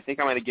I think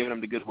I might have given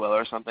them to Goodwill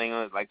or something,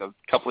 like a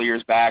couple of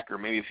years back or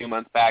maybe a few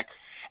months back.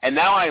 And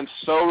now I am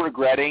so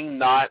regretting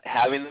not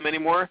having them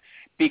anymore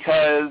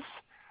because,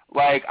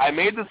 like, I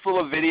made this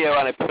little video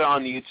and I put it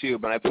on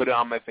YouTube and I put it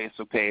on my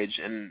Facebook page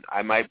and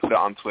I might put it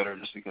on Twitter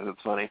just because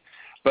it's funny.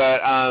 But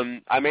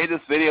I made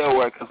this video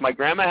where, because my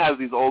grandma has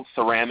these old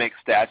ceramic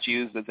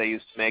statues that they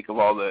used to make of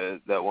all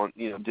the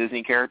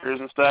Disney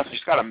characters and stuff.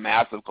 She's got a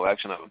massive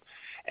collection of them.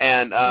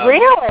 And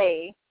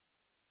really?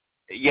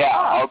 Yeah,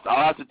 I'll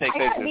have to take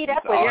pictures. I gotta meet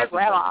up with your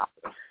grandma.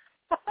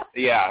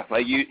 Yeah,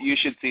 like you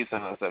should see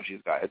some of the stuff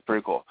she's got. It's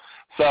pretty cool.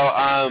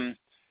 So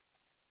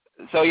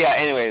yeah,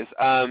 anyways,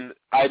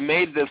 I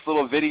made this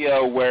little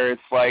video where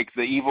it's like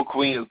the evil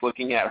queen is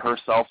looking at her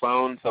cell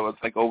phone, so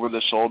it's like over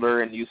the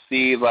shoulder, and you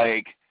see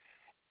like,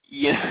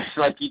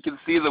 like you can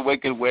see the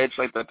Wicked Witch,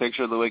 like the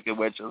picture of the Wicked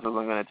Witch that says, I'm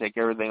going to take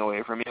everything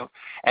away from you.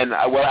 And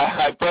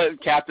I put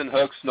Captain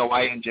Hook, Snow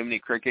White, and Jiminy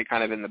Cricket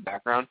kind of in the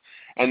background,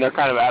 and they're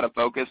kind of out of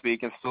focus, but you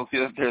can still see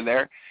that they're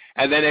there.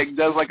 And then it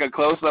does like a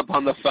close-up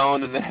on the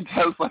phone, and then it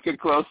does like a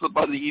close-up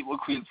on the evil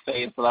queen's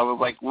face. And I was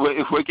like,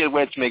 Wicked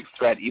Witch makes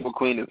threat. Evil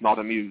queen is not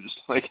amused.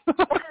 Like,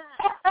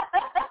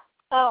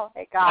 oh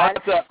my God!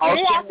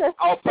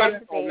 I'll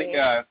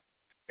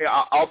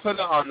put it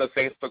on the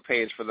Facebook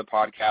page for the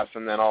podcast,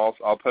 and then I'll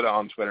put it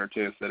on Twitter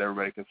too, so that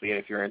everybody can see it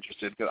if you're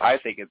interested. Because I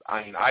think it's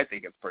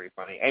pretty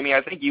funny. Amy,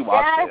 I think you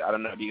watched it. I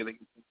don't know. Do you think?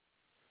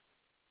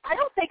 I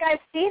don't think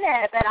I've seen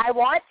it, but I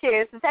want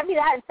to. So send me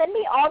that, and send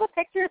me all the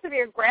pictures of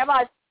your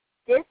grandma's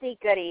Disney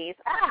goodies.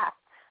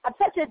 I'm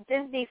such a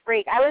Disney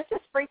freak. I was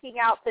just freaking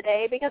out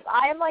today because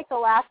I am like the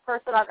last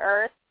person on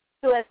earth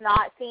who has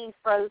not seen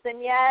Frozen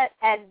yet,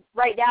 and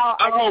right now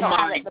I just don't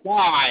have it. Oh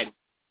my God!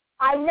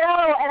 I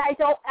know, and I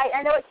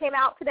know it came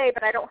out today,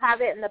 but I don't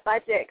have it in the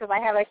budget because I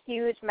have a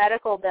huge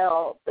medical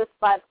bill this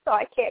month, so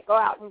I can't go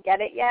out and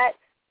get it yet.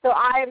 So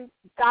I'm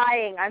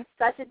dying. I'm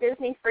such a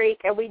Disney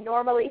freak, and we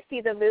normally see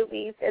the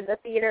movies in the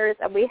theaters,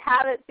 and we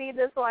haven't seen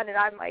this one, and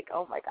I'm like,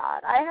 oh, my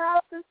God, I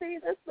have to see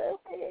this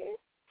movie.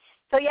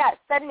 So, yeah,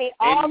 send me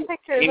all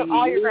pictures of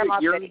all your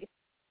grandma's goodies.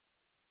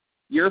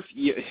 You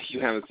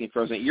haven't seen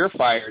Frozen. You're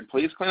fired.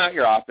 Please clean out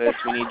your office.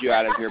 We need you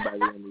out of here by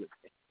the end of the day.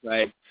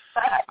 Like,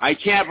 I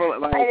can't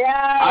believe, like,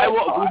 I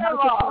will, we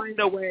have to find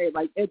a way,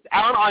 like, it's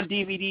out on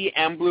DVD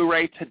and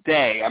Blu-ray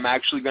today. I'm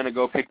actually going to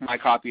go pick my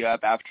copy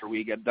up after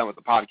we get done with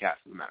the podcast,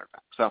 as a matter of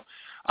fact. So,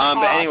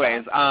 but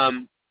anyways,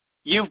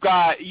 you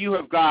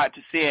have got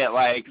to see it.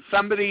 Like,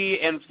 somebody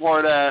in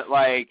Florida,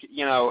 like,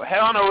 head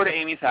on over to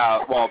Amy's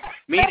house. Well,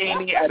 meet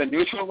Amy at a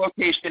neutral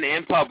location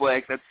in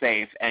public that's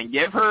safe, and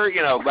give her,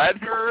 let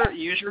her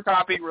use your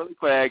copy really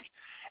quick.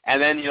 And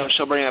then,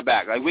 she'll bring it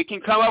back. Like, we can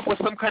come up with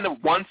some kind of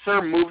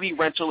Oncer movie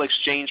rental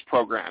exchange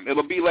program.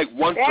 It'll be like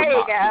Oncer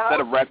Box.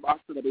 Instead of Redbox,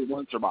 it'll be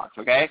Oncer Box,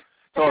 okay?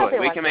 Totally.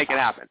 We can make it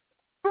happen.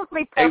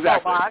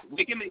 Exactly.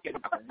 We can make it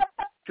happen.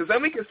 Because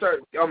then we can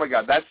start, oh, my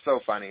God, that's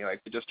so funny.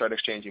 Like, we just start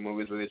exchanging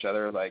movies with each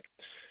other. Like,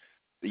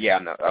 yeah,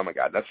 no, oh, my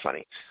God, that's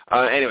funny.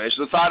 Anyways,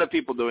 the thought of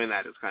people doing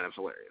that is kind of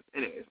hilarious.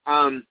 Anyways,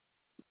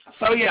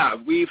 so, yeah,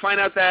 we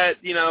find out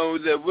that,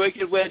 the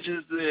Wicked Witch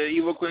is the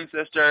evil queen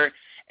sister,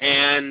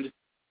 and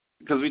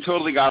because we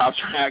totally got off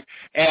track.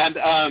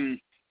 And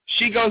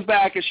she goes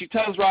back and she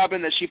tells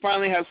Robin that she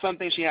finally has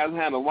something she hasn't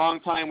had in a long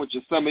time, which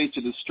is somebody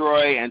to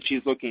destroy, and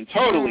she's looking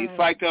totally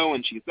psycho,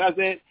 and she says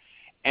it.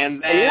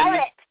 And then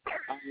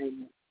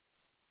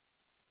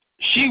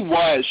she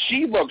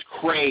looked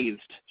crazed.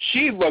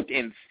 She looked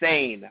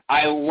insane.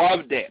 I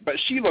loved it, but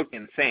she looked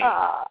insane.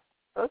 Oh,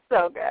 it was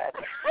so good.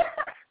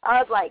 I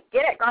was like,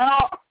 get it,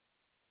 girl.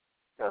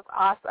 It was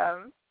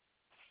awesome.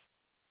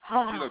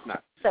 She looked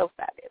nuts. So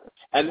fabulous.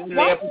 And then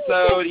the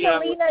episode,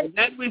 and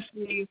then we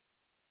see...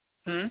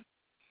 I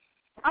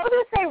was going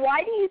to say,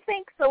 why do you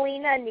think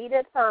Selena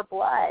needed her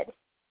blood?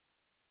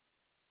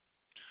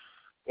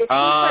 If she's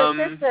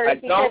her sister, I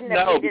don't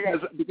know,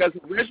 because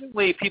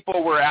originally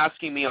people were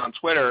asking me on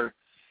Twitter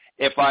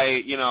if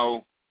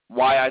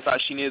why I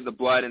thought she needed the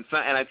blood, and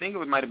I think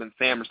it might have been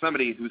Sam or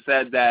somebody who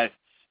said that,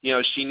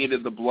 she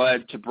needed the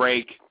blood to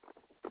break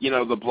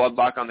the blood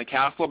lock on the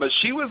castle, but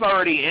she was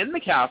already in the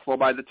castle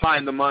by the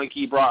time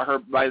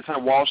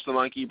Walsh the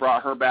monkey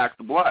brought her back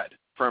the blood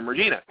from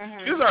Regina.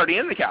 Mm-hmm. She was already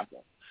in the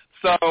castle.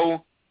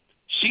 So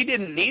she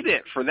didn't need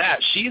it for that.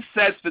 She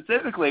said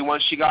specifically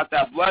once she got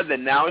that blood that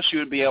now she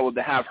would be able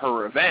to have her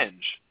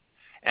revenge.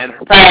 And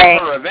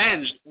her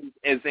revenge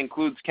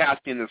includes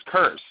casting this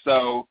curse.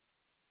 So,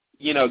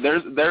 you know,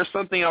 there's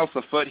something else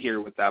afoot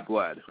here with that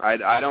blood.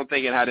 I don't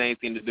think it had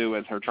anything to do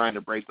with her trying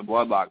to break the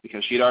bloodlock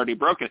because she'd already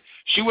broken it.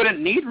 She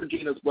wouldn't need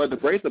Regina's blood to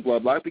break the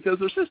bloodlock because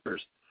they're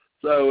sisters.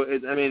 So,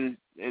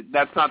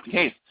 that's not the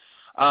case.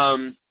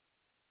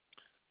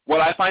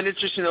 What I find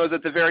interesting, though, is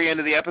at the very end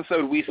of the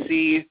episode, we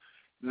see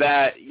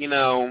that, you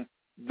know,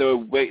 the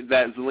way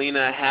that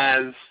Zelena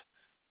has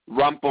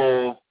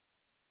Rumple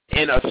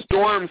in a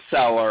storm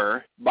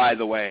cellar, by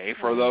the way,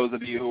 for those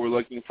of you who were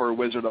looking for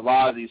Wizard of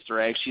Oz Easter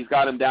eggs, she's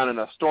got him down in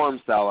a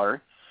storm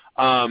cellar.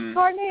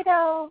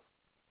 Tornado.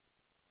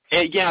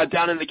 Yeah,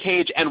 down in the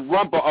cage. And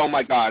Rumple, oh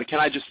my God, can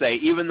I just say,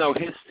 even though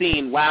his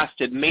scene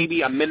lasted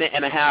maybe a minute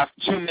and a half,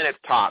 2 minutes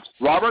tops,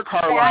 Robert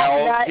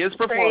Carlyle, his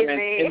performance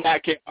in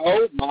that case,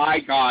 oh my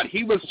God,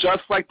 he was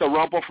just like the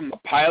Rumple from the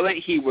pilot.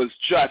 He was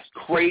just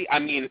crazy. I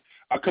mean,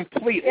 a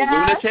complete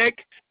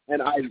lunatic,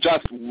 and I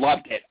just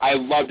loved it. I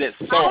loved it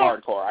so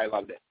hardcore. I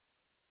loved it.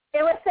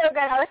 It was so good.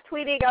 I was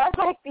tweeting. I was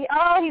like,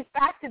 he's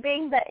back to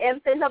being the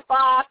imp in the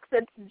box.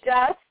 It's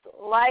just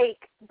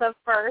like the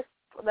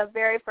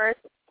very first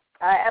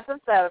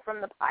episode from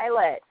the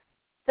pilot.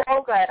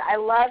 So good. I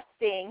loved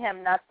seeing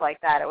him nuts like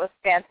that. It was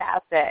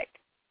fantastic.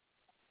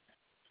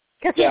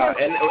 Yeah,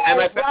 and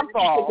my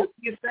favorite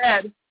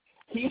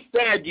he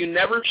said, you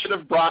never should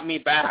have brought me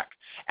back.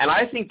 And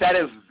I think that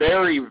is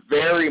very,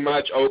 very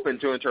much open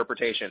to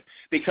interpretation.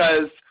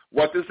 Because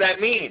what does that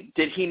mean?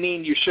 Did he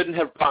mean you shouldn't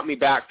have brought me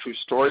back to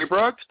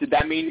Storybrooke? Did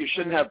that mean you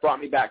shouldn't have brought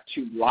me back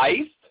to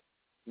life?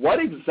 What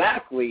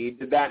exactly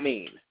did that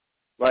mean?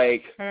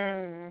 Like,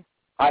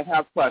 I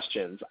have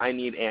questions. I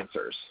need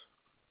answers.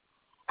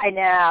 I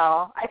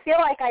know. I feel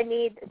like I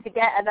need to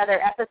get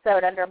another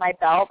episode under my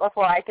belt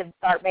before I can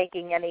start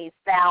making any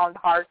sound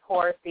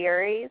hardcore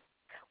theories.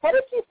 What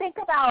did you think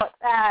about,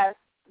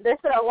 there's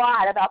been a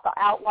lot about the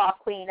Outlaw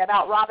Queen,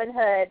 about Robin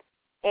Hood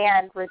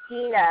and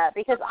Regina,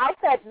 because I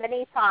said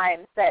many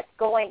times that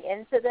going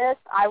into this,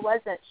 I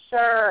wasn't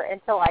sure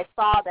until I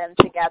saw them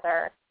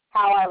together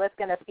how I was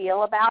going to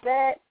feel about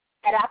it.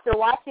 And after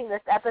watching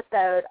this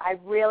episode, I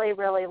really,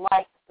 really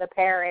liked the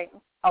pairing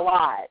a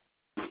lot.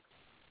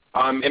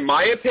 In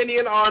my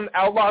opinion on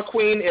Outlaw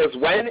Queen is,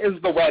 when is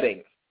the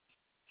wedding?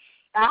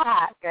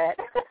 Good.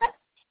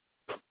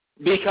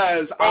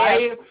 Because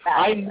I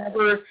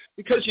never,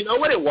 because you know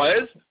what it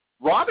was?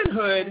 Robin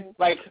Hood,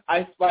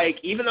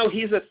 even though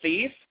he's a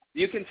thief,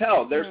 you can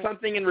tell there's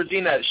something in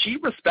Regina. She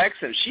respects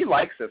him. She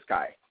likes this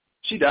guy.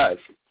 She does.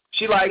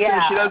 She likes him.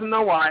 She doesn't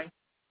know why.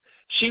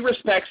 She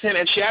respects him,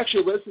 and she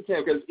actually listens to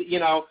him because, you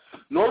know,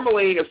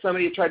 normally if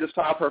somebody tried to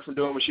stop her from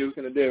doing what she was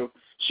going to do,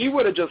 she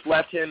would have just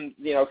left him,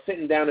 you know,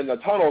 sitting down in the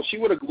tunnel. She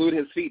would have glued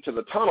his feet to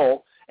the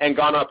tunnel and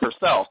gone up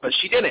herself, but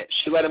she didn't.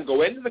 She let him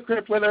go into the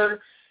crypt with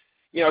her.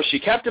 You know, she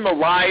kept him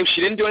alive.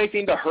 She didn't do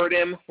anything to hurt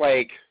him.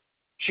 Like,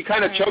 she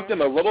kind of choked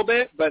him a little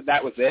bit, but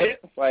that was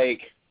it.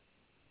 Like,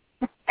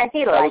 and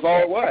he that liked was all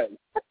it. it was.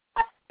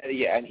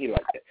 Yeah, and he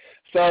liked it.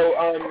 So,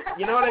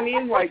 you know what I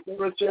mean? Like, it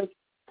was just,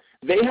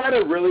 they had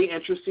a really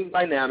interesting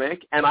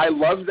dynamic, and I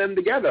love them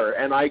together.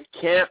 And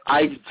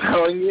I'm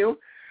telling you,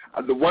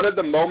 one of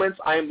the moments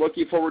I am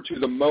looking forward to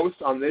the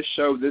most on this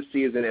show this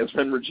season is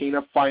when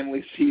Regina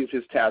finally sees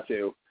his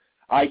tattoo.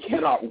 I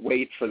cannot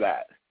wait for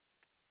that.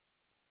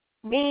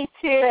 Me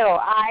too.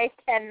 I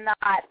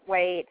cannot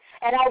wait.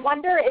 And I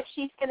wonder if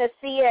she's going to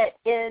see it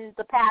in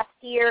the past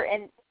year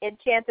in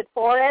Enchanted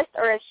Forest,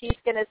 or if she's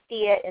going to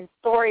see it in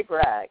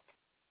Storybrooke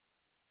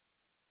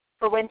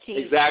for when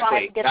she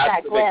finally gets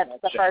that glimpse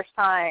the first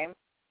time.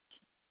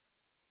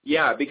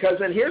 Yeah, because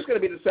then here's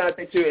going to be the sad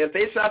thing, too. If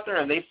they sat there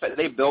and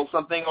they built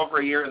something over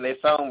a year and they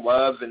fell in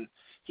love and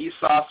he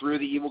saw through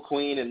the evil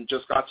queen and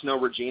just got to know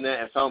Regina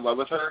and fell in love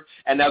with her,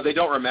 and now they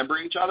don't remember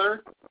each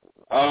other,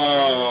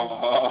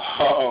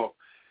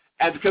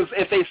 and because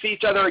if they see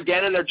each other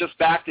again and they're just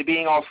back to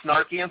being all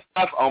snarky and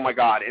stuff, oh my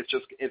God, it's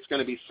going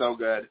to be so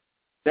good.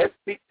 That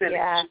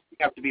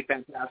have to be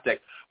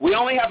fantastic. We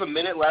only have a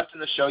minute left in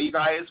the show, you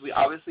guys. We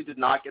obviously did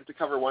not get to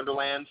cover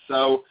Wonderland,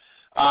 so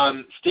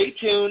stay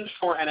tuned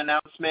for an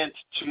announcement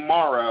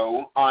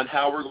tomorrow on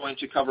how we're going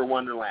to cover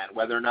Wonderland,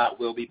 whether or not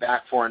we'll be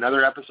back for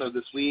another episode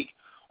this week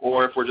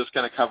or if we're just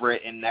going to cover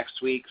it in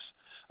next week's.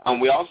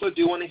 We also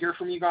do want to hear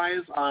from you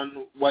guys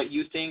on what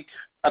you think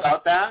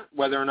about that,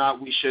 whether or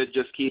not we should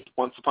just keep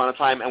Once Upon a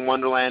Time and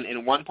Wonderland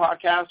in one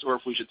podcast or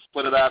if we should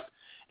split it up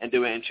and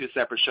do it in two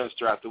separate shows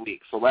throughout the week.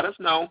 So let us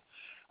know.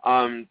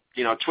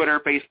 Twitter,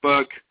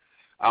 Facebook.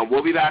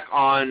 We'll be back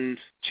on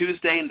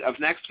Tuesday of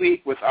next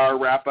week with our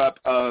wrap-up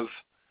of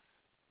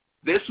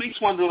this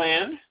week's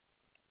Wonderland,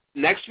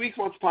 next week's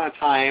Once Upon a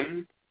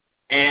Time,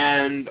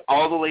 and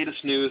all the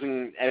latest news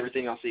and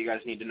everything else that you guys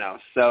need to know.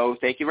 So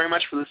thank you very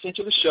much for listening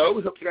to the show.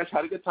 We hope you guys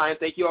had a good time.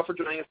 Thank you all for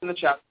joining us in the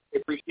chat.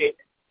 We appreciate it.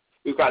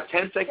 We've got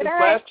 10 seconds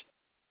left.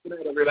 Good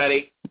night,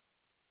 everybody.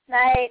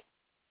 Night.